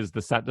for is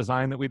the set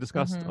design that we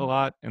discussed a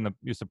lot and the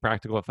use of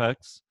practical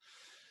effects.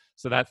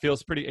 So that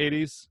feels pretty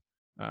 80s.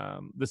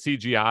 The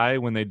CGI,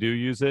 when they do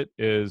use it,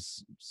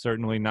 is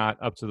certainly not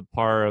up to the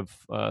par of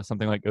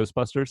something like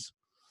Ghostbusters,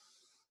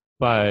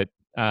 but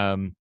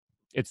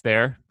it's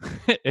there.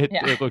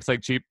 It looks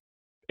like cheap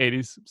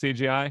 80s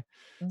CGI.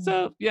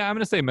 So yeah, I'm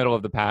going to say middle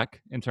of the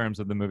pack in terms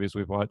of the movies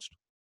we've watched.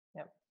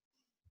 Yep.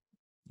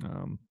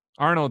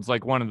 Arnold's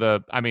like one of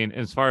the, I mean,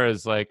 as far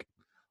as like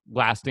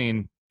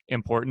lasting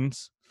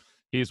importance,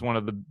 he's one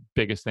of the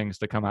biggest things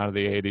to come out of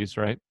the 80s,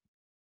 right?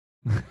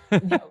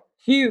 No,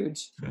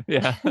 huge.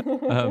 Yeah.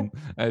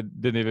 I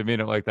didn't even mean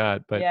it like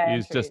that, but Yeah, I'm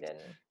he's sure you just, didn't.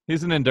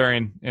 he's an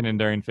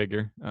enduring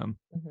figure, and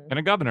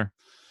a governor.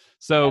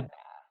 So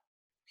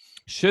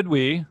should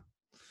we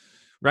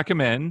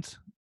recommend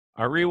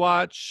a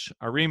rewatch,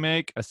 a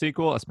remake, a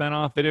sequel, a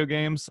spinoff, video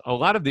games? A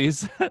lot of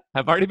these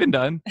have already been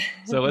done.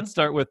 So let's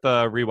start with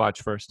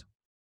rewatch first.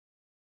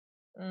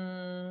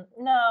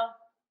 No.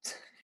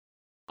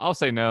 I'll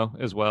say no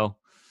as well.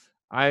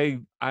 I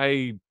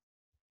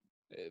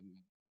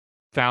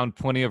found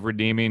plenty of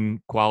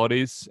redeeming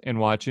qualities in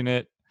watching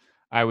it.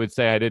 I would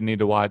say I didn't need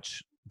to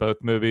watch both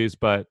movies,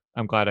 but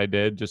I'm glad I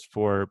did, just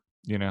for,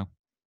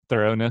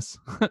 thoroughness.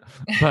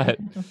 But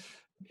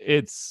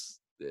it's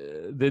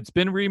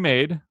been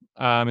remade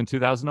in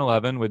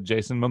 2011 with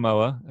Jason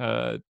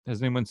Momoa.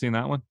 Has anyone seen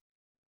that one?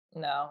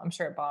 No, I'm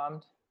sure it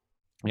bombed.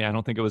 Yeah, I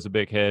don't think it was a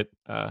big hit.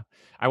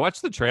 I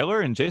watched the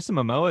trailer, and Jason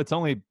Momoa, it's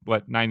only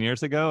 9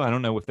 years ago. I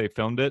don't know if they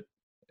filmed it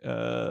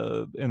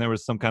and there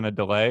was some kind of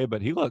delay,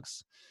 but he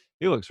looks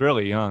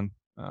really young.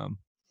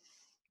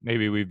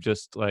 Maybe we've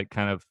just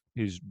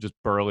he's just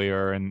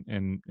burlier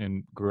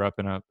and grew up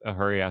in a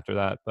hurry after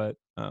that. But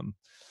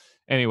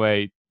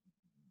anyway,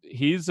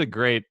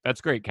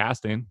 that's great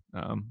casting.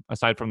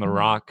 Aside from The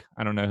Rock,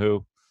 I don't know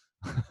who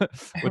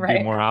would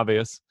be more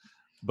obvious,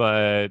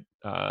 but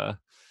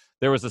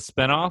there was a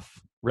spinoff,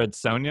 Red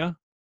Sonja,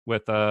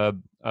 with a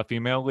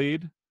female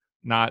lead.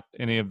 Not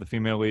any of the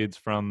female leads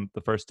from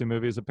the first two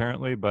movies,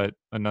 apparently, but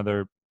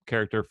another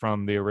character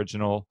from the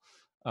original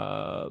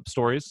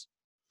stories.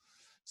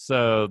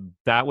 So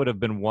that would have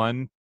been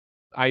one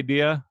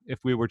idea if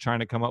we were trying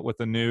to come up with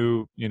a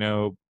new,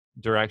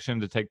 direction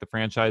to take the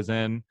franchise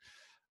in.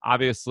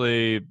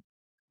 Obviously,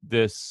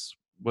 this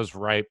was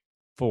ripe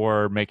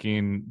for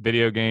making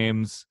video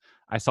games.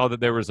 I saw that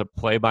there was a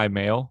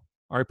play-by-mail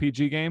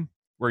RPG game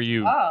where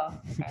you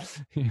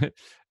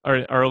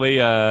early,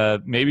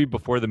 maybe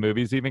before the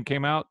movies even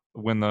came out,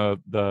 when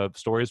the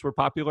stories were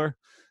popular,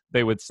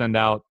 they would send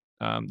out,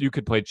 you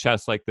could play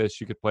chess like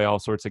this, you could play all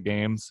sorts of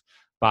games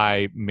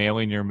by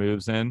mailing your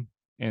moves in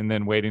and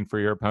then waiting for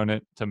your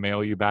opponent to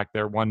mail you back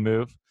their one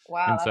move.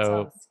 Wow, and that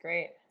sounds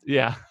great.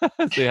 Yeah.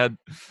 So you had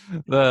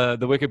the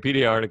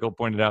Wikipedia article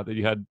pointed out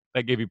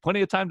that gave you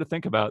plenty of time to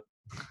think about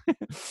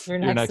your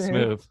next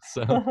move.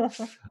 So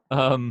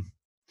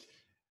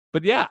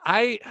but yeah,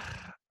 I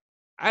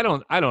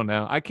don't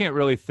know. I can't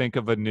really think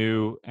of a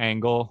new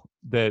angle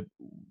that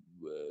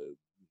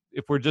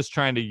if we're just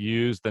trying to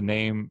use the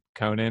name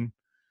Conan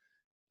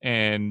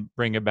and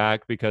bring it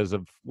back because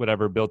of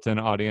whatever built-in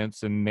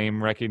audience and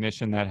name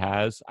recognition that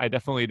has. I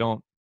definitely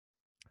don't.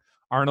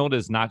 Arnold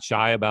is not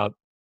shy about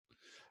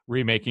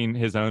remaking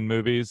his own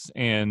movies,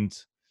 and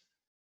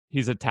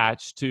he's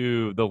attached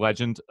to the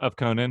Legend of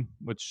Conan,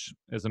 which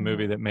is a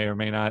movie that may or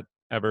may not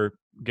ever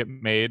get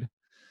made.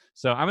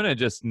 So I'm going to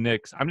just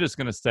I'm just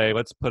going to say,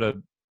 let's put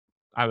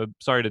I'm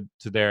sorry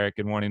to Derek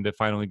and wanting to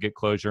finally get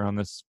closure on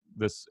this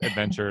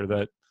adventure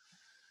that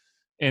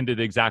ended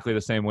exactly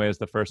the same way as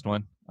the first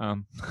one,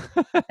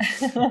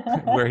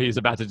 where he's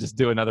about to just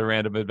do another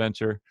random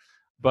adventure.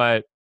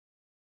 But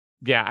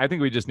yeah, I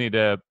think we just need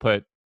to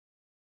put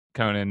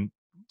Conan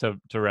to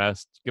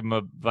rest, give him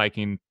a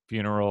Viking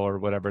funeral or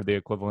whatever the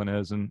equivalent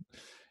is, and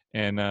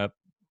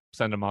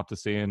send him off to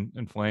sea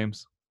in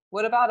flames.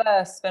 What about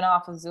a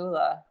spin-off of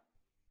Zula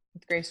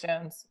with Grace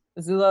Jones?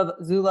 Zula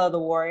the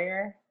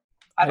Warrior.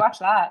 I'd watch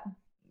that.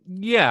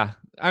 Yeah,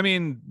 I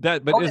mean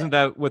that, but isn't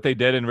that what they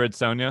did in Red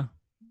Sonja?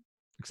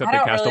 Except I they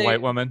don't cast really- a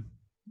white woman.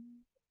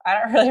 I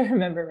don't really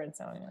remember Red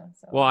Sonja.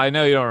 So. Well, I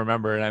know you don't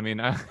remember it. I mean,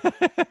 But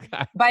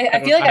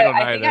I feel like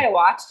I think I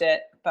watched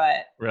it,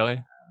 but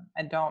really,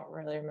 I don't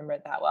really remember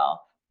it that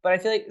well. But I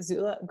feel like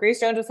Grace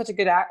Jones was such a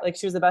good act. Like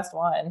she was the best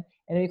one,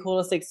 and it'd be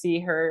cool to like see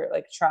her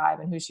like tribe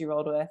and who she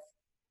rolled with.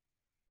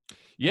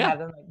 Yeah, And have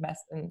them like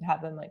mess and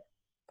have them like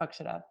fuck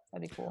shit up.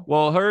 That'd be cool.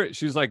 well,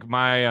 she's like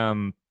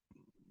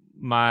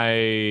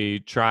my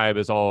tribe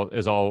is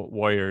all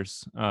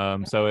warriors.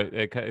 So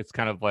it's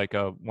kind of like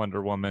a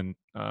Wonder Woman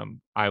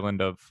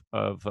island of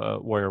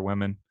warrior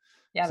women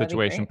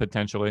situation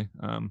potentially.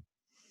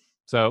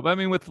 So I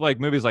mean, with like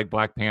movies like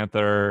Black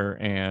Panther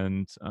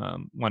and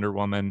Wonder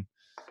Woman,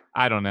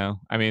 I don't know.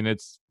 I mean,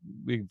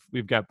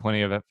 we've got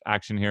plenty of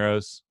action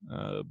heroes.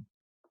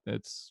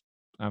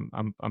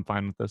 I'm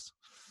fine with this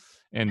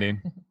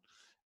ending.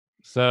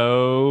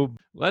 So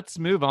let's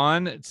move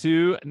on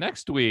to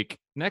next week.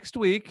 Next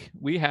week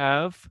we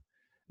have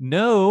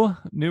no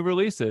new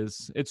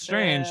releases. It's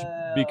strange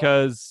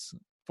because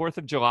 4th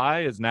of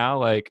July is now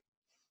like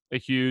a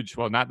huge,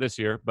 well, not this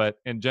year, but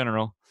in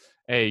general,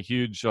 a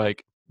huge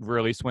like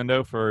release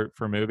window for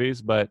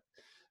movies, but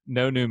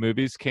no new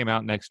movies came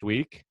out next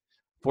week.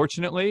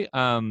 Fortunately,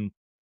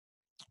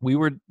 we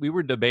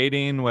were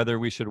debating whether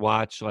we should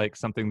watch like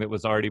something that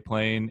was already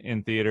playing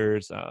in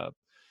theaters.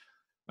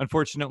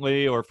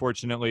 Unfortunately, or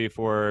fortunately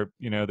for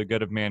the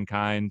good of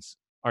mankind,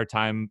 our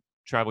time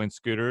traveling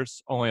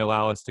scooters only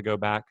allow us to go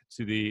back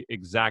to the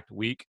exact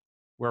week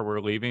where we're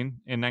leaving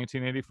in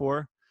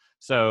 1984.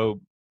 So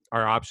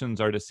our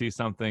options are to see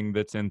something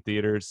that's in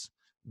theaters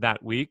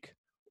that week,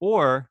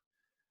 or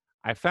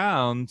I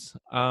found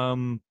a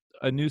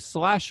new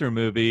slasher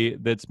movie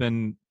that's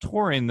been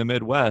touring the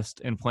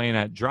Midwest and playing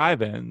at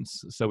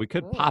drive-ins. So we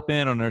could pop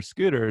in on our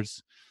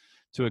scooters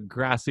to a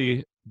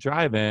grassy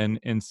drive-in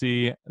and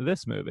see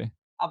this movie.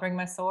 I'll bring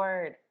my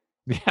sword.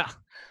 Yeah.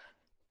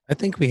 I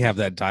think we have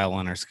that dial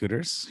on our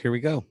scooters. Here we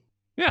go.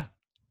 Yeah.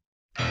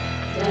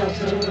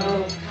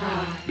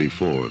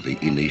 Before the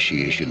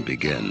initiation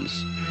begins,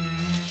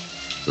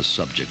 the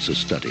subjects are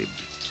studied.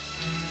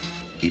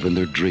 Even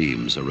their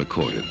dreams are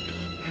recorded.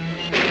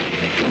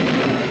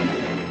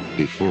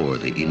 Before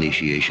the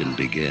initiation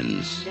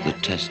begins, the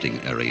testing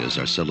areas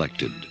are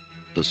selected.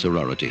 The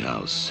sorority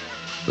house,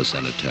 the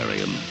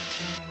sanitarium,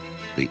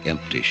 the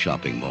empty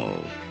shopping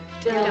mall.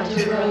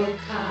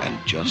 And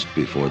just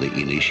before the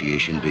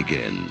initiation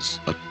begins,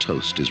 a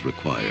toast is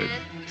required.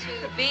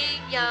 To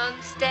being young,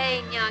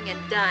 staying young,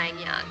 and dying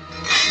young.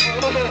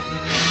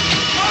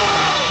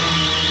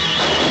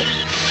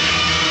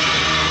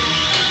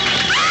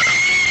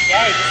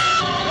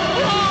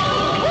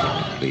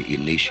 The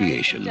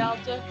initiation,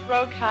 Delta,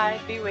 Rogue High,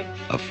 be with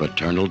you. a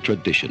fraternal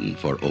tradition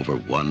for over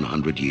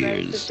 100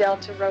 years,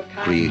 Delta, Rogue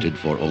High. created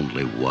for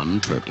only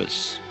one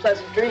purpose: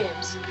 Pleasant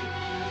dreams.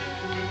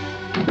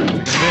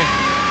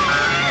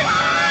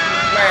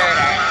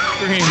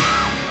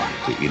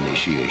 the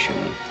initiation,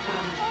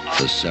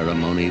 the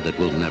ceremony that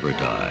will never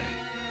die,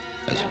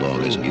 as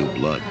long as new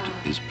blood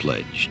is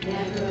pledged. Ooh,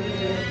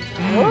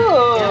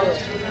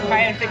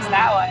 trying to fix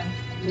that one.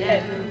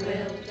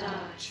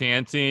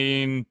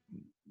 Chanting,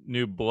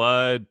 new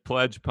blood,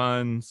 pledge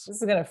puns.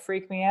 This is gonna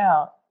freak me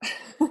out.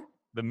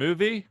 The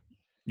movie,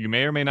 you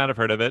may or may not have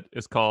heard of it,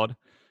 is called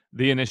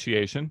The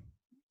Initiation.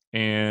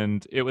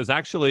 And it was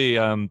actually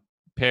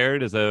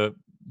paired as a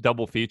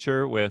double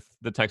feature with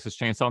the Texas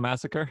Chainsaw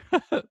Massacre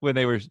when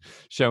they were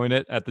showing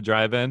it at the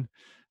drive-in.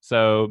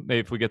 So maybe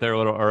if we get there a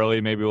little early,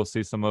 maybe we'll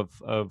see some of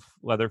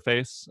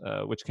Leatherface,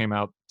 which came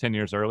out 10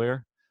 years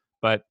earlier.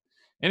 But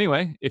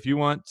anyway, if you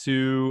want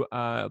to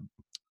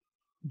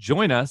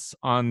join us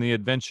on the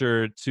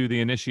adventure to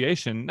the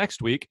initiation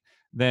next week,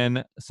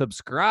 then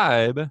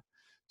subscribe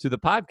to the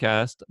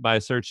podcast by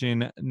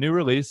searching New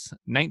Release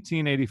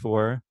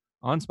 1984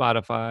 on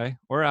Spotify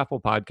or Apple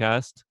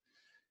Podcast.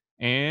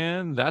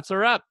 And that's a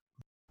wrap.